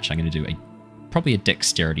try and catch. I'm going to do probably a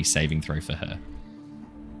dexterity saving throw for her.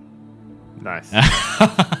 Nice.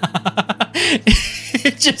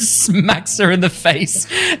 It just smacks her in the face,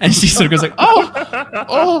 and she sort of goes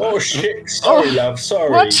oh shit, sorry love, sorry.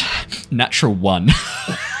 What? Natural 1.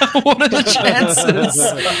 What are the chances?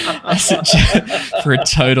 For a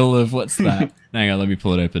total of, what's that? Hang on, let me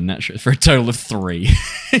pull it open. For a total of 3.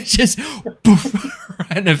 Just poof,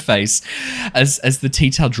 right in her face. As the tea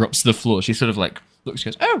towel drops to the floor, she sort of looks, she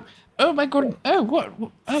goes, oh my god, what?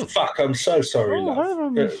 Oh, fuck, I'm so sorry, love.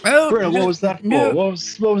 What was that for? No. What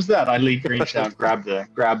was that? I reach out, grab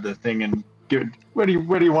the thing, and give it. Where do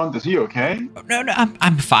you want this? Are you okay? No,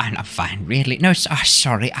 I'm fine, really. No,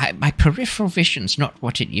 sorry, my peripheral vision's not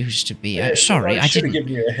what it used to be. I'm sorry, I should have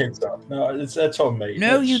given you a heads up. No, that's on me.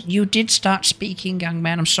 No, you did start speaking, young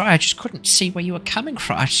man. I'm sorry, I just couldn't see where you were coming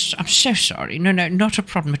from. I'm so sorry. No, not a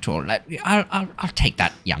problem at all. I'll take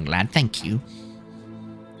that, young lad. Thank you.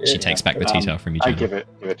 She takes back the tea towel from you, Jonah. I give it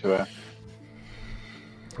to her.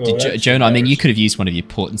 Well, Jonah, I mean, you could have used one of your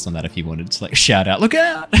portents on that if you wanted to, like, shout out, look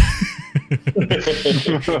out! Not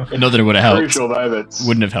that it would have helped. Crucial moments.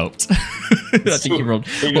 Wouldn't have helped. I think you rolled.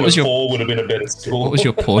 Even What was a your 4 would have been a better score. What was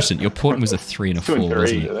your portent? Your portent was a 3 and a 4, 2 and 3,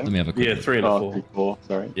 wasn't it? I think. Let me have a quick Yeah, look. 3 and a 4. 3, 4,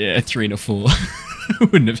 sorry. Yeah, 3 and a 4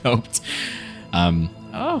 wouldn't have helped.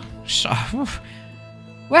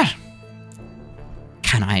 Well,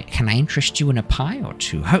 can I interest you in a pie or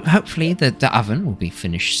two? Hopefully the oven will be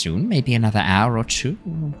finished soon. Maybe another hour or two.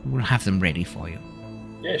 We'll have them ready for you.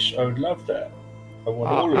 Yes, I would love that. I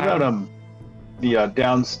want all What of that. about the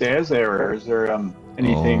downstairs area? Is there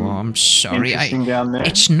anything I'm sorry. interesting down there?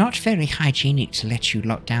 It's not very hygienic to let you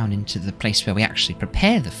lot down into the place where we actually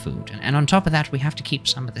prepare the food. And on top of that, we have to keep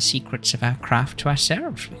some of the secrets of our craft to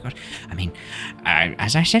ourselves. Because, I mean,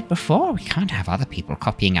 as I said before, we can't have other people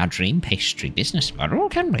copying our dream pastry business model,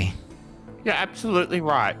 can we? You're absolutely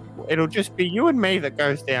right. It'll just be you and me that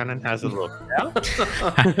goes down and has a look.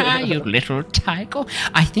 You little tyke.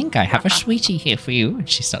 I think I have a sweetie here for you. And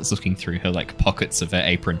she starts looking through her like pockets of her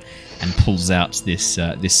apron and pulls out this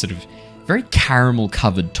this sort of very caramel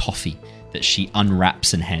covered toffee that she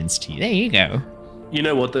unwraps and hands to you. There you go. You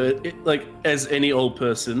know what? Like as any old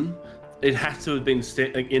person, it had to have been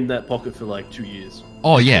in that pocket for like 2 years.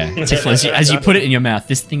 Oh yeah, Tifla, as you put it in your mouth,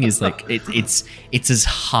 this thing is like it's as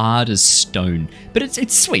hard as stone, but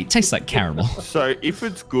it's sweet. It tastes like caramel. So if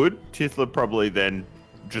it's good, Tifla probably then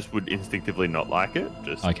just would instinctively not like it,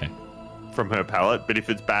 just Okay. from her palate. But if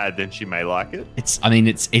it's bad, then she may like it. It's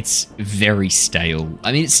very stale.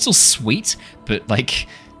 I mean, it's still sweet, but like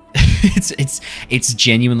it's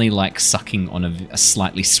genuinely like sucking on a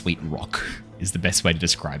slightly sweet rock. Is the best way to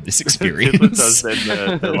describe this experience. Tifla does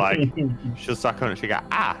then the like she'll suck on it. She go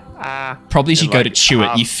Probably as you and go like, to chew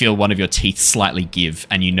it, you feel one of your teeth slightly give,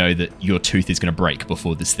 and you know that your tooth is going to break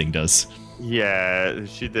before this thing does. Yeah,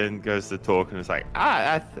 she then goes to talk and it's like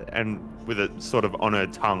and with it sort of on her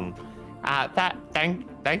tongue,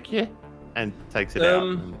 thank you, and takes it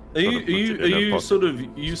out. Are you sort of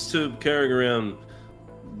used to carrying around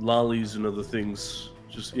lollies and other things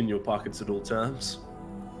just in your pockets at all times?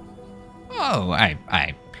 Oh,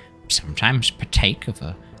 I sometimes partake of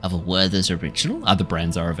a Werther's original. Other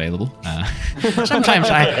brands are available. Sometimes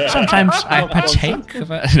I partake of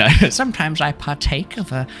a sometimes I partake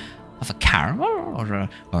of a caramel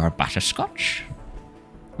or a butterscotch.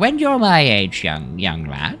 When you're my age, young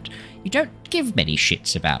lad, you don't give many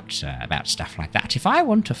shits about stuff like that. If I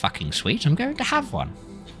want a fucking sweet, I'm going to have one.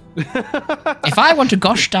 If I want a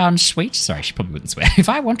gosh darn sweet, sorry, she probably wouldn't swear. If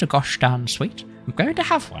I want a gosh darn sweet, I'm going to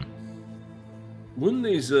have one. Wouldn't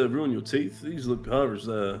these ruin your teeth? These look hard as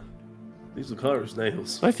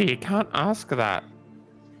nails. Sophie, you can't ask her that.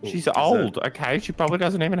 She's Is old, okay? She probably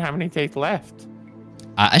doesn't even have any teeth left.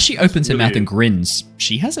 As she opens her mouth and grins,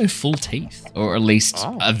 she has her full teeth, or at least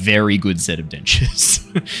a very good set of dentures.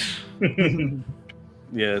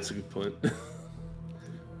 Yeah, that's a good point.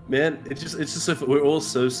 Man, it's just so we're all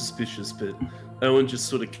so suspicious, but Owen just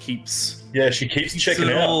sort of keeps. Yeah, she keeps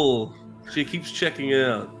checking out. She keeps checking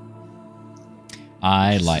out.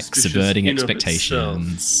 I like Suspicious subverting in of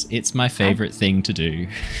expectations. It's my favorite thing to do.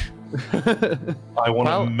 I want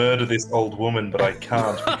to murder this old woman, but I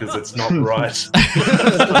can't because it's not right.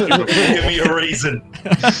 Give me a reason.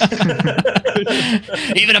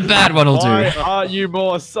 Even a bad one will do. Why are you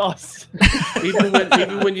more sus?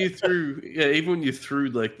 even when you threw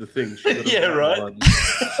like the thing. Yeah, right.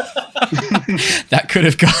 That could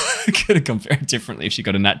have gone very differently if she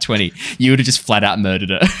got a nat 20. You would have just flat out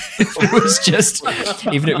murdered her. If it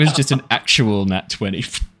was just an actual nat 20.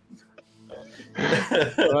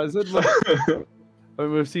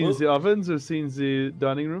 We've seen the ovens, we've seen the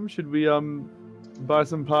dining room. Should we buy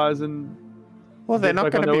some pies and? Well, they're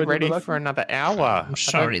not going to be ready for another hour. I'm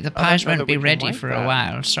sorry, the pies won't be ready for a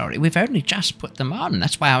while. Sorry, we've only just put them on.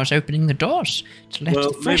 That's why I was opening the doors to let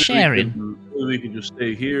the fresh air in. Maybe we can just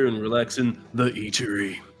stay here and relax in the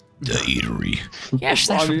eatery. The eatery. Yes,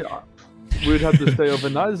 that's we'd have to stay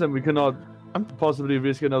overnight, and we cannot possibly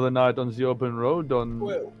risk another night on the open road.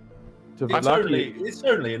 It's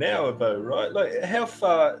only an hour though, right? Like, how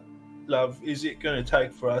far, love, is it going to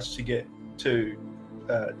take for us to get to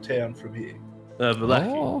town from here?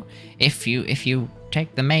 If you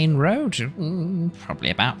take the main road,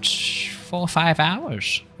 probably about 4 or 5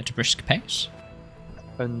 hours at a brisk pace.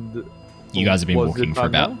 And you guys have been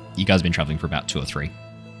You guys have been traveling for about 2 or 3.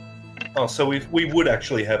 Oh, so we would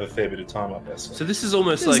actually have a fair bit of time up our sleeve. So this is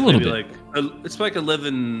almost There's like a little maybe it's like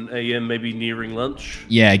 11 a.m. maybe nearing lunch.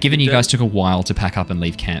 Yeah, given you guys took a while to pack up and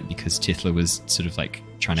leave camp because Tifla was sort of like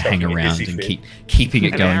trying to hang around and keeping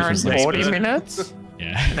it going for as long as 40 minutes.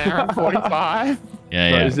 Yeah. An hour and 45.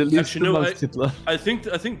 Yeah. Is it at least Actually, no, amongst Hitler? I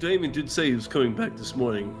think Damien did say he was coming back this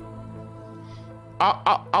morning.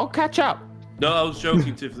 I'll catch up. No, I was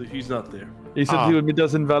joking, Tifley. He's not there. He said he would meet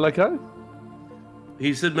us in Valaka.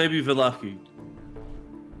 He said maybe Velaki.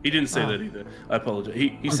 He didn't say that either. I apologize.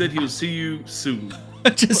 He said he will see you soon.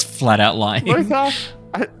 Just flat out lying. Luther,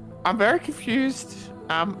 I'm very confused.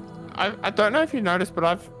 I don't know if you noticed, but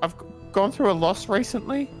I've gone through a loss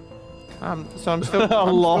recently. So I'm still,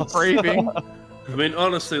 still grieving. I mean,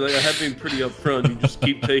 honestly, like I have been pretty upfront. You just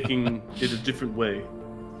keep taking it a different way.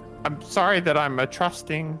 I'm sorry that I'm a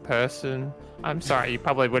trusting person. I'm sorry, you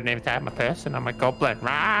probably wouldn't even say I'm a person. I'm a goblin.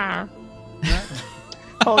 Rah!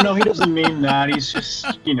 Oh no, he doesn't mean that. He's just,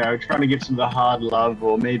 trying to give some of the hard love,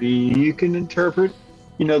 or maybe you can interpret,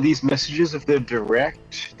 these messages if they're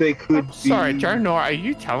direct. They could be. Sorry, Jonor, are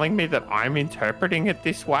you telling me that I'm interpreting it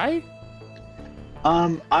this way?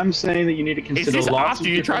 I'm saying that you need to consider. Is this lots after of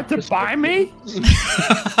you tried to buy me?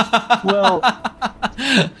 Well,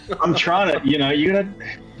 I'm trying to. You gotta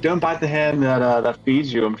don't bite the hand that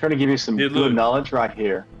feeds you. I'm trying to give you some good knowledge right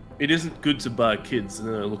here. It isn't good to buy kids, and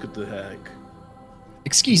then I look at the hag.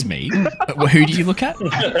 Excuse me. Who do you look at? Who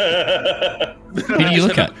do you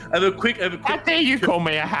look at? I have a quick. How dare you call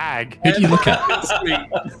me a hag? Who do you look at?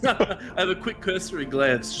 I have a quick cursory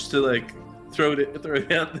glance just to throw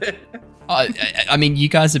it out there. I mean, you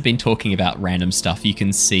guys have been talking about random stuff. You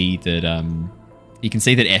can see that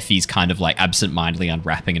Effie's kind of absent-mindedly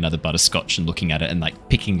unwrapping another butterscotch and looking at it and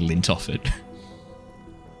picking lint off it.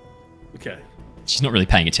 Okay. She's not really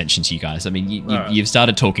paying attention to you guys. I mean, you've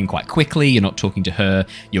started talking quite quickly. You're not talking to her.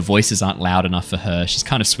 Your voices aren't loud enough for her. She's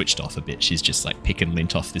kind of switched off a bit. She's just picking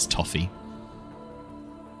lint off this toffee.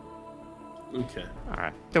 Okay. All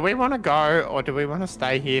right. Do we want to go, or do we want to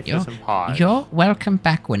stay here for some pie? You're welcome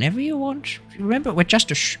back whenever you want. Remember, we're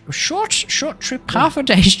just a short trip, half a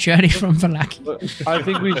day's journey from Velaki. I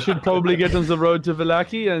think we should probably get on the road to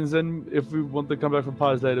Velaki, and then if we want to come back from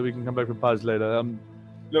pies later, we can come back from pies later.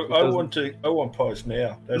 Look, I want pies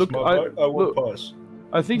now. That's my vote. I want pies.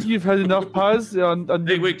 I think you've had enough pies.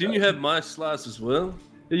 Hey, wait, didn't you have my slice as well?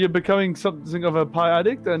 You're becoming something of a pie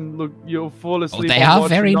addict, and look, you'll fall asleep. They are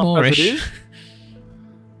very Moorish.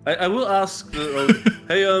 I will ask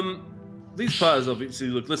hey, these pies obviously,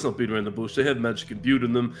 look, let's not beat around the bush. They have magic imbued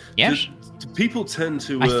in them. Yes. Do people tend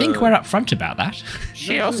to... I think we're upfront about that.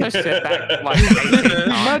 She also said that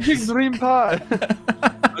Magic dream pie.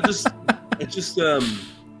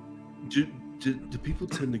 Do people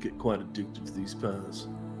tend to get quite addicted to these pies?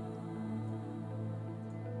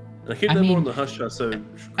 I keep them more on the hush hush, so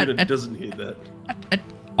Greta doesn't hear that.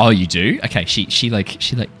 Oh, you do? Okay, she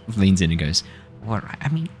leans in and goes, Well, I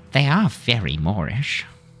mean, they are very Moorish.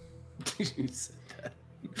 You said that.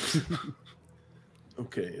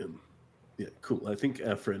 Okay, yeah, cool. I think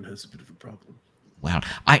our friend has a bit of a problem. Well,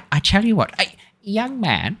 I tell you what, a young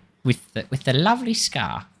man with the lovely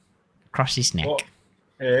scar across his neck. Oh,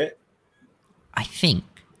 yeah. I think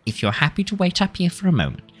if you're happy to wait up here for a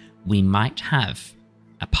moment, we might have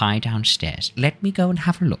a pie downstairs. Let me go and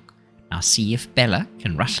have a look. I'll see if Bella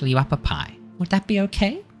can rustle you up a pie. Would that be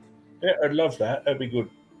okay? Yeah, I'd love that. That'd be good.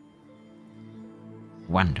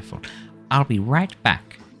 Wonderful. I'll be right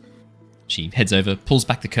back. She heads over, pulls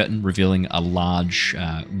back the curtain, revealing a large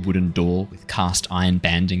wooden door with cast iron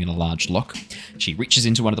banding and a large lock. She reaches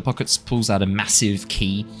into one of the pockets, pulls out a massive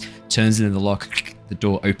key, turns it in the lock. The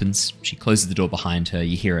door opens. She closes the door behind her.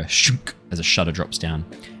 You hear a shunk as a shutter drops down,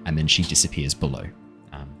 and then she disappears below.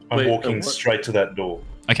 I'm walking straight to that door.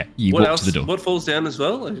 Okay, you walk to the door. What falls down as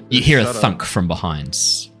well? You hear a thunk from behind,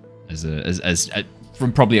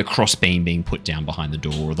 from probably a crossbeam being put down behind the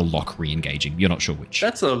door, or the lock re-engaging. You're not sure which.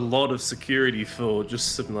 That's a lot of security for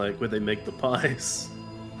just something where they make the pies.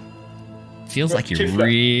 Feels like you're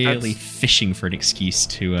really fishing for an excuse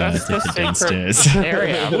to get downstairs.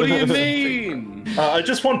 What do you mean? I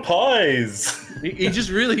just want pies. He just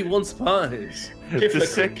really wants pies.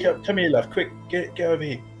 Tifla, come here, love. Quick, get over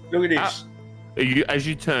here. Look at this. As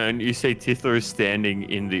you turn, you see Tithla is standing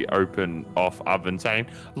in the open off oven saying,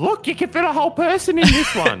 "Look, you can fit a whole person in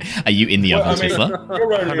this one." Are you in the oven, Tithla?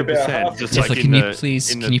 You're only about half. Tithla, can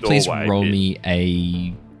you please roll me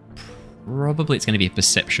a... Probably it's going to be a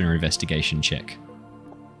perception or investigation check.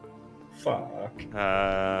 Fuck.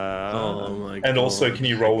 Oh my god. And also, can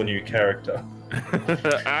you roll a new character?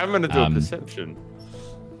 I'm going to do a perception.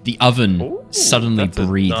 The oven suddenly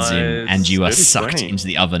breathes in, and you are sucked into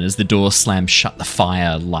the oven as the door slams shut. The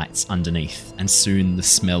fire lights underneath, and soon the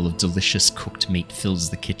smell of delicious cooked meat fills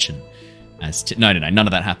the kitchen. No, none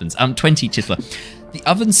of that happens. 20 Tithla. The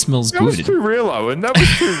oven smells good. That was too real, Owen. That was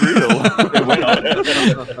too real.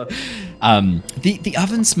 The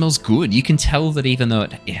oven smells good. You can tell that even though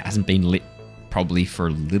it hasn't been lit probably for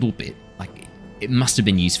a little bit, like it must have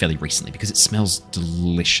been used fairly recently because it smells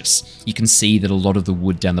delicious. You can see that a lot of the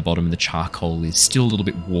wood down the bottom and the charcoal is still a little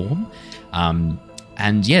bit warm.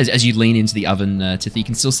 And yeah, as you lean into the oven, Tithla, you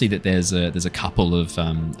can still see that there's a couple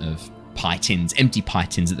of pie tins, empty pie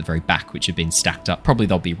tins at the very back, which have been stacked up. Probably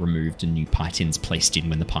they'll be removed and new pie tins placed in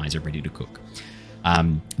when the pies are ready to cook.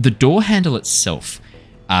 The door handle itself,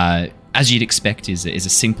 as you'd expect, is a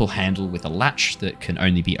simple handle with a latch that can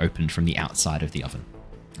only be opened from the outside of the oven.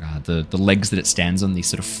 The legs that it stands on, these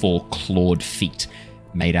sort of 4 clawed feet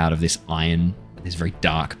made out of this iron, this very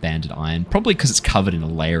dark banded iron, probably because it's covered in a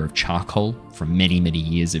layer of charcoal from many, many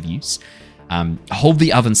years of use. Hold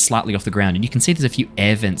the oven slightly off the ground, and you can see there's a few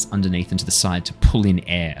air vents underneath and to the side to pull in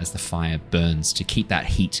air as the fire burns to keep that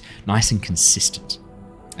heat nice and consistent.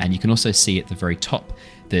 And you can also see at the very top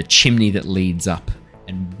the chimney that leads up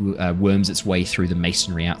and worms its way through the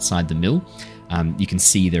masonry outside the mill. You can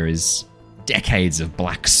see there is decades of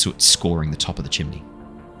black soot scoring the top of the chimney.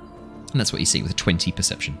 And that's what you see with a 20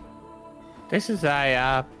 perception. This is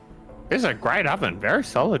a great oven. Very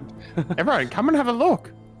solid. Everyone, come and have a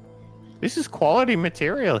look. This is quality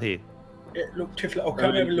material here. Yeah, look, Tithla, I'll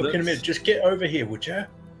come have a look in a minute. Just get over here, would you?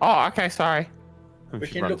 Oh, okay, sorry. We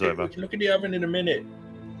can look at the oven in a minute.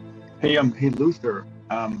 Hey, Luther.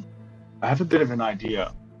 I have a bit of an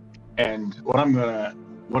idea, and what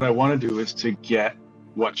I want to do is to get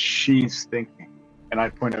what she's thinking, and I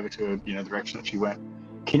point over to the direction that she went.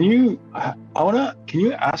 Can you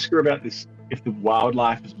ask her about this? If the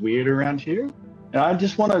wildlife is weird around here? And I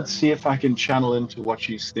just want to see if I can channel into what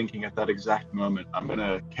she's thinking at that exact moment. I'm going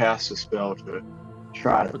to cast a spell to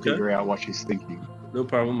try to figure out what she's thinking. No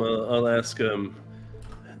problem. I'll ask.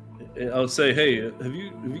 I'll say, hey, have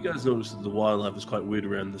you guys noticed that the wildlife is quite weird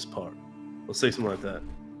around this part? I'll say something like that.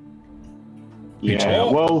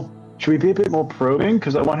 Yeah. Well, should we be a bit more probing?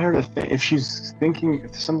 Because I want her to think. If she's thinking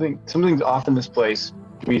if something's off in this place,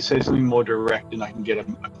 can we say something more direct, and I can get a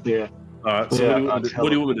clear. All right. So what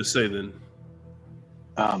do you want me to say then?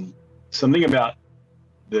 Something about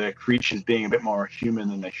the creatures being a bit more human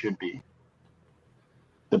than they should be.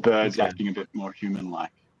 The birds acting a bit more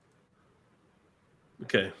human-like.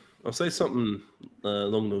 Okay, I'll say something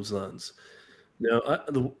along those lines. Now,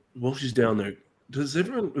 while she's down there, does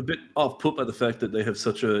everyone a bit off-put by the fact that they have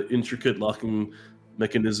such an intricate locking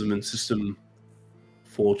mechanism and system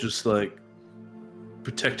for just like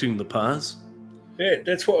protecting the pies? Yeah,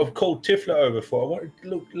 that's what I've called Tithla over for. I want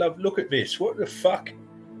to look at this. What the fuck?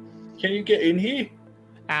 Can you get in here?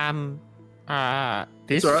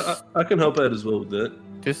 This. Sorry, I can help out as well with that.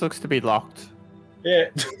 This looks to be locked. Yeah,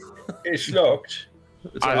 it's locked.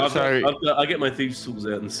 I get my thieves' tools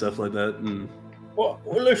out and stuff like that. And what,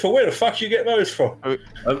 Luther? Where the fuck you get those from?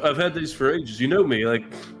 I've had these for ages. You know me. Like,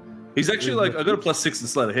 he's actually like I got a +6 in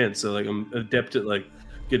sleight of hand, so like I'm adept at like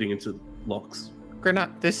getting into locks.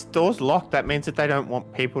 Grinner, this door's locked. That means that they don't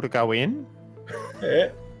want people to go in. Yeah.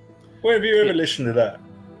 Where have you ever listened to that?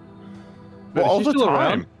 Well, all the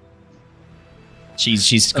time.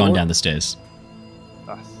 She's gone down the stairs.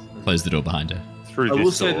 Close the door behind her. I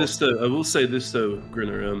will say this though,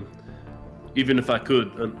 Grinner. Even if I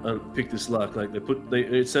could pick this lock, like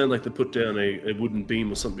it sounded like they put down a wooden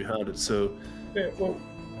beam or something behind it. So yeah, well,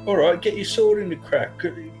 all right, get your sword in the crack.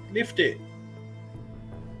 Lift it.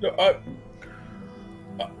 Look,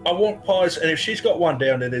 I want pies, and if she's got one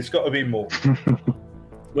down there, there's got to be more.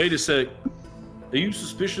 Wait a sec. Are you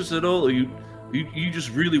suspicious at all, or you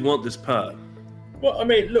just really want this pie? Well, I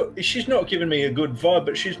mean, look, she's not giving me a good vibe,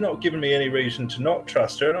 but she's not giving me any reason to not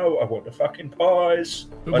trust her. And I want the fucking pies.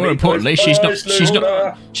 But more importantly, she's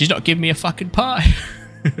not giving me a fucking pie.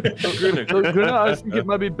 Grinner, I think it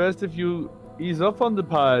might be best if you ease off on the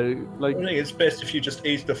pie. Like, I think it's best if you just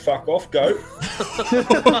ease the fuck off, goat.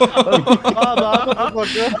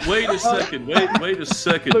 Wait a second. Look,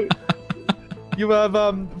 you have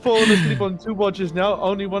fallen asleep on 2 watches now,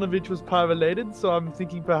 only one of which was pie related, so I'm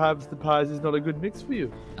thinking perhaps the pies is not a good mix for you.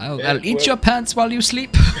 I'll eat your pants while you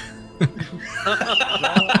sleep.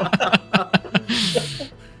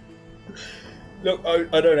 Look,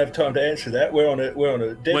 I don't have time to answer that. We're on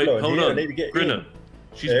a deadline. Wait, hold here. on. I need to get Grinner, in.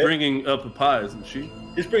 she's bringing up a pie, isn't she?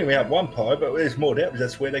 She's bringing me up one pie, but there's more down because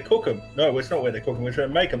that's where they cook them. No, it's not where they cook them. It's where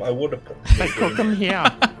they make them. I would have put They cook them here.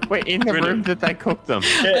 We're in the room that they cooked them.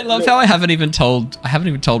 I love how I haven't even told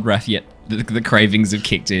Raph yet the cravings have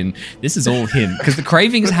kicked in. This is all him because the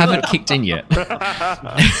cravings haven't kicked in yet.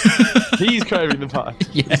 He's craving the pie.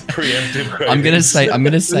 Yeah. Preemptive cravings. I'm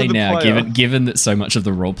gonna say now, player. given that so much of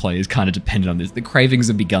the role play is kind of dependent on this, the cravings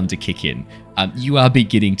have begun to kick in. You are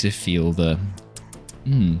beginning to feel the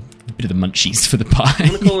bit of the munchies for the pie. I'm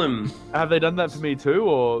gonna call him. Have they done that for me too,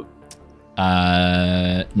 or?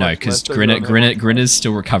 No, because Grinner's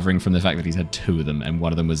still recovering from the fact that he's had 2 of them, and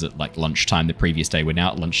one of them was at like lunchtime the previous day. We're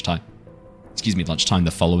now at lunchtime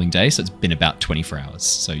the following day, so it's been about 24 hours.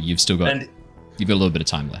 So you've got a little bit of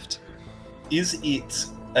time left. Is it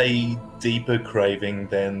a deeper craving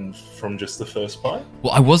than from just the first bite?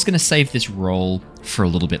 Well, I was going to save this roll for a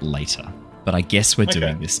little bit later, but I guess we're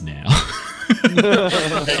doing this now.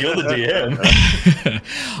 You're the DM.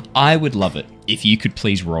 I would love it if you could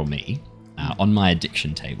please roll me on my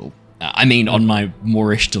addiction table. On my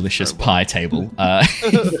Moorish delicious pie table.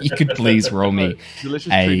 If you could please roll me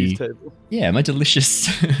Delicious trees table. Yeah, my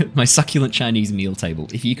succulent Chinese meal table.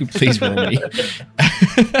 If you could please roll me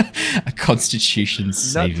a Constitution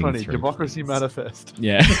saving throw. 20, Democracy Manifest.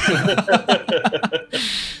 Yeah.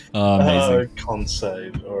 Oh, amazing. Con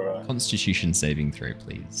save. All right. Constitution saving throw,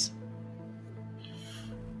 please.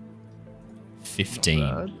 15.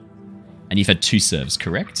 And you've had 2 serves,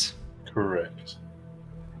 correct? Correct.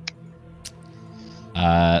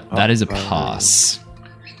 That is a pass.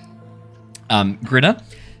 Grinner,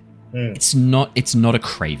 it's not a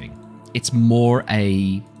craving. It's more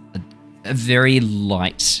a very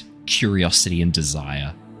light curiosity and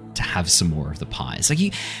desire to have some more of the pies. Like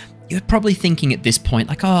you're probably thinking at this point,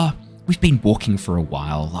 like, oh, we've been walking for a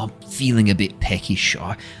while. I'm feeling a bit peckish.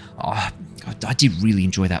 I did really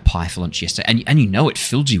enjoy that pie for lunch yesterday. And you know it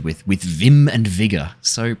filled you with vim and vigor.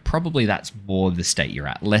 So probably that's more the state you're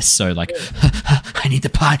at. Less so like, I need the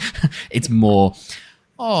pie. It's more,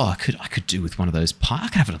 I could do with one of those pie. I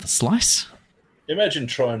could have another slice. Imagine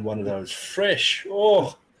trying one of those fresh.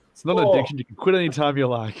 Oh, it's not an addiction. You can quit any time you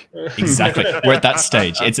like. Exactly. We're at that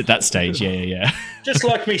stage. It's at that stage. Yeah. Just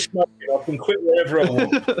like me smoking, I can quit wherever I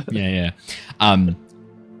want. Yeah.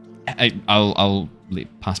 I'll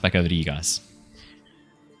pass back over to you guys.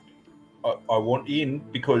 I want in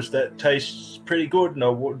because that tastes pretty good and I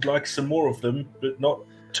would like some more of them, but not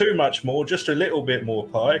too much more, just a little bit more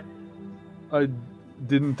pie. I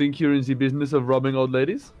didn't think you were in the business of robbing old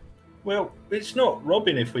ladies. Well, it's not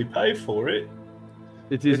robbing if we pay for it.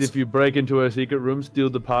 It is if you break into her secret room, steal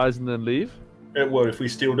the pies and then leave. Well, if we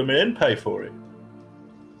steal them and pay for it.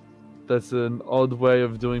 That's an odd way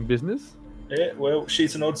of doing business. Yeah, well,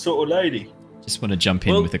 she's an odd sort of lady. Just want to jump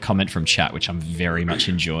in with a comment from chat, which I'm very much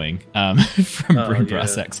enjoying. From Bryn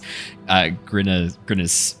Brassex.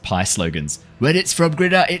 Grinner's pie slogans. When it's from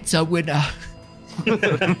Grinner, it's a winner.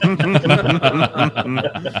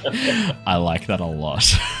 I like that a lot.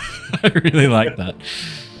 I really like that.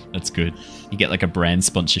 That's good. You get like a brand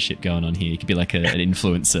sponsorship going on here. You could be like an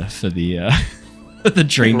influencer for the the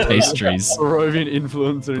dream pastries. Peruvian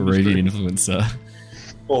influencer.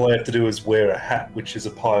 All I have to do is wear a hat, which is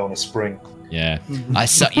a pie on a spring. Yeah. I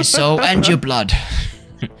suck your soul and your blood.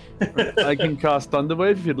 I can cast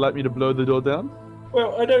Thunderwave if you'd like me to blow the door down.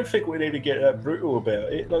 Well, I don't think we need to get that brutal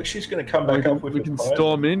about it. Like, she's going to come back up with we can pie.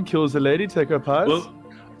 storm in, kills the lady, take her pies. Well,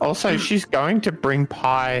 also, she's going to bring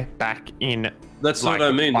pie back in. That's like what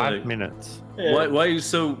I mean. 5 like, minutes. Yeah. Why are you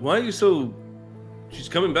so? She's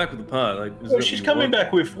coming back with the pie. Like, Well, she's coming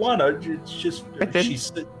back with one. It's just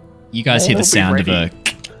she's. You guys hear the We'll be sound of ready.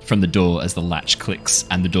 from the door as the latch clicks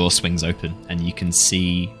and the door swings open, and you can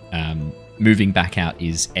see moving back out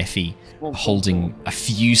is Effie holding a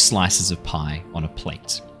few slices of pie on a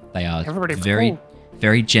plate. They are very,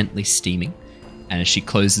 very gently steaming, and as she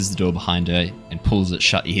closes the door behind her and pulls it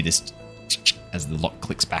shut, you hear this as the lock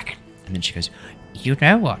clicks back, and then she goes, You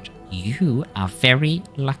know what? You are very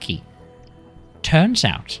lucky. Turns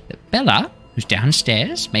out that Bella, who's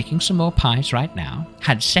downstairs making some more pies right now,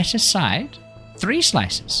 had set aside 3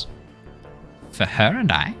 slices for her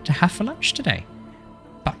and I to have for lunch today.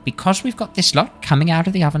 But because we've got this lot coming out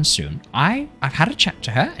of the oven soon, I've had a chat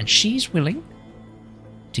to her and she's willing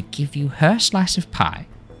to give you her slice of pie,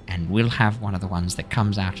 and we'll have one of the ones that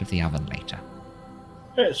comes out of the oven later.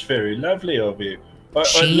 That's very lovely of you.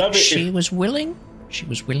 I love it. She was willing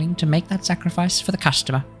to make that sacrifice for the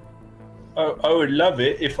customer. I would love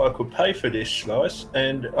it if I could pay for this slice,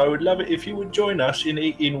 and I would love it if you would join us in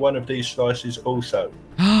eating one of these slices also.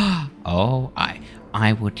 Oh,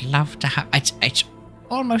 I would love to have. It's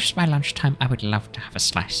almost my lunchtime. I would love to have a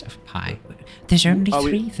slice of pie. There's only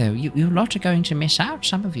 3, though. You lot are going to miss out.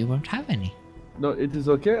 Some of you won't have any. No, it is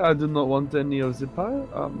okay. I do not want any of the pie.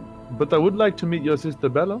 But I would like to meet your sister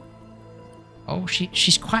Bella. Oh,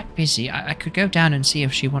 she's quite busy. I could go down and see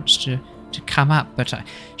if she wants to come up, but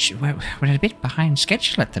we're a bit behind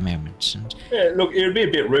schedule at the moment. And... Yeah, look, it would be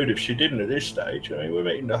a bit rude if she didn't at this stage. I mean, we're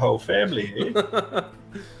meeting the whole family here.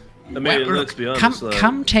 I mean, let's be honest.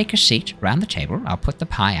 Come take a seat round the table. I'll put the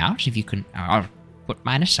pie out. If you can, I'll put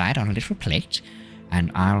mine aside on a little plate,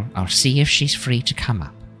 and I'll see if she's free to come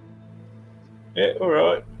up. Yeah, all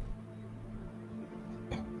right.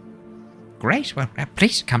 Great. Well,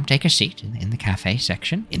 please come take a seat in the cafe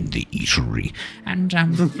section, in the eatery, and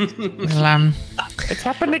It's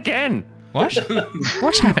happened again. What?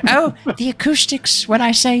 What's happened? Oh, the acoustics when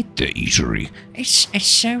I say the eatery. It's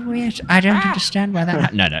so weird. I don't understand why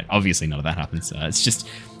that. No, obviously none of that happens.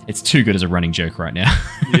 It's too good as a running joke right now.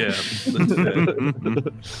 Yeah. That's fair.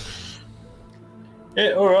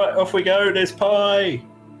 Yeah, all right. Off we go. There's pie.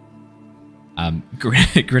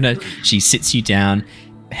 Grinna, she sits you down,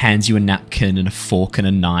 hands you a napkin and a fork and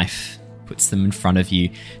a knife, puts them in front of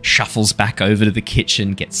you, shuffles back over to the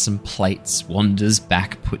kitchen, gets some plates, wanders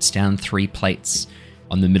back, puts down 3 plates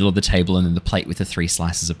on the middle of the table and then the plate with the 3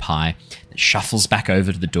 slices of pie, then shuffles back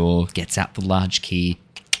over to the door, gets out the large key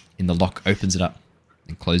in the lock, opens it up,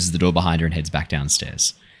 and closes the door behind her and heads back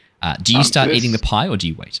downstairs. Do you start eating the pie or do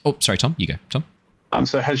you wait? Oh, sorry, Tom, you go. Tom?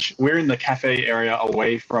 So we're in the cafe area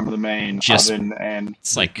away from the main oven, and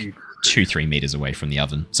it's like 2-3 meters away from the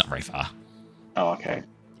oven. It's not very far. Oh, okay.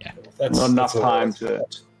 Yeah. Not enough time to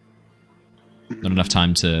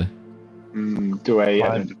do a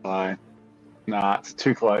identify. Nah, it's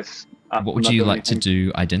too close. What would you like to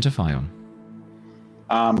do identify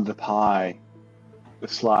on? The pie. The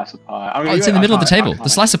slice of pie. It's in the middle of the table. The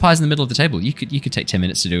slice of pie is in the middle of the table. You could take 10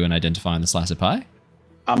 minutes to do an identify on the slice of pie.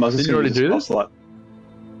 I was just Did you already do this?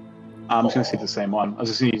 I'm just going to see the same one. I was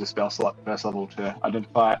just going to use a spell slot first level to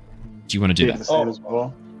identify it. Do you want to do that? The same as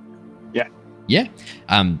before. Yeah. Yeah.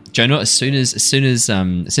 Jonah, as soon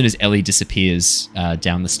as Ellie disappears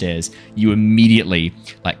down the stairs, you immediately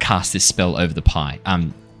cast this spell over the pie.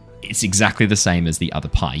 It's exactly the same as the other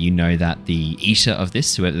pie. You know that the eater of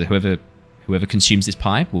this, whoever consumes this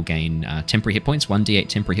pie, will gain temporary hit points, 1d8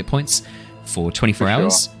 temporary hit points for 24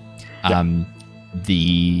 hours. Yeah.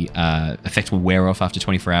 The effect will wear off after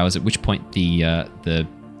 24 hours, at which point the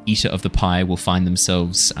eater of the pie will find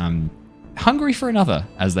themselves hungry for another,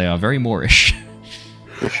 as they are very Moorish.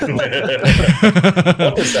 What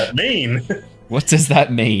does that mean? What does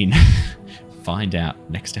that mean? Find out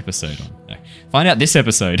next episode. Find out this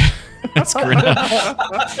episode. As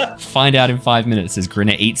Grinna. Find out in 5 minutes as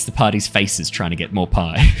Grinna eats the party's faces trying to get more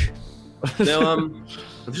pie. Now,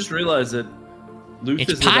 I've just realised that Luther's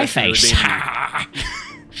It's pie face.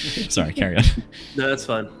 Sorry, carry on. No, that's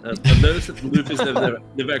fine. I've noticed that Luther's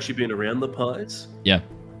never actually been around the pies. Yeah.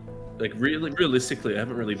 Realistically, I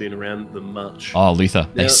haven't really been around them much. Oh, Luther,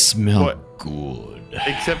 they Now- smell good.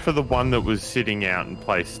 Except for the one that was sitting out and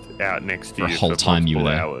placed out next to For you a whole time you were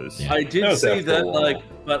there. hours. Yeah. I did was see there for a that, while.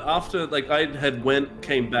 but after,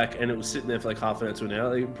 came back, and it was sitting there for half an hour to an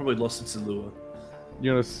hour. It probably lost its allure.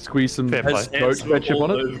 You're gonna squeeze some Fair play. Has stoach ants ketchup all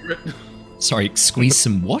on it? over it. Sorry, squeeze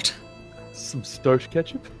some what? Some stoach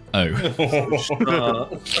ketchup? Oh,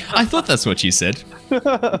 I thought that's what you said.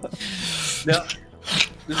 Now,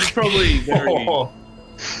 this is probably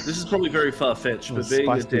very far fetched, but being a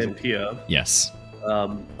spice diesel. Dampier, Yes.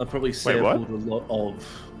 I've probably what? sampled a lot of.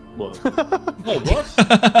 What? Oh,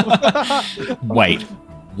 what? Wait,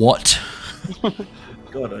 what?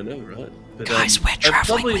 God, I know, right? But, Guys, we're I've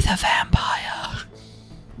traveling probably- with a vampire.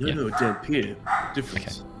 No, Dampier.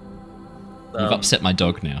 Difference. You've upset my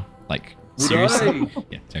dog now. Would Seriously? I-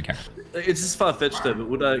 Yeah, don't care. It's just far fetched though, but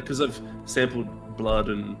would I? Because I've sampled blood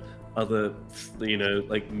and other,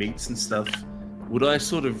 meats and stuff. Would I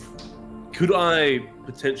could I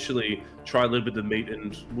potentially try a little bit of the meat,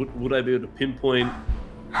 and would I be able to pinpoint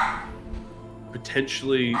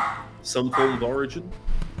potentially some form of origin?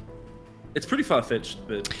 It's pretty far fetched,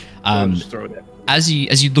 but I'll just throw it out. As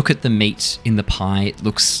you look at the meat in the pie, it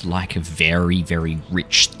looks like a very, very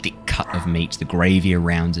rich, thick cut of meat. The gravy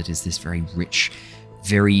around it is this very rich,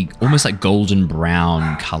 very almost like golden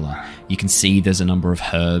brown color. You can see there's a number of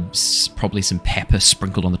herbs, probably some pepper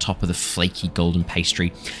sprinkled on the top of the flaky golden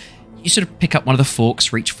pastry. You sort of pick up one of the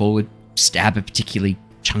forks, reach forward, stab a particularly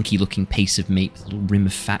chunky looking piece of meat with a little rim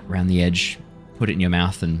of fat around the edge, put it in your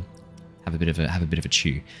mouth and have a bit of a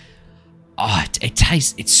chew. Oh, it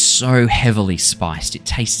tastes, it's so heavily spiced. It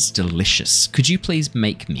tastes delicious. Could you please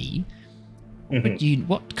make me,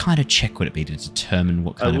 what kind of check would it be to determine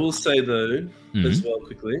what kind I of... will say though, as well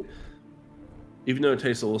quickly, even though it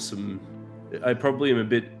tastes awesome, I probably am a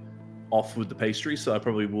bit off with the pastry, so I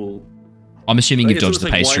probably will. I'm assuming you've it's dodged the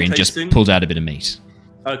almost like pastry wine and just tasting. pulled out a bit of meat.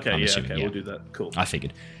 Okay, I'm yeah, assuming, okay, yeah. we'll do that. Cool. I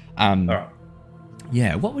figured. All right.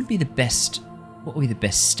 Yeah, what would be the best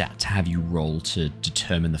stat to have you roll to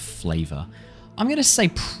determine the flavor? I'm going to say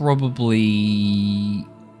probably...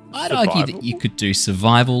 I'd argue that you could do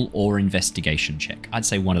survival or investigation check. I'd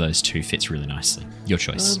say one of those two fits really nicely. Your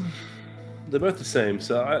choice. They're both the same,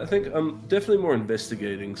 so I think I'm definitely more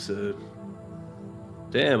investigating, so...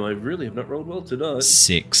 Damn, I really have not rolled well tonight.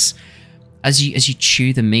 6. As you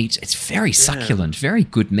chew the meat, it's very succulent, very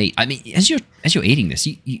good meat. I mean, as you're eating this,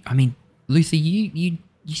 I mean, Luther, you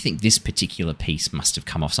think this particular piece must have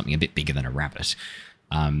come off something a bit bigger than a rabbit.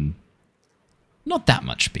 Not that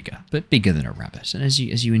much bigger, but bigger than a rabbit. And as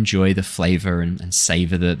you enjoy the flavor and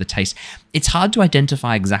savor the taste, it's hard to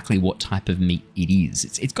identify exactly what type of meat it is.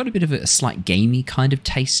 It's got a bit of a slight gamey kind of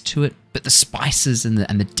taste to it, but the spices and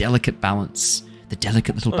the delicate balance, the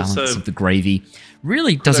delicate little balance of the gravy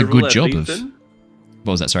really does a good job of... Then?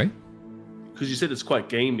 What was that, sorry? Because you said it's quite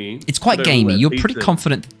gamey. It's quite gamey. You're pretty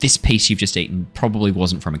confident that this piece you've just eaten probably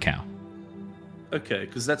wasn't from a cow. Okay,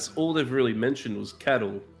 because that's all they've really mentioned was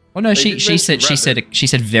cattle. Well, no, she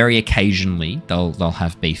said very occasionally they'll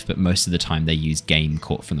have beef, but most of the time they use game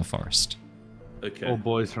caught from the forest. Okay. Or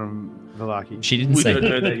boys from Vallaki. She didn't We say don't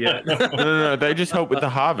know that yet. No, they just help with the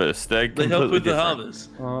harvest. They help with the harvest.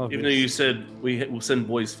 Even though you said we'll send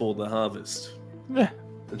boys for the harvest. Yeah.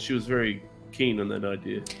 And she was very keen on that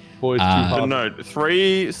idea. Boys too hard. No,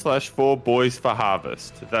 3/4 boys for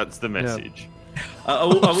harvest. That's the message. I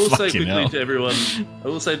will say Fucking quickly hell. to everyone. I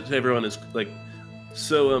will say to everyone is like,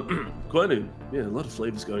 so quite a lot of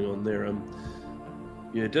flavors going on there.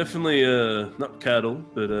 Yeah, definitely not cattle,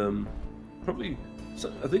 but probably.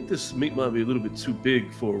 So I think this meat might be a little bit too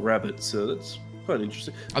big for a rabbit, so that's quite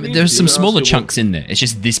interesting. I mean, there's some smaller chunks in there. It's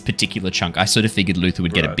just this particular chunk. I sort of figured Luther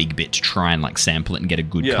would get a big bit to try and like sample it and get a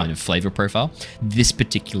good kind of flavor profile. This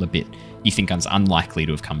particular bit, you think is unlikely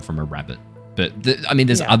to have come from a rabbit, but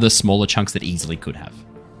there's other smaller chunks that easily could have.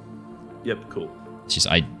 Yep, cool. It's just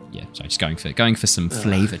just going for some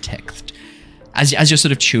flavor text. As you're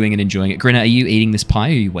sort of chewing and enjoying it, Grinner, are you eating this pie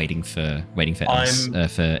or are you waiting for Effie?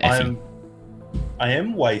 I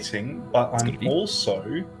am waiting, but I'm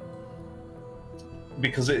also,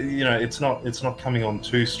 because it's not coming on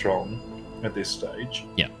too strong at this stage.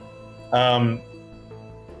 Yeah.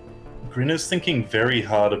 Grinner's thinking very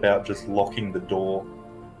hard about just locking the door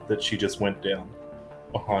that she just went down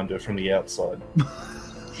behind her from the outside.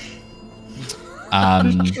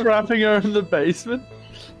 Trapping her in the basement.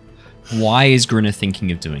 Why is Grinner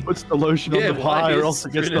thinking of doing? Puts the lotion on the pie, or else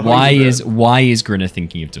it gets the Why is Grinner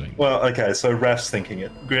thinking of doing? Well, okay, so Raph's thinking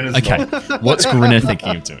it. Grinner's okay. not. What's Grinner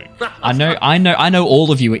thinking of doing? I know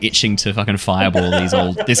all of you are itching to fucking fireball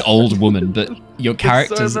this old woman, but your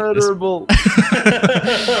characters. It's so murderable.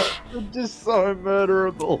 It's just so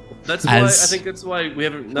murderable. That's why I think that's why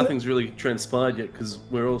nothing's really transpired yet, because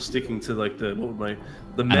we're all sticking to like the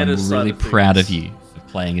meta side. I'm really proud of you for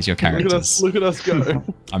playing as your characters. Look at us go.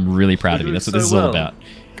 I'm really proud of you. That's what this is all about.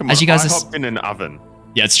 Come as on, you guys I hopped in an oven.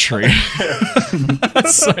 Yeah, it's true.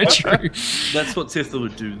 That's so true. That's what Tifla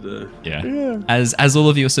would do, though. Yeah. As all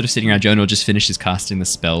of you are sort of sitting around, Jonah just finishes casting the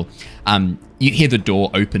spell. You hear the door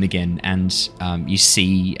open again, and you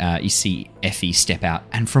see Effie step out,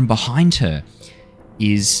 and from behind her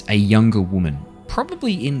is a younger woman,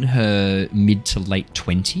 probably in her mid to late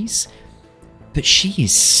 20s. But she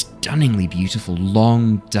is stunningly beautiful.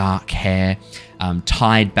 Long, dark hair,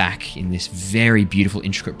 tied back in this very beautiful,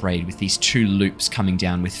 intricate braid with these two loops coming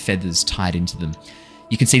down with feathers tied into them.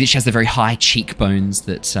 You can see that she has the very high cheekbones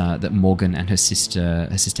that Morgan and her sister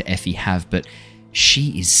Effie have, but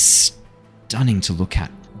she is stunning to look at.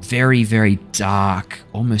 Very, very dark,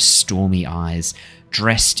 almost stormy eyes,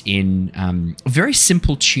 dressed in a very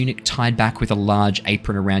simple tunic tied back with a large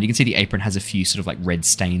apron around. You can see the apron has a few sort of like red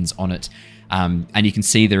stains on it. And you can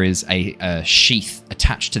see there is a sheath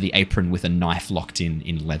attached to the apron with a knife locked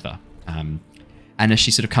in leather. And as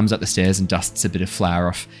she sort of comes up the stairs and dusts a bit of flour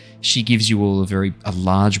off, she gives you all a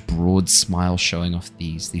large, broad smile showing off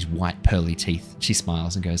these white, pearly teeth. She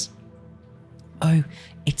smiles and goes, "Oh,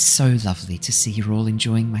 it's so lovely to see you're all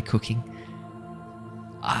enjoying my cooking.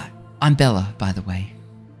 I'm Bella, by the way.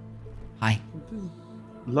 Hi."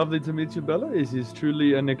 Lovely to meet you, Bella. Is this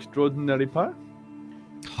truly an extraordinary pie?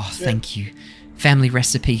 Oh, thank you. Family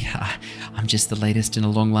recipe. I'm just the latest in a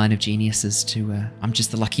long line of geniuses I'm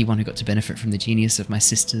just the lucky one who got to benefit from the genius of my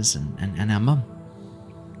sisters and our mum.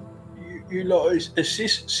 You lot are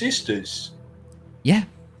sisters? Yeah.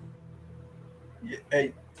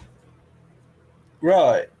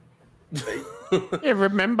 Right. Yeah,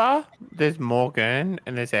 remember? There's Morgan,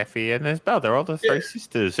 and there's Effie, and there's Belle. They're all the three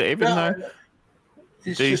sisters. Even though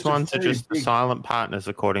these ones are just the silent partners,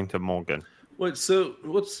 according to Morgan. Wait, so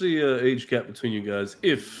what's the age gap between you guys,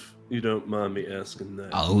 if you don't mind me asking that?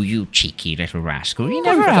 Oh, you cheeky little rascal. You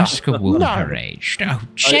never ask a woman her age. Oh,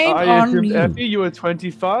 shame on assumed, you. Effie, you were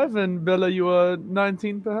 25, and Bella, you were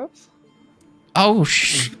 19, perhaps? Oh,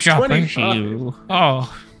 stop it, you.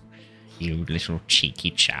 Oh, you little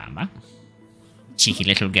cheeky charmer. Cheeky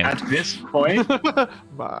little goat. At this point,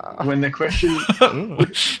 when the question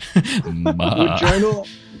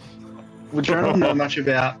would Journal know much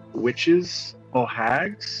about witches or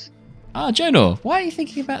hags? Jonor, why are you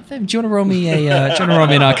thinking about them? Do you want to roll me a? Do you want to roll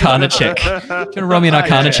me an Arcana check? Do you want to roll me an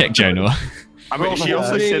Arcana check, Jonor? I mean, she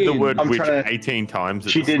also said the word witch trying 18 times.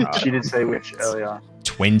 She did say witch earlier.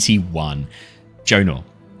 21. Jonor,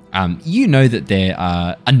 you know that there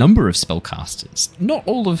are a number of spellcasters, not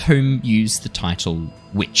all of whom use the title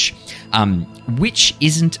witch. Witch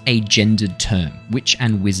isn't a gendered term. Witch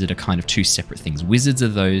and wizard are kind of two separate things. Wizards are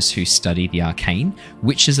those who study the arcane.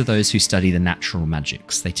 Witches are those who study the natural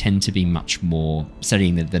magics. They tend to be much more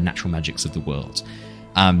studying the natural magics of the world.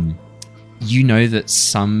 You know that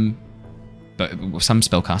some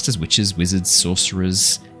spellcasters, witches, wizards,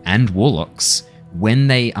 sorcerers, and warlocks, when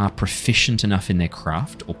they are proficient enough in their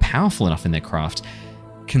craft or powerful enough in their craft,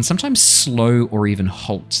 can sometimes slow or even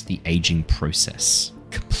halt the aging process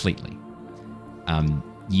completely.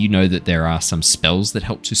 You know that there are some spells that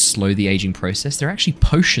help to slow the aging process. There are actually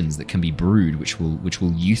potions that can be brewed which will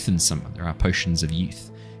youthen someone. There are potions of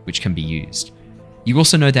youth which can be used. You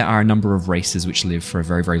also know there are a number of races which live for a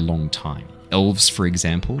very, very long time. Elves, for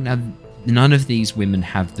example. Now, none of these women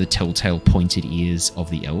have the telltale pointed ears of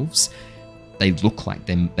the elves. They look like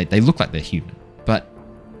them. They look like they're human, but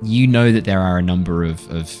you know that there are a number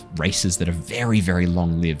of races that are very, very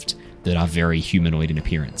long-lived that are very humanoid in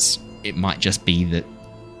appearance. It might just be that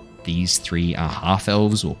these three are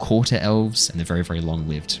half-elves or quarter-elves, and they're very, very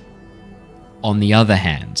long-lived. On the other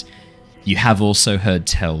hand, you have also heard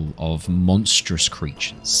tell of monstrous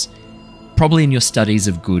creatures. Probably in your studies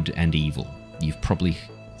of good and evil, you've probably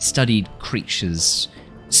studied creatures,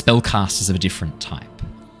 spellcasters of a different type.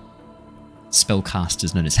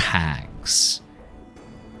 Spellcasters known as hags.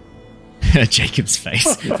 Jacob's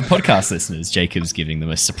face. For podcast listeners, Jacob's giving the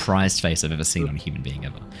most surprised face I've ever seen on a human being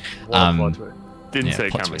ever. Didn't say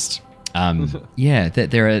plot coming. twist.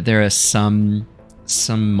 There are some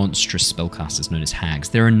monstrous spellcasters known as hags.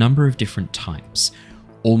 There are a number of different types.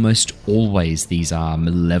 Almost always these are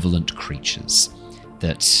malevolent creatures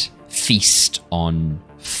that feast on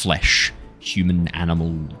flesh, human,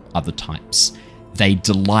 animal, other types. They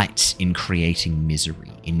delight in creating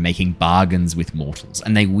misery, in making bargains with mortals,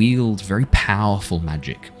 and they wield very powerful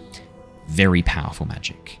magic. Very powerful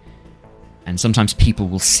magic. And sometimes people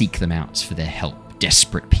will seek them out for their help,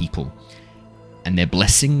 desperate people. And their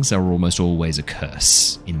blessings are almost always a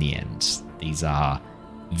curse in the end. These are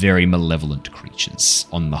very malevolent creatures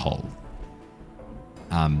on the whole.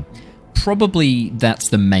 Probably that's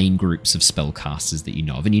the main groups of spellcasters that you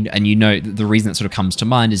know of. And you know the reason that sort of comes to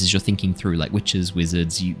mind is as you're thinking through like witches,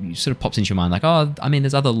 wizards, you sort of pops into your mind like, oh, I mean,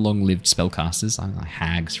 there's other long-lived spellcasters, like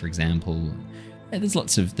hags, for example. Yeah, there's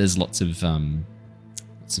lots of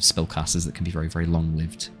spellcasters that can be very, very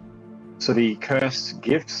long-lived. So the cursed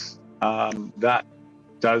gifts, that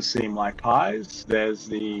does seem like pies. There's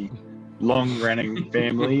the long-running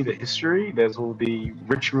family, the history. There's all the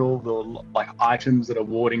ritual, the like items that are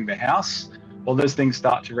warding the house. All those things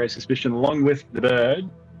start to raise suspicion along with the bird.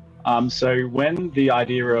 So when the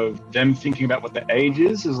idea of them thinking about what their age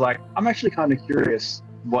is like, I'm actually kind of curious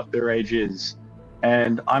what their age is.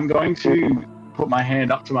 And I'm going to put my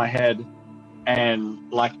hand up to my head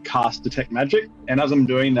and like cast detect magic. And as I'm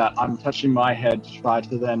doing that, I'm touching my head to try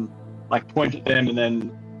to then like point at them and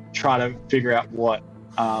then try to figure out what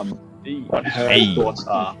her thoughts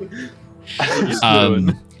are.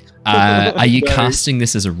 Are you casting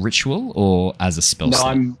this as a ritual or as a spell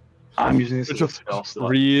slot? No, I'm using this as a spell slot.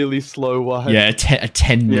 Really slow one. Yeah, a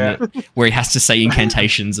 10-minute where he has to say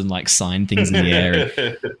incantations and like sign things in the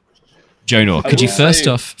air. Jonor, could you first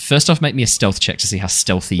off make me a stealth check to see how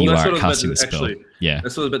stealthy you are at casting the spell? Yeah,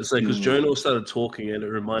 that's what I was about to say, because Jonor started talking and it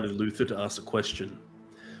reminded Luther to ask a question.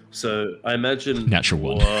 So I imagine natural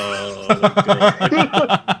one. Whoa,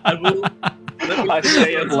 I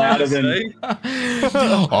say it louder than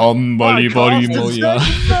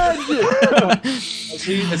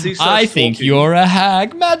I think talking, you're a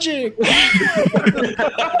hag. Magic.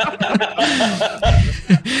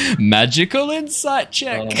 Magical insight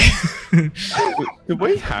check. Do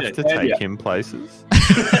we have to take him places?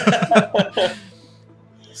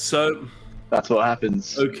 So That's what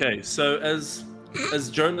happens. Okay, so as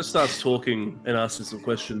Jonah starts talking and asking some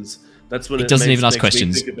questions, that's when It doesn't even ask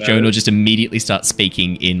questions. Jonah just immediately starts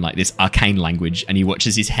speaking in like this arcane language, and he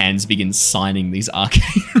watches his hands begin signing these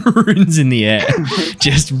arcane runes in the air,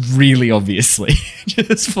 just really obviously,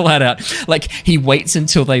 just flat out. Like he waits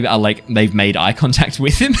until they are like they've made eye contact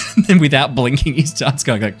with him, and then without blinking, he starts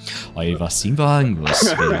going like,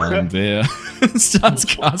 starts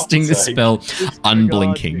casting this spell,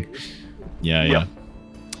 unblinking. Yeah.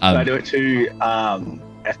 Can I do it to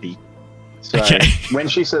Effie? So when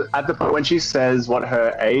she says when she says what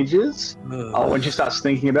her age is, when she starts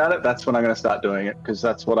thinking about it, that's when I'm going to start doing it because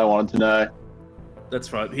that's what I wanted to know.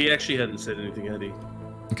 That's right. He actually hadn't said anything, had he?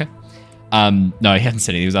 Okay. No, he hadn't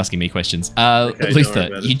said anything. He was asking me questions. Luther,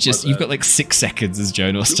 you've got like 6 seconds as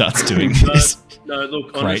Jonah starts doing this. No,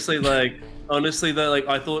 look, honestly, though,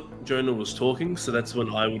 I thought Jonah was talking, so that's when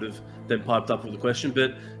I would have then piped up with a question.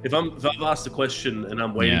 But if I've asked a question and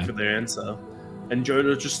I'm waiting for their answer, and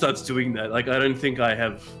Jonah just starts doing that, like I don't think I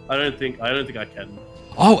can.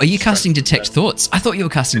 Oh, are you casting Detect Thoughts? I thought you were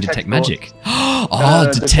casting Detect Magic.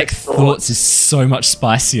 Detect Thoughts is so much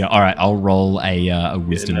spicier. All right, I'll roll a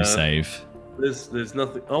Wisdom save. There's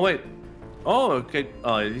nothing. Oh wait. Oh, okay.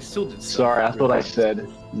 Oh, he still did. Sorry, I thought I said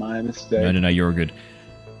my mistake. No, you're all good.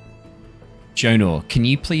 Jonor, can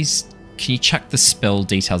you check the spell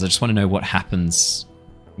details? I just want to know what happens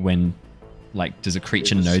when, like, does a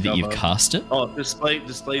creature know that you've cast it? Oh, display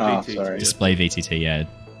VTT. Sorry. Display VTT, yeah.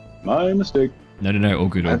 My mistake. No, all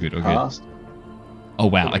good. Oh,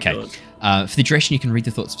 wow, okay. For the duration, you can read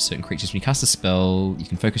the thoughts of certain creatures. When you cast a spell, you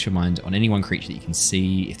can focus your mind on any one creature that you can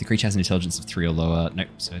see. If the creature has an intelligence of 3 or lower... Nope,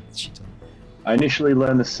 so she doesn't. I initially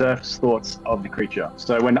learn the surface thoughts of the creature.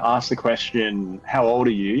 So when asked the question, how old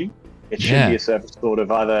are you? It should be a surface thought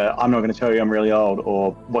of either, I'm not going to tell you I'm really old,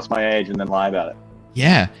 or what's my age, and then lie about it.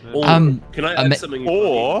 Yeah. Or, can I add something?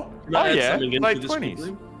 Something late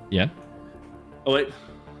 20s. Yeah. Oh, wait.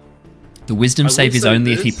 The wisdom save is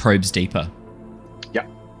only if he probes deeper.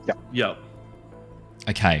 Yeah.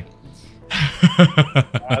 Okay.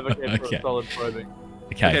 Advocate for a solid probing.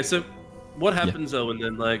 Okay, so what happens though, and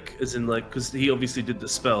then because he obviously did the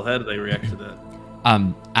spell, how do they react to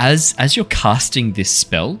that? As you're casting this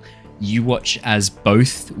spell, you watch as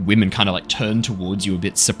both women kind of like turn towards you a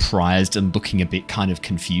bit surprised and looking a bit kind of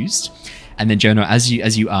confused. And then Jonah, as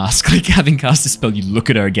you ask, like having cast a spell, you look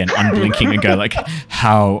at her again, unblinking, and go like,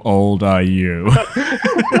 "How old are you?"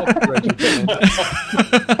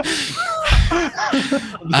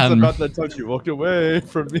 I'm about that touch you walked away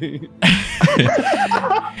from me.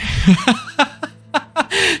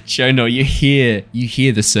 Jonah, you hear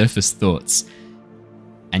the surface thoughts,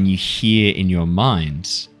 and you hear in your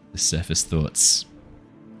mind the surface thoughts.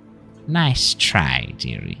 Nice try,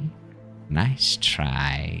 dearie. Nice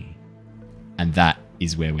try. And that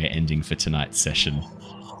is where we're ending for tonight's session.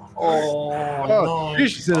 Oh,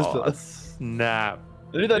 sinister. Snap.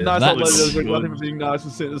 They did that nice nothing for being nice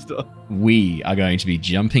and sinister. We are going to be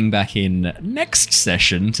jumping back in next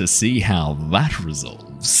session to see how that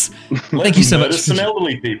resolves. Thank you so much. Some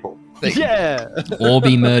elderly people. Or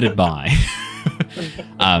be murdered by.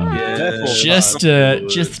 Just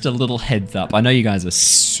a little heads up. I know you guys are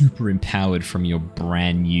super empowered from your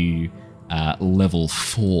brand new level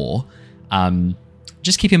 4.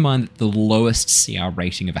 Just keep in mind that the lowest CR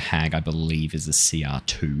rating of a hag, I believe, is a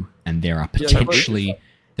CR2, and there are potentially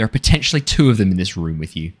 2 of them in this room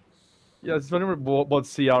with you. Yeah, I was wondering what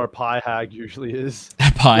CR a pie hag usually is.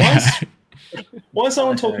 A pie hag. Why is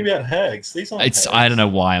someone talking about hags? These aren't hags. I don't know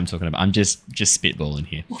why I'm talking about. I'm just spitballing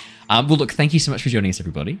here. Well, look, thank you so much for joining us,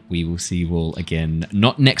 everybody. We will see you all again.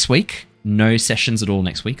 Not next week. No sessions at all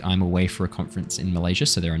next week. I'm away for a conference in Malaysia,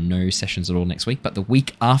 so there are no sessions at all next week. But the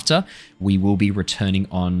week after, we will be returning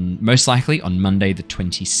most likely on Monday the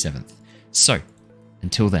 27th. So,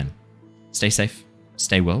 until then, stay safe,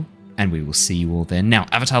 stay well, and we will see you all then. Now,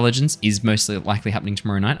 Avatar Legends is most likely happening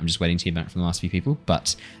tomorrow night. I'm just waiting to hear back from the last few people.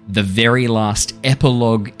 But the very last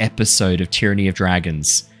epilogue episode of Tyranny of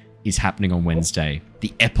Dragons is happening on Wednesday.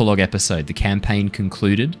 The epilogue episode. The campaign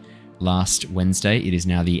concluded last Wednesday. It is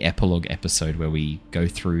now the epilogue episode where we go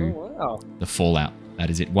through the fallout. That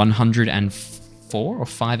is it. 104 or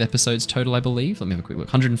 5 episodes total, I believe. Let me have a quick look.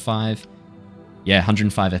 105. Yeah,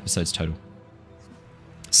 105 episodes total.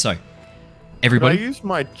 So, everybody... Can I use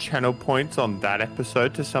my channel points on that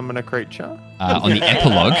episode to summon a creature? On the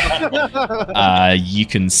epilogue, you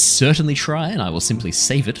can certainly try, and I will simply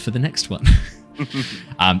save it for the next one.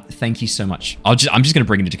 Thank you so much. I'm just going to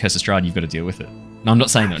bring it into Curse of Strahd. You've got to deal with it. No, I'm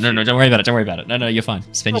not saying that. No, don't worry about it. Don't worry about it. No, you're fine.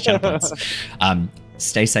 Spend your channel points.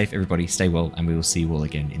 Stay safe, everybody. Stay well, and we will see you all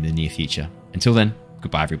again in the near future. Until then,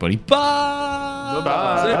 Goodbye, everybody. Bye.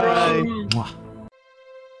 Bye. Mwah.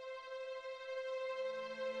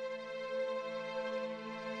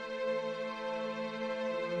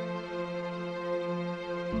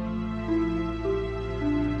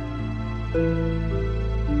 Bye.